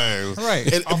headlines,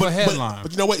 right? And, off a headline.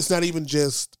 But you know what? It's not even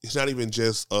just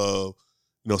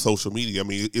social media. I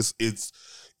mean, it's.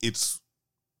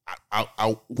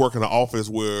 I work in an office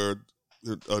where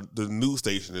the news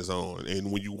station is on,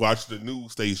 and when you watch the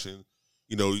news station,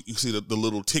 you know, you see the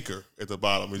little ticker at the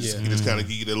bottom. It just kind of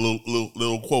give you that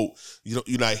little quote.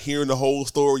 You're not hearing the whole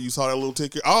story. You saw that little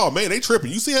ticker. Oh man, they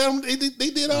tripping. You see how they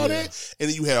did all that, and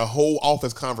then you had a whole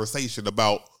office conversation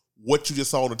about what you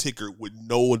just saw on the ticker with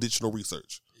no additional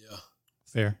research. Yeah,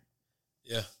 fair.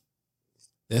 Yeah,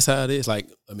 that's how it is. Like,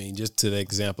 I mean, just to the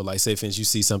example, like, say, for instance, you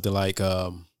see something like,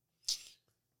 let's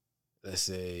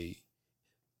say.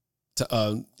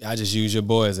 I just use your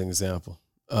boy as an example.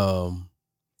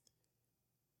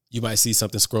 You might see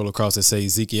something scroll across that say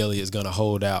Ezekiel Elliott is going to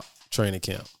hold out training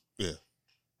camp. Yeah.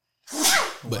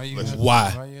 But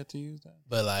why? Why you have to use that?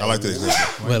 But like, I like that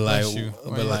example.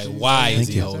 Why is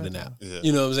he holding out? Yeah.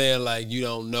 You know what I'm saying? Like, you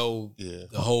don't know the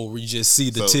whole. You just see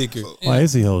the ticker. Why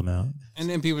is he holding out? And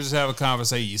then people just have a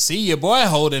conversation. You see your boy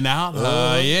holding out.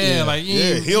 Like he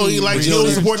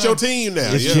don't support your team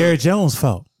now. It's Jerry Jones'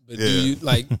 fault. But do you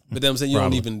like? But I'm saying you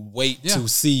don't even wait to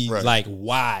see like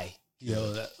why. You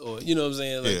know, or you know what I'm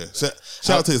saying? Like,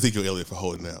 Shout out to Ezekiel Elliott for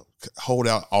holding out. Hold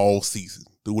out all season.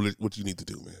 Do what you need to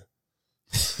do, man.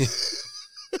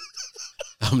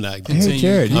 I'm not. Hey,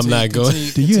 Jared, I'm not going.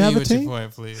 Do you have a team?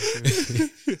 Point, please.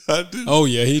 I do. Oh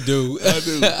yeah, he do. I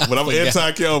do. But I'm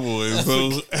anti-Cowboys,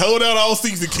 so hold out all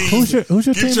season, King. Who's your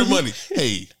Get team your again? money.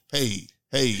 Hey.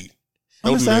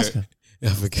 I'm Don't just do asking. I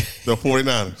forget. The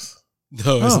 49ers.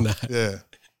 No, it's not. Yeah.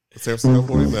 The San Francisco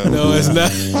 49ers. No, it's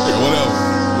not.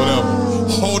 Yeah,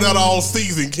 whatever. Hold out all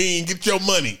season, King. Get your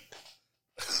money.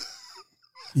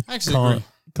 I actually agree.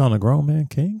 Calling a grown man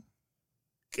king?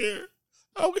 Care.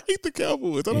 I don't hate the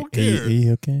Cowboys. I don't care.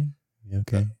 You okay? You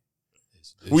okay?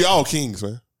 We all kings,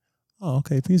 man. Oh,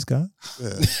 okay. Peace, God.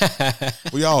 Yeah.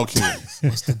 We all kings.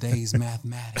 What's today's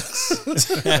mathematics?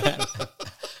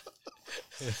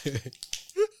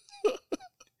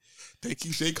 Thank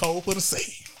you, J. Cole, for the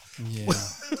save.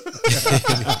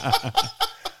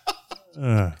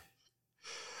 Yeah.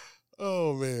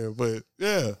 Oh man, but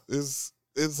yeah, it's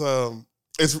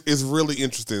really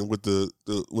interesting with the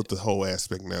whole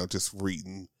aspect now. Just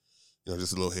reading,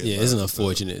 just a little headline. Yeah, it's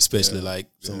unfortunate, especially like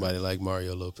somebody like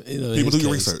Mario Lopez. People do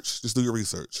your research. Just do your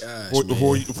research. Gosh,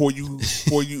 before you.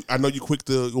 I know you quick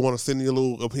to want to send your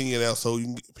little opinion out so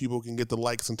people can get the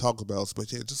likes and talk about.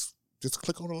 But yeah, just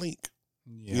click on the link.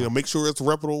 Yeah. Make sure it's a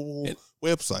reputable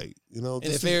website. And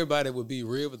if everybody would be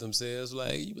real with themselves,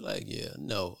 like you'd be like, yeah,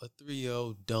 no, a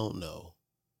 3-year-old don't know.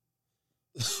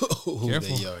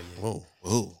 Careful.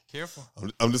 Whoa. Careful.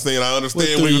 I'm just saying I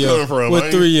understand where you're coming from. What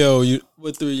 3-year-old?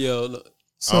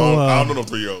 So I don't know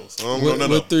 3-year-olds.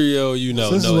 What 3-year-old you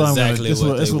know? This know exactly this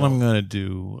what is what I'm gonna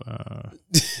do.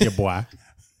 Your boy.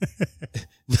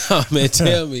 No, man,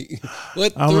 tell me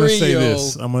what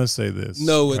 3-year-old. I'm gonna say this.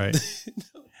 No, right?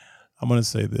 I'm going to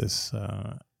say this.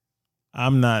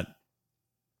 I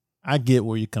get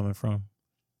where you're coming from.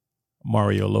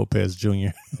 Mario Lopez Jr.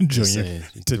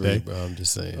 today. Bro, I'm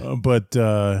just saying. But,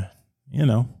 I hear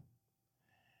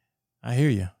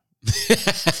you.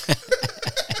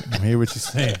 I hear what you're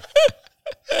saying.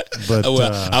 But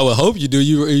I would hope you do.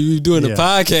 You doing the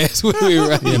podcast with me,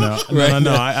 right?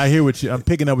 No. I hear what I'm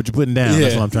picking up what you're putting down.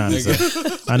 That's what I'm trying to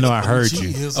say. I know I heard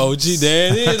you. OG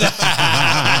Dad.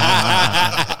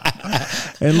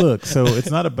 And look, so it's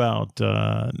not about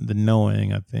the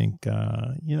knowing. I think,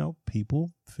 people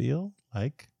feel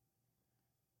like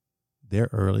their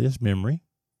earliest memory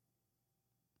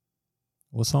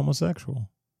was homosexual.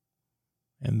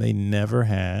 And they never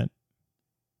had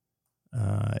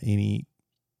any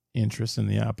interest in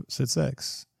the opposite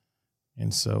sex.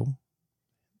 And so,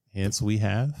 hence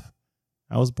I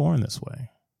was born this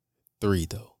way. 3,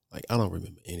 though. Like, I don't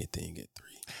remember anything at 3.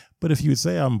 But if you would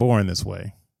say I'm born this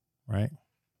way, right?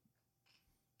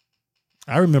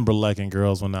 I remember liking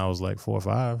girls when I was like 4 or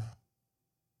 5.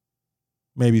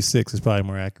 Maybe 6 is probably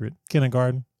more accurate.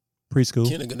 Kindergarten,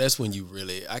 preschool. That's when you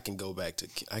really. I can't go back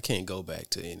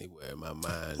to anywhere in my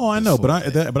mind. Oh, I know, but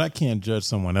I can't judge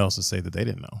someone else to say that they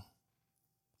didn't know.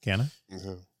 Can I?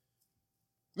 Mm-hmm.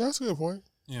 That's a good point.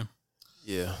 Yeah.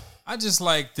 Yeah. I just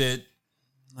like that,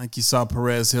 like you saw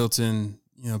Perez Hilton,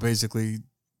 basically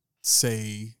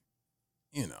say,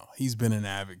 he's been an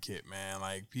advocate, man.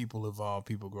 Like, people evolve,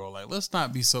 people grow. Like, let's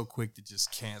not be so quick to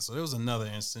just cancel. There was another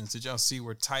instance. Did y'all see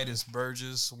where Titus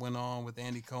Burgess went on with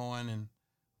Andy Cohen? And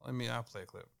I'll play a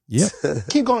clip. Yep.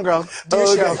 Keep going, girl. Do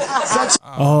your show.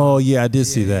 Oh, yeah, I did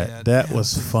see that. That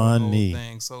was funny.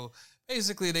 So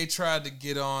basically, they tried to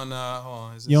get on.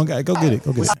 Hold on, You don't got it. Go get it.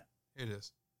 Go get it. Here it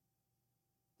is.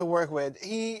 To work with.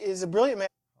 He is a brilliant man.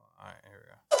 All right, here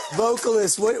we go.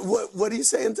 Vocalist. What are you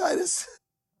saying, Titus?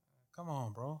 Come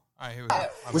on, bro. All right, here we go.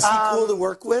 Was he cool to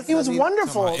work with? He was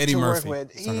wonderful Eddie to Murphy. work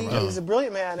with. He is a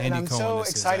brilliant man, and Andy I'm Cohen so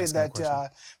is excited asking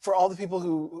that for all the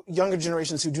people younger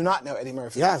generations who do not know Eddie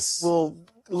Murphy, Yes. will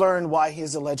learn why he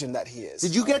is the legend that he is.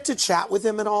 Did you get to chat with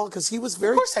him at all? Because he was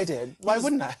very... Of course I did. Why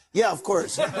wouldn't I? Yeah, of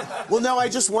course. Well, no, I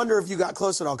just wonder if you got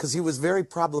close at all, because he was very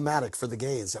problematic for the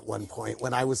gays at one point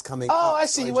when I was coming up. Oh, I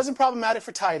see. He wasn't problematic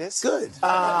for Titus. Good.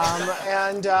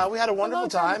 And we had a wonderful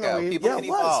time. And we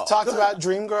talked about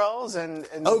Dreamgirls, and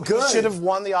good. he should have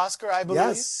won the Oscar, I believe.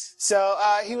 Yes. So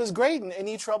he was great, and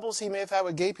any troubles he may have had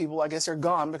with gay people, I guess, are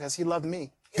gone because he loved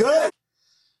me. Good.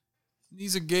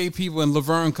 These are gay people, and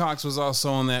Laverne Cox was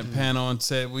also on that panel and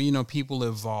said, well, people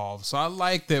evolve. So I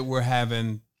like that we're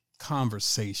having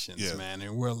conversations, man,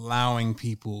 and we're allowing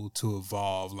people to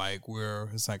evolve. Like,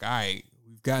 it's like, all right,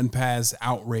 we've gotten past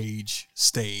outrage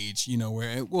stage, no,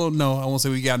 I won't say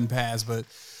we've gotten past, but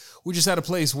we're just at a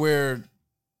place where,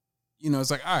 it's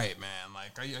like, all right, man,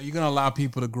 like, are you going to allow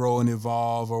people to grow and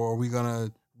evolve, or are we going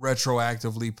to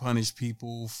retroactively punish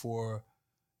people for,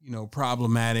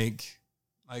 problematic...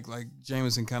 Like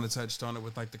Jameson kind of touched on it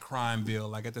with like the crime bill.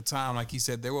 Like at the time, like he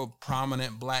said, there were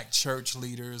prominent black church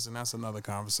leaders, and that's another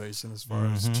conversation as far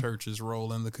as church's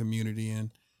role in the community. And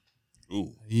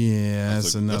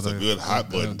that's another. That's a good hot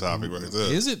button topic right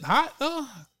there. Is it hot though?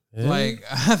 Yeah. Like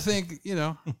I think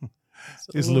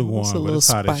it's lukewarm, but it's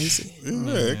spicy.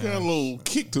 Yeah, it got a little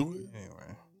kick to it.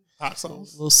 Anyway, hot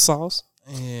sauce, a little sauce.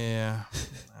 Yeah.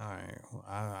 All right.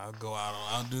 I'll go out.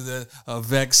 I'll do the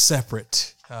Vex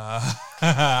separate.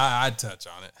 I'd touch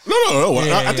on it. No.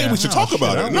 I think we should talk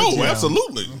about it. No,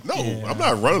 absolutely. No, I'm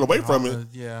not running away from it.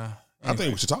 Yeah. I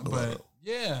think we should talk about it.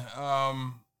 Yeah.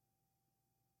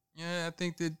 I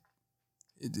think that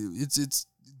it's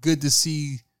good to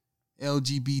see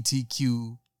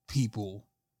LGBTQ people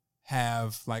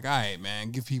have like, all right,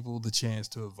 man, give people the chance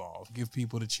to evolve. Give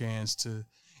people the chance to,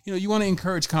 you want to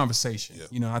encourage conversation.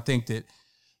 Yeah. I think that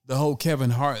the whole Kevin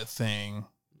Hart thing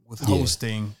with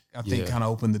hosting, I think kind of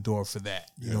opened the door for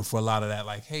that, for a lot of that.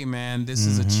 Like, hey, man, this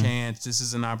is a chance. This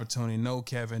is an opportunity. No,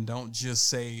 Kevin, don't just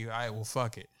say, all right, well,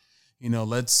 fuck it.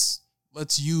 Let's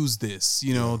use this,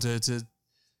 to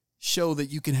show that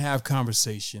you can have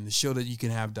conversation, to show that you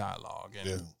can have dialogue.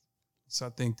 And so I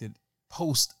think that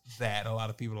post that, a lot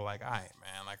of people are like, all right,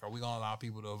 man, like, are we going to allow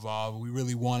people to evolve? Are we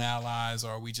really want allies?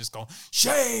 Or are we just going,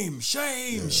 shame,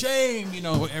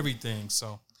 everything?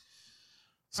 So.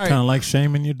 It's kind of like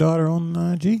shaming your daughter on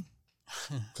IG.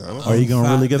 Are you going to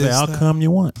really get the outcome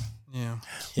you want? Yeah.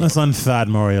 Let's unthought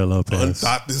Mario Lopez.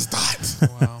 Unthought this thought.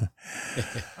 Wow.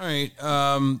 All right.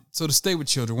 So to stay with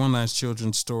children, one last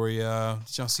children's story. Did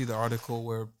y'all see the article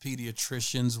where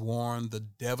pediatricians warn the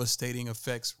devastating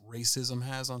effects racism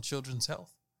has on children's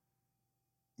health?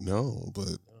 No, but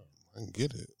I can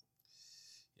get it.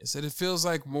 It said it feels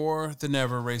like more than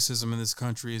ever racism in this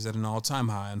country is at an all-time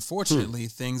high. Unfortunately,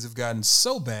 things have gotten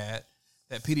so bad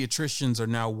that pediatricians are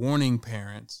now warning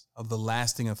parents of the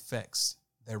lasting effects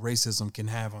that racism can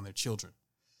have on their children.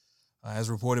 As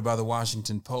reported by the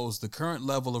Washington Post, the current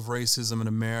level of racism in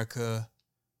America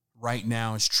right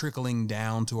now is trickling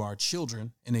down to our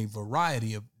children in a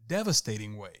variety of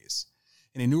devastating ways.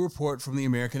 In a new report from the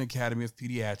American Academy of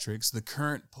Pediatrics, the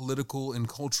current political and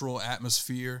cultural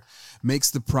atmosphere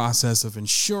makes the process of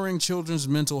ensuring children's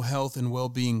mental health and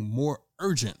well-being more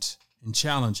urgent and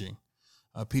challenging.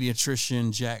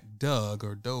 Pediatrician Jack Doug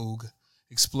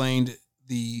explained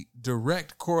the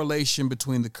direct correlation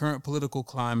between the current political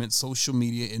climate, social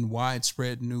media, and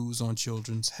widespread news on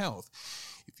children's health.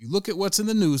 If you look at what's in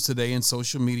the news today in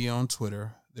social media on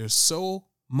Twitter, there's so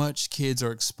much kids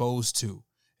are exposed to.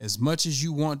 As much as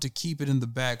you want to keep it in the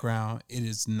background, it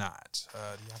is not. Do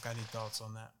y'all got any thoughts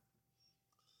on that?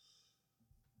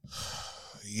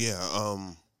 Yeah,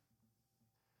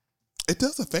 it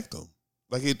does affect them.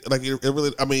 It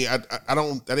really. I mean,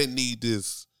 I didn't need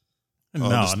this. No,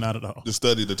 not at all. The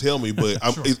study to tell me, but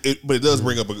Sure. But it does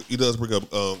bring up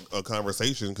a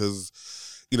conversation because,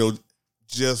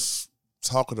 just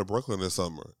talking to Brooklyn this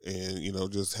summer,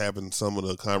 and just having some of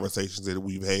the conversations that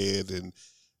we've had, and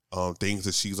things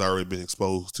that she's already been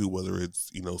exposed to, whether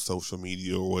it's social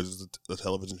media or whether it's the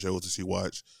television shows that she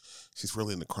watched. She's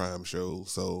really into crime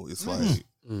shows, so it's like,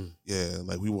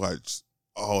 like we watch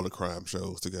all the crime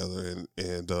shows together,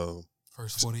 and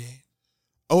First 48.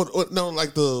 Oh no,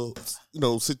 like the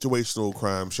situational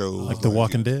crime shows, like The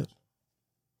Walking Dead.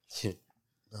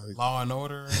 Law and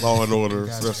Order. Law and Order.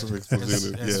 Gotcha.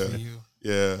 SVU.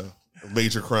 Yeah.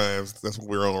 Major crimes. That's what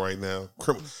we're on right now.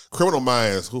 Criminal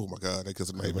Minds. Oh my God, that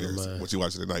gives her nightmares when she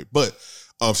watches it at night. But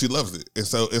she loves it, and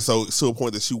so to a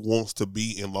point that she wants to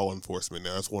be in law enforcement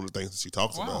now. That's one of the things that she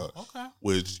talks about. Okay.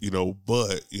 Which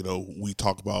but we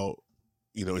talk about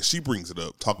and she brings it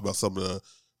up. Talk about some of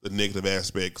the negative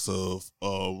aspects of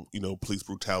police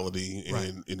brutality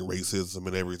and racism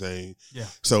and everything. Yeah.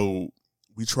 So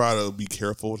we try to be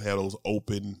careful and have those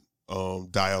open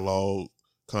dialogue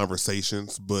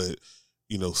conversations, but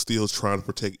still trying to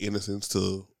protect innocence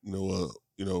to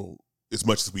as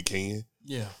much as we can.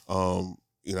 Yeah.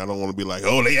 I don't want to be like,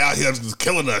 oh, they out here just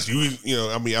killing us.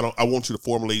 I want you to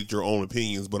formulate your own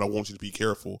opinions, but I want you to be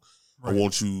careful. Right. I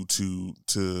want you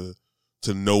to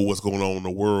know what's going on in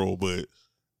the world, but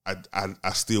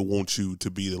I still want you to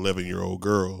be the 11-year-old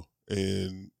girl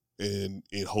and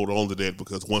hold on to that,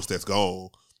 because once that's gone,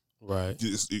 right,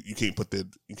 you can't put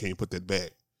that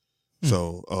back.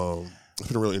 So it's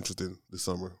been really interesting this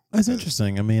summer. That's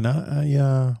interesting. I mean,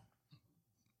 I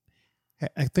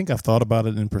think I've thought about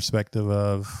it in perspective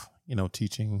of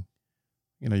teaching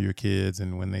your kids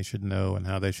and when they should know and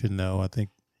how they should know. I think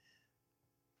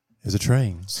there's a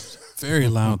train, very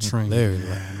loud train, very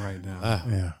loud right now. Wow.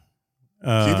 Yeah,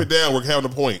 keep it down. We're having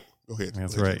a point. Go ahead.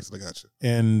 That's right. Jason, I got you.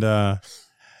 And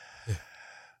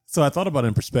so I thought about it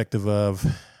in perspective of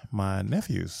my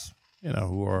nephews,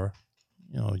 who are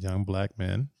young black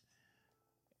men,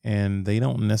 and they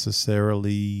don't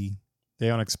necessarily, they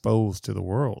aren't exposed to the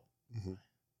world,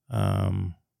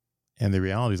 and the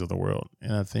realities of the world.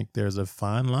 And I think there's a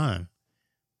fine line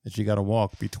that you got to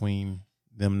walk between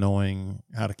them knowing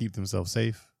how to keep themselves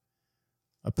safe,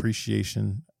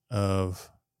 appreciation of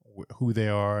who they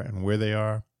are and where they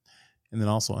are, and then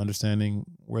also understanding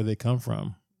where they come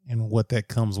from and what that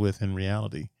comes with in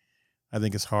reality. I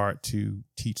think it's hard to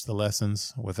teach the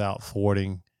lessons without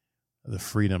thwarting the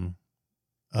freedom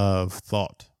of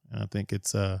thought. And I think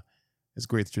it's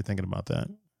great that you're thinking about that.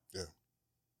 Yeah.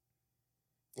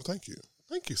 Well, thank you.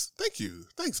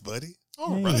 Thanks, buddy.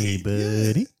 All hey, right,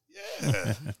 buddy.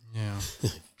 Yeah. Yeah.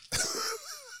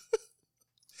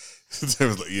 Devin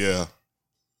was like, yeah.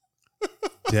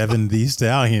 Devin the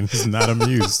Stallion is not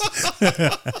amused.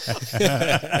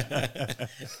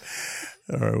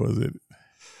 All right, what was it?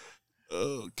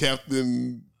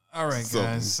 Captain. All right,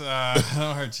 guys.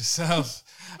 Don't hurt yourselves.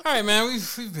 All right, man.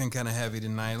 We've been kind of heavy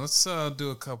tonight. Let's do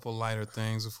a couple lighter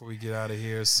things before we get out of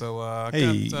here. So,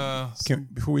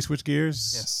 before we switch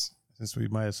gears, yes, since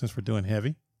we're doing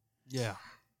heavy, yeah,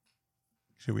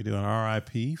 should we do an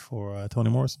RIP for Toni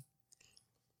Morrison?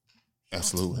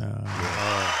 Absolutely. All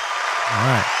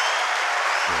right.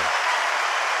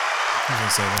 I was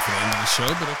gonna say that for the end of the show,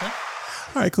 but okay.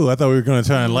 All right, cool. I thought we were going to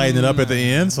try and lighten it up at the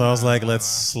end, so I was like, let's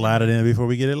slide it in before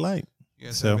we get it light. You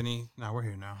guys have any? No, we're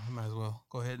here now. We might as well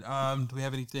go ahead. Do we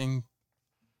have anything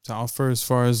to offer as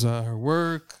far as her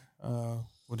work,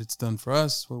 what it's done for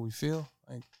us, what we feel?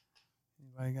 Like,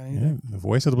 anybody got anything? Yeah, the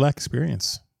voice of the Black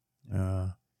experience. Yeah,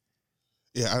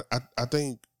 I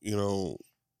think,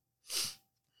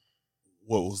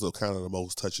 what was the kind of the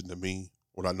most touching to me,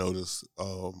 what I noticed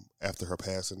after her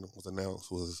passing was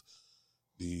announced, was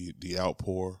the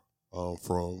outpour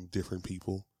from different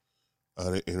people,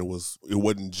 and it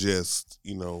wasn't just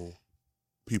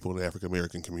people in the African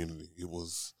American community. It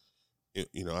was,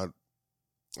 I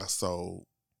saw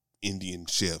Indian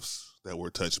chefs that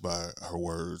were touched by her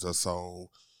words. I saw,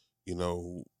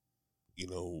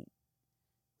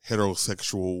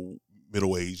 heterosexual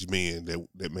middle-aged men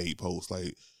that made posts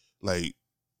like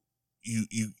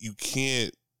you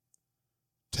can't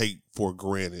take for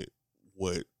granted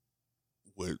what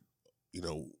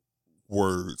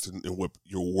words and what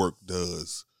your work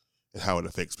does and how it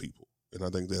affects people. And I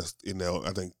think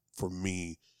I think for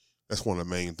me, that's one of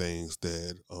the main things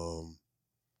that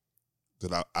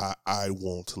I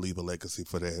want to leave a legacy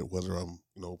for that, whether I'm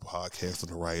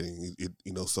podcasting or writing.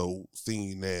 So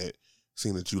seeing that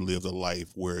you lived a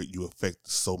life where you affect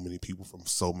so many people from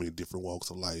so many different walks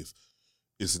of life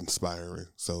is inspiring.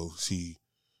 So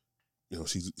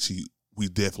we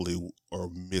definitely are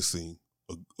missing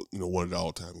one of the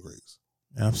all-time greats.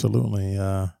 Absolutely.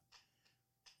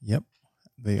 Yep.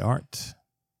 The art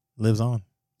lives on,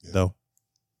 though.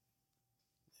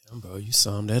 Bro, you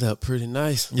summed that up pretty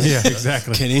nice. Yeah,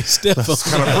 exactly. Can't even step up. It's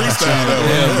kind of freestyle, though.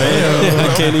 Yeah, man.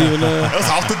 I can't even. That's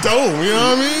off the dome. You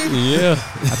know what I mean? Yeah.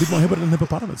 I be more hipper than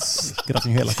hippopotamus. Get off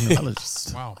your head like an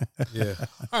neurologist. Wow. Yeah.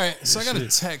 All right. So I got a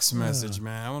text message,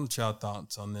 man. I want y'all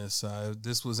thoughts on this.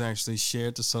 This was actually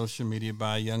shared to social media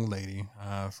by a young lady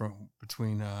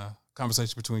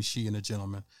conversation between she and a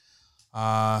gentleman.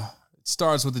 It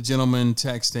starts with the gentleman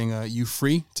texting, "You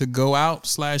free to go out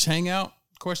 / hang out?" ?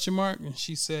 And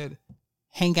she said,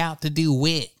 "Hang out to do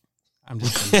what?" I'm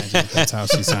just imagining that's how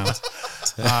she sounds.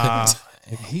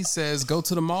 He says, "Go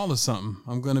to the mall or something.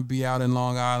 I'm going to be out in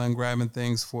Long Island grabbing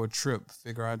things for a trip.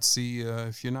 Figure I'd see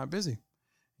if you're not busy."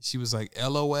 She was like,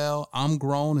 "LOL, I'm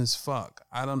grown as fuck.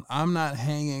 I'm not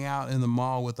hanging out in the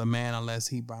mall with a man unless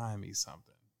he buying me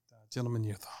something." Gentlemen,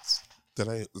 your thoughts?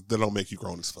 That don't make you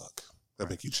grown as fuck. That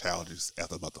make you childish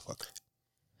as a motherfucker.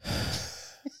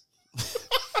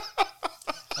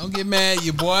 Don't get mad at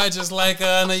your boy. Just like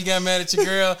I know you got mad at your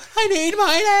girl. I need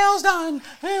my nails done.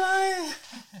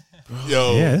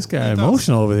 Yo, yeah, this guy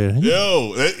emotional over there.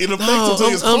 Yo, it affects him till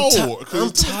it's cold.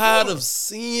 I'm tired of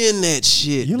seeing that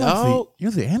shit, dog. You're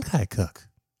the anti-cook.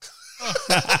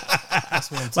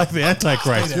 Like the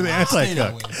anti-Christ. You're the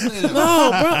anti-cook. No,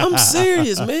 bro, I'm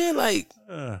serious, man.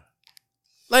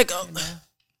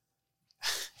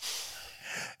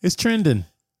 It's trending.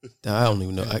 I don't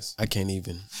even know. I can't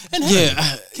even. And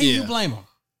can you blame him?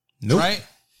 Nope. Right?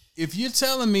 If you're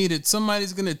telling me that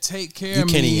somebody's going to take care You of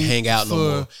me. can't even hang out no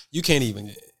more. You can't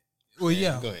even. Well,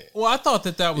 yeah. Go ahead. Well, I thought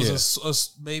that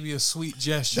was maybe a sweet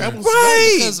gesture. That was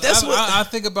right. Because That's what I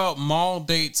think about mall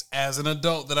dates as an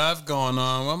adult that I've gone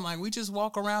on. I'm like, we just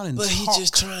walk around and But talk. he's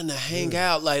just trying to hang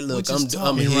out. Like, look, We I'm just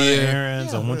talking. here.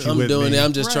 Errands. I want you I'm with doing me. it.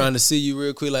 I'm just Right. trying to see you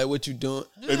real quick. Like, what you doing?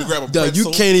 Maybe grab a Dog, you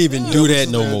pretzel. can't even do that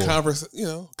no more.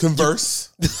 Converse.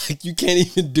 Like, you can't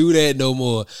even do that no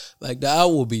more. Like, I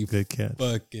will be Good catch.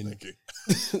 fucking.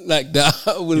 Like,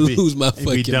 I would lose my Be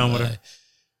fucking done with mind. her.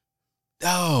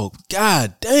 Oh,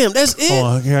 god damn, that's it.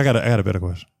 Oh, okay, I got a better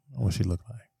question. What she look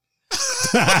like?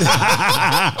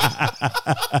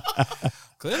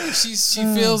 Clearly, she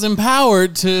feels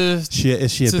empowered to Is she a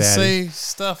baddie? say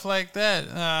stuff like that.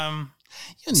 You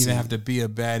don't even have to be a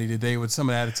baddie today with some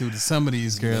of the attitude that some of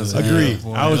these girls have. Agreed.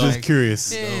 Boy. I was just Like,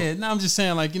 curious. Yeah, no, I'm just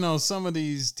saying, like, some of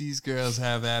these girls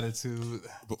have attitude.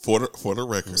 But for the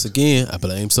record, Once again, I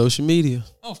blame social media.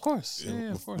 Oh, of course.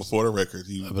 Yeah, of course. Before the record,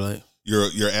 I blame.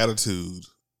 your attitude.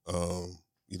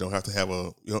 You don't have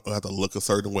to look a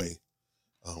certain way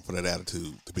for that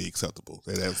attitude to be acceptable.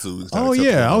 That attitude is not Oh acceptable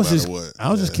yeah, no I was matter just what.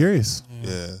 I was just curious.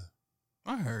 Yeah.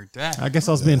 I heard that. I guess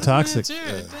I was being toxic.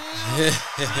 Jared,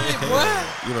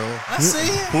 I see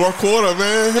it. Fourth quarter,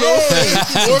 man.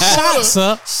 Shots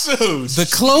up. Shoot. The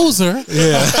closer.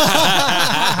 Yeah.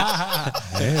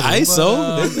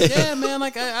 ISO. Yeah, man.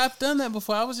 Like I've done that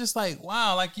before. I was just like,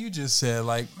 wow. Like you just said,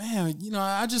 like, man.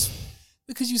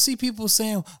 Because you see people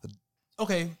saying,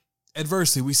 okay.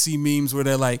 Adversity, we see memes where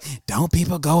they're like, "Don't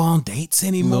people go on dates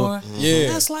anymore?" Yeah,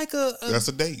 that's like that's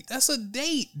a date. That's a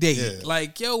date. Yeah.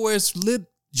 Like, where it's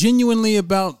genuinely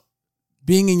about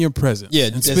being in your presence,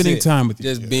 and spending time with you,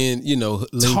 just being,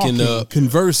 linking talking, up,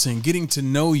 conversing, getting to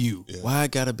know you. Yeah. Why I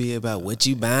gotta be about what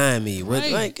you buying me? What,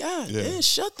 Right. like, God, man,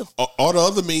 shut the. All the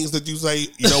other means that you say,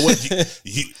 you know what,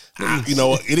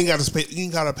 it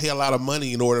ain't gotta pay a lot of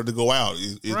money in order to go out.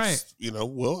 It's, Right.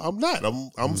 Well, I'm not.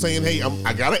 I'm saying, hey,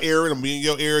 I got an area. I'm in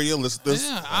your area. Let's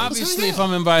Obviously, if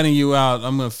I'm inviting you out,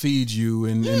 I'm gonna feed you,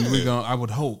 and we're gonna. I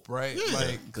would hope, right? Yeah.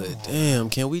 Like, Good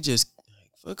damn, can we just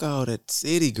fuck all that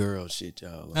city girl shit,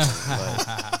 y'all?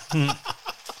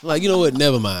 Like, you know what?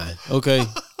 Never mind. Okay.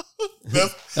 That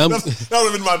would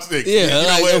have been my thing.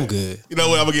 Yeah, what? I'm good. You know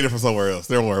what? I'm gonna get it from somewhere else.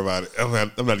 Don't worry about it. I'm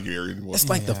not in your area anymore. It's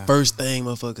like the first thing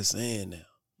motherfuckers saying now.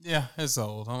 yeah, it's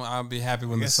old. I'll be happy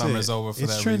when the summer's over for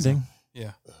It's that trending. reason.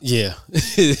 Yeah. Yeah.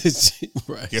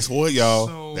 Right. Guess what,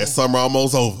 y'all? That summer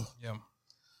almost over. Yeah.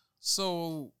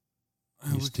 So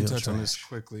You we can still touch on this trash.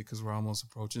 quickly because we're almost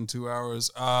approaching 2 hours.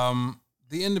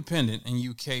 The Independent in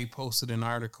UK posted an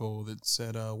article that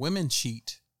said women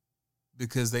cheat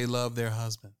because they love their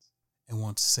husbands and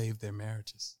want to save their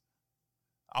marriages.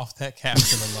 Off that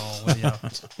caption alone, what do y'all?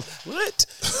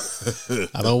 What?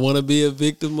 I don't want to be a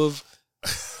victim of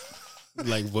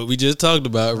like what we just talked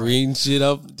about, reading shit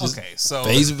up. Just Okay, so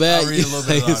face back. I'll read a little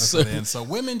bit of the So- article then. So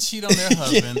women cheat on their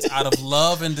husbands out of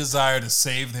love and desire to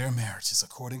save their marriages,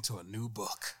 according to a new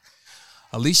book.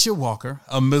 Alicia Walker,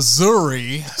 a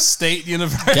Missouri State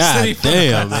University God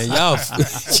damn, man, y'all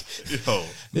Yo,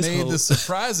 made the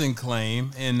surprising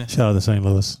claim in Shout out to St.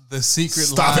 Louis. The Secret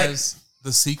Stop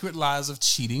it. Lives of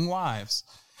Cheating Wives.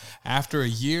 After a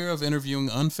year of interviewing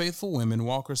unfaithful women,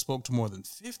 Walker spoke to more than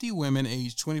 50 women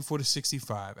aged 24 to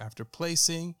 65 after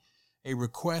placing a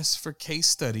request for case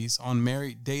studies on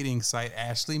married dating site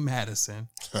Ashley Madison.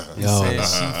 Said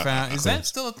she found. Is that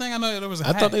still a thing? I know there was a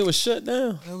hack. I thought they were shut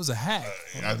down. It was a hack.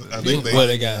 I think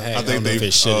they got hacked. I think they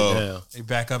shut it down. They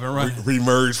back up and run.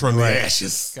 Remerged from the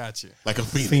ashes. Gotcha. Like a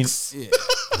phoenix. Yeah.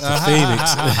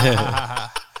 Phoenix.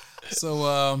 So,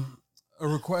 a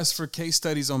request for case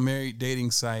studies on married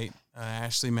dating site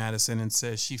Ashley Madison, and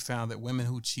says she found that women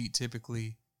who cheat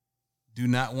typically do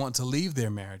not want to leave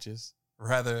their marriages.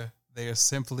 Rather, they are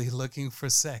simply looking for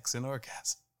sex and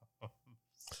orgasm.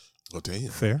 Oh, damn.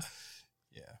 Fair.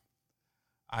 Yeah,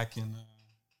 I can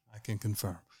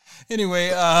confirm.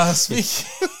 Anyway,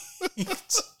 speaking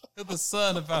to the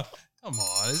Sun about. Come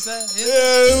on, is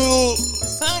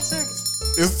it's toxic?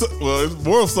 It's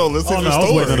more so. Let's I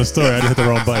was waiting on the story. I just hit the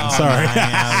wrong button. Sorry.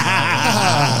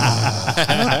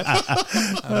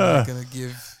 I'm not gonna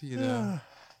give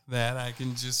that. I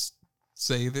can just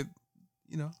say that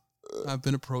I've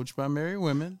been approached by married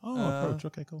women. Oh, approach.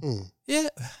 Okay, cool. Yeah.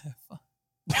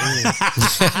 Anyway,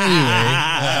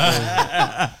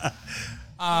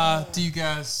 what do you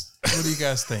guys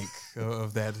think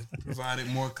of that? Provided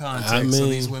more context. So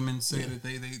these women say that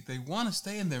they want to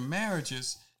stay in their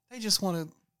marriages. They just want to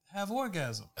have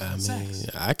orgasm. Sex.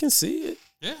 I can see it.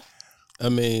 Yeah. I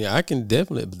mean, I can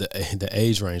definitely. The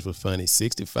age range was funny.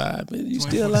 65, man. You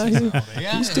still out here?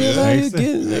 You still out here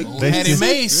getting? Hattie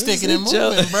Mae sticking and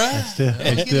moving, bro.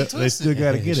 They still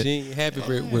got to get it. She ain't happy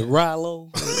with Rollo.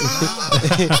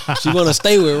 She want to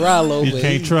stay with Rollo. You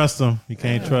can't trust them. You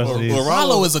can't trust these.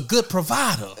 Rollo is a good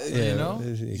provider.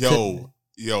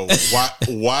 Yo,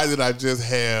 why did I just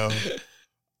have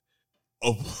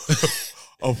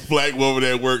a black woman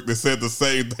at work that said the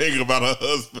same thing about her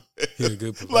husband? He a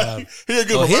good provider. He a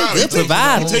good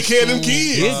provider. Take care of them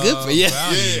kids. He a good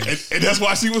and that's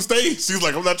why she was staying. She's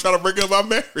like, I'm not trying to break up my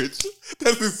marriage.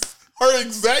 That's her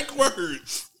exact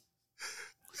words.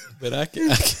 But I can.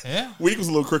 Week was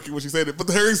a little crooked when she said it, but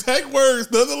her exact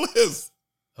words, nonetheless.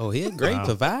 Oh, he a great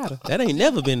provider. That ain't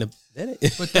never been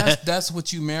But that's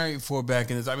what you married for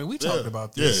back in the. I mean, we talked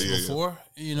about this before.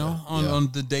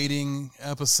 On the dating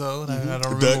episode. I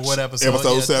don't remember what episode.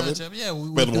 Episode 7. Yeah, we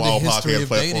went through the history of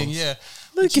dating. Yeah,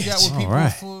 look at got with people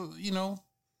for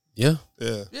Yeah.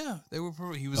 They were.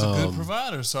 He was a good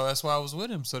provider, so that's why I was with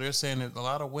him. So they're saying that a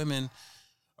lot of women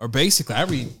are basically. I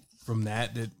read from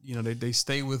that they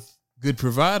stay with good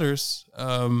providers,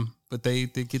 but they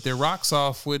get their rocks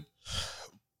off with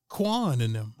Quan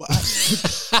in them.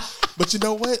 But you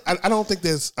know what? I don't think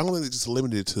it's just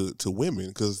limited to women,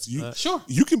 because you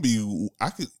can be.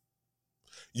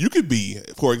 You could be,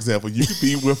 for example, you could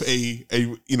be with a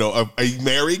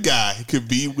married guy could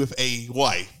be with a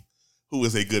wife who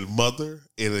is a good mother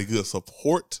and a good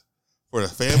support for the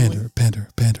family. Pander.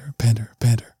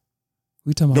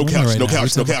 We talking no about couch, right no now.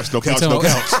 couch, no couch, no couch, no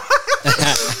couch.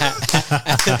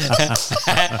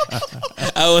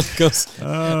 I was going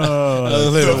to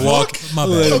let her walk. My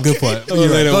bad. Good point. I'm going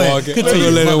to let her walk in. I'm going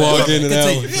to let her walk in and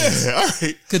out. Yeah, all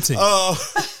right. Continue.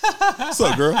 What's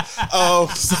up, girl?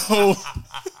 So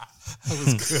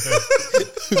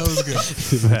that was good.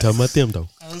 Talking about them though.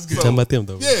 That was good. Talking about them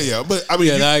though. Yeah. But I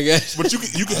mean, but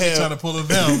you can have trying to pull it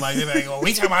down like they're like, well,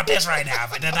 we talking about this right now,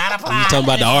 but they're not applying. You talking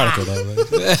about the article though?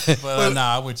 But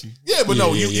nah, I'm with you. Yeah, but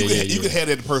you can have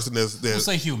that person that's we'll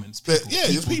say humans.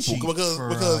 Just people because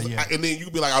and then you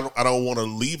can be like, I don't want to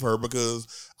leave her because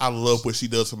I love what she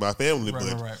does for my family, but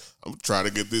I'm trying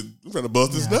to get this. I'm trying to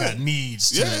bust this nut. Got needs.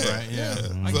 Too, right? Yeah.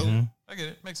 I get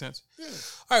it. Makes sense. Yeah.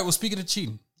 All right. Well, speaking of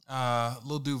cheating.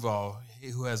 Lil Duval,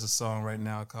 who has a song right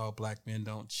now called Black Men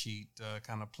Don't Cheat,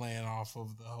 kind of playing off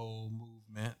of the whole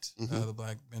movement, the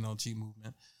Black Men Don't Cheat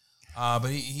movement. But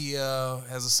he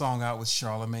has a song out with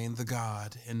Charlamagne the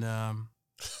God, and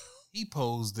he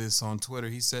posed this on Twitter.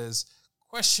 He says,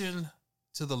 question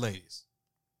to the ladies.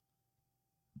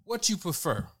 What you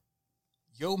prefer,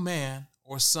 your man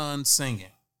or son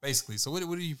singing? Basically, so what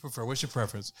do you prefer? What's your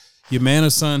preference? Your man or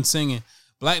son singing,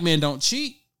 Black Men Don't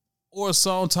Cheat? Or a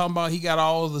song talking about he got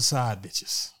all the side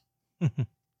bitches.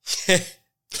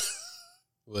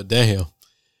 Well, damn.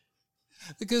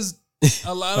 Because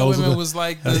a lot of women was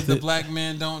like the black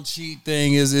men don't cheat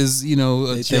thing is a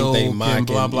joke and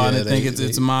blah blah. And they think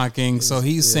it's mocking. So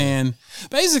he's saying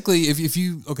basically if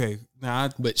you now I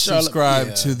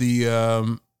subscribe to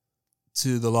the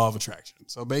law of attraction.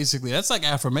 So basically that's like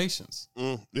affirmations.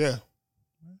 Yeah.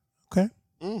 Okay.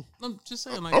 I'm just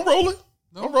saying I'm rolling.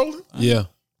 I'm rolling. Yeah.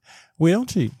 We don't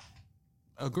cheat.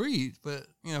 Agreed, but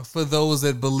for those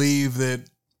that believe that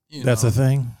that's a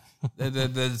thing.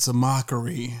 that it's a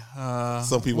mockery.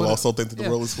 Some people also think that the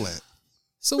world is flat.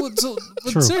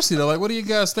 But seriously though, like, what do you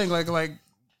guys think? Like,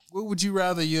 what would you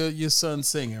rather your son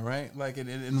singing, right? Like,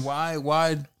 and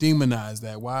why demonize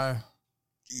that? Why?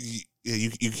 Yeah,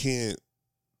 you can't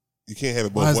have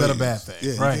it both ways. Why is that a bad thing?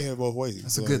 Yeah, right. You can't have it both ways.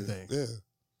 That's a good thing.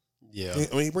 Yeah.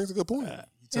 I mean, he brings a good point.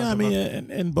 I mean,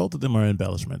 and both of them are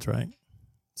embellishments, right?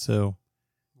 So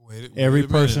wait every a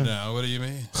person. minute now, what do you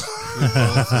mean?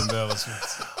 Both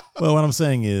embellishments. Well, what I'm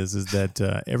saying is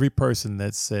that every person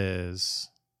that says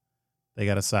they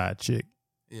got a side chick,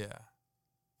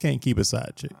 can't keep a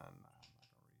side chick.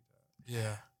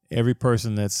 Yeah. Every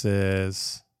person that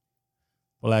says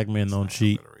black men don't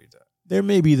cheat, there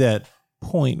may be that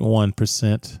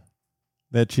 0.1%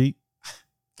 that cheat.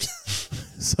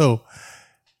 So,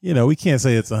 we can't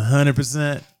say it's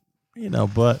 100%,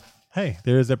 but hey,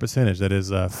 there is that percentage that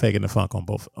is faking the funk on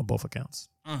both accounts.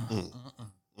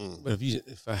 But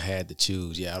if I had to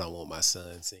choose, I don't want my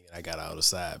son singing "I Got All the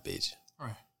Side Bitch."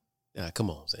 Right. Yeah, come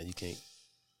on, son, you can't.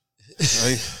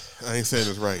 I ain't saying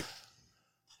it's right.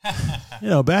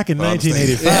 Back in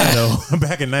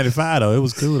 1985 though, it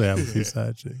was cool to have a few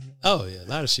side chicks. Oh yeah, a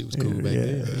lot of shit was cool back then.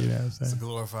 You know what I'm saying? It's a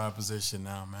glorified position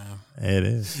now, man. It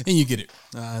is, and you get it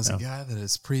as a guy that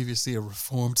is previously a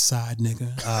reformed side nigga.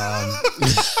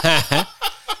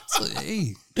 So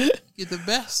hey, you get the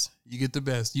best. You get the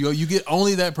best. You get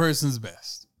only that person's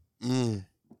best. All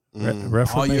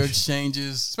your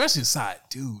exchanges, especially side,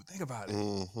 dude. Think about it.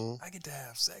 I get to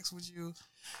have sex with you,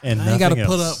 and I ain't got to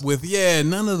put up with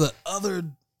none of the other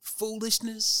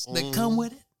foolishness that come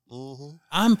with it.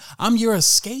 I'm your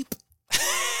escape.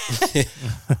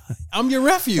 I'm your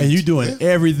refuge, and you doing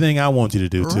everything I want you to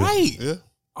do too. Right? Yeah.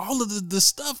 All of the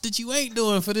stuff that you ain't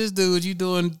doing for this dude, you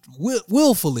doing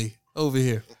willfully over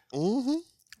here.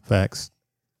 Facts.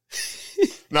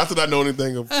 Not that I know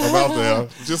anything about that.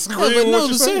 Just agreeing with what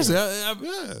you're saying.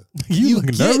 Seriously, you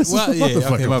looking nervous?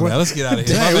 Okay, my bad. Let's get out of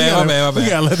here. My bad. We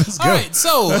gotta let this go. All right,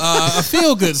 so a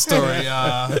feel good story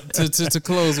to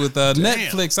close with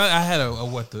Netflix. I had a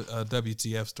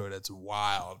WTF story that's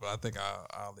wild, but I think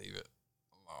I'll leave it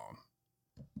alone.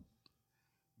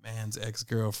 Man's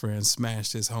ex-girlfriend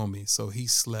smashed his homie, so he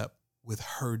slept with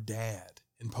her dad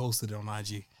and posted it on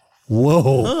IG.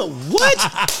 Whoa! What?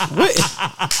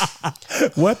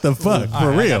 What the fuck? For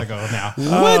right, real? I gotta go now.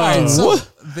 What? So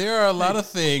there are a lot of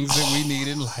things that we need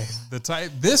in life.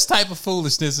 This type of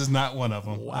foolishness is not one of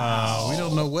them. Wow. We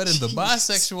don't know what in the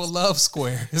bisexual love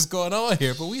square is going on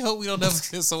here, but we hope we don't ever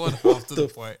get someone off to the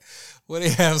point where they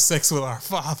have sex with our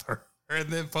father and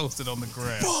then post it on the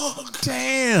ground. Fuck,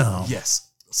 damn. Yes.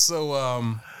 So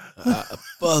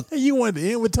fuck. You wanted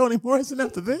to end with Toni Morrison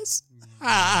after this?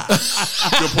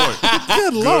 Good point.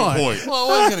 Good Lord. Point. Well,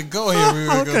 I wasn't going to go here. We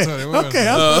were going to Toni. Okay,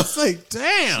 I was going to say,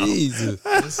 damn. Jesus.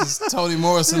 This is Toni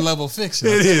Morrison level fiction.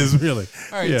 It is, really.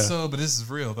 All right, but this is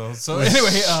real, though. So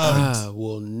anyway. I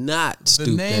will not stoop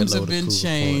the names that have been load of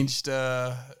changed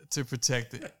to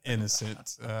protect the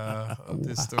innocent of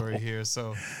this story here.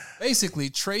 So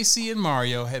basically, Tracy and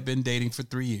Mario had been dating for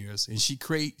 3 years, and she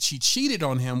cheated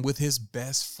on him with his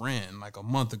best friend like a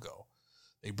month ago.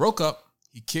 They broke up.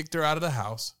 He kicked her out of the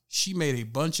house. She made a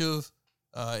bunch of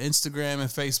Instagram and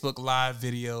Facebook live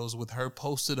videos with her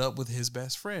posted up with his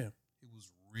best friend. It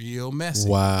was real messy.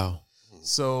 Wow.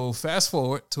 So fast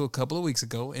forward to a couple of weeks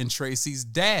ago, and Tracy's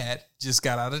dad just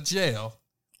got out of jail,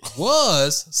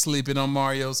 was sleeping on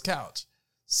Mario's couch.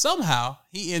 Somehow,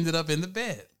 he ended up in the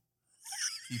bed.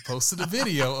 He posted a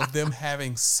video of them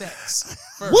having sex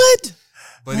first. What?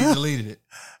 But he deleted it.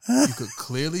 You could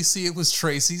clearly see it was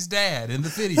Tracy's dad in the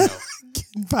video.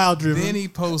 Pile driven. Then he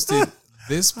posted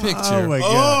this picture. Oh my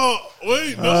God. Oh,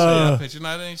 wait. No. That picture.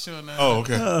 No, they ain't showing that. Oh,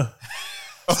 okay.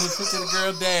 It's a picture of the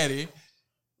girl daddy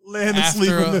laying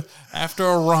asleep after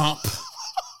a romp.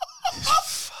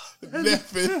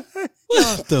 Nothing.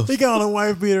 What the? He got on a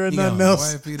wife beater and nothing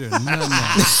else. Wife beater and nothing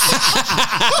else.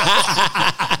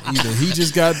 Either he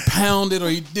just got pounded or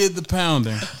he did the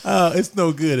pounding. It's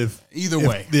no good either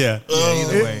way.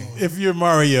 Either way. If you're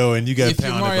Mario and you got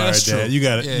pounded by her dad, you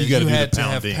got to do the had to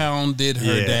pounding. have pounded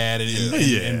her dad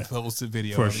and posted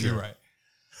video. For of it. sure. You're right.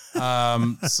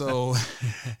 So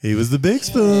he was the big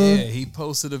spoon. Yeah, he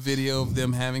posted a video of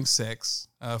them having sex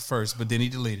first, but then he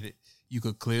deleted it. You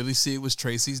could clearly see it was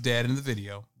Tracy's dad in the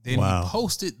video. Then he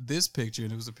posted this picture,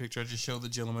 and it was a picture I just showed the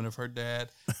gentleman of her dad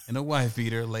and a wife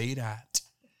beater laid out.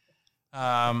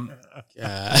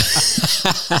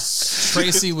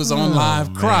 Tracy was on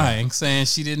live crying, saying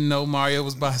she didn't know Mario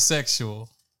was bisexual.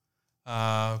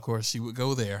 Of course, she would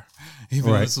go there,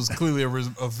 even though this was clearly a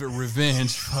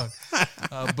revenge. Fuck.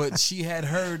 But she had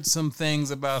heard some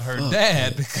things about her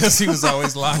dad because he was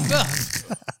always locked up.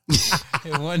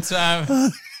 At one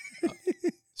time,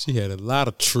 she had a lot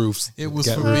of truths. It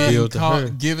was for being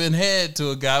caught giving head to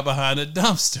a guy behind a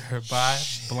dumpster by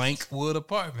Blankwood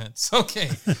Apartments. Okay.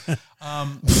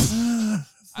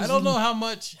 I don't know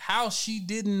how she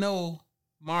didn't know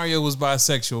Mario was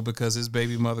bisexual because his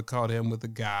baby mother caught him with a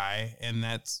guy, and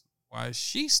that's why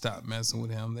she stopped messing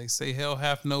with him. They say hell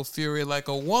hath no fury like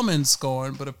a woman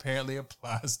scorned, but apparently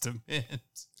applies to men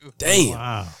too. Damn.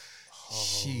 Wow.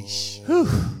 Sheesh.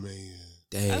 Man.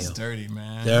 Damn. That's dirty,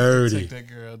 man. Dirty. Take that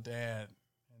girl dad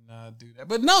and do that.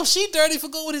 But no, she dirty for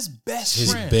going with his best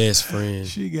friend. His best friend.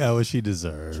 She got what she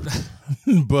deserved.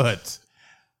 But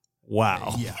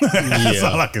wow. Yeah. That's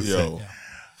all I can say. Yo.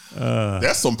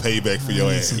 That's some payback for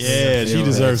your ass. Yeah, she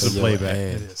deserves some playback.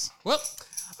 It is. Well,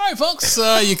 all right, folks.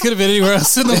 You could have been anywhere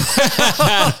else in the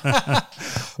world.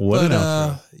 What an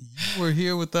outro. You were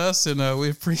here with us, and we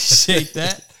appreciate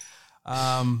that.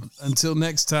 Until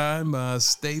next time,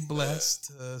 stay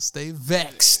blessed, stay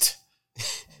vexed.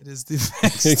 It is the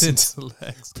Vexed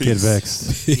Intellect. Get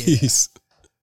vexed. Peace.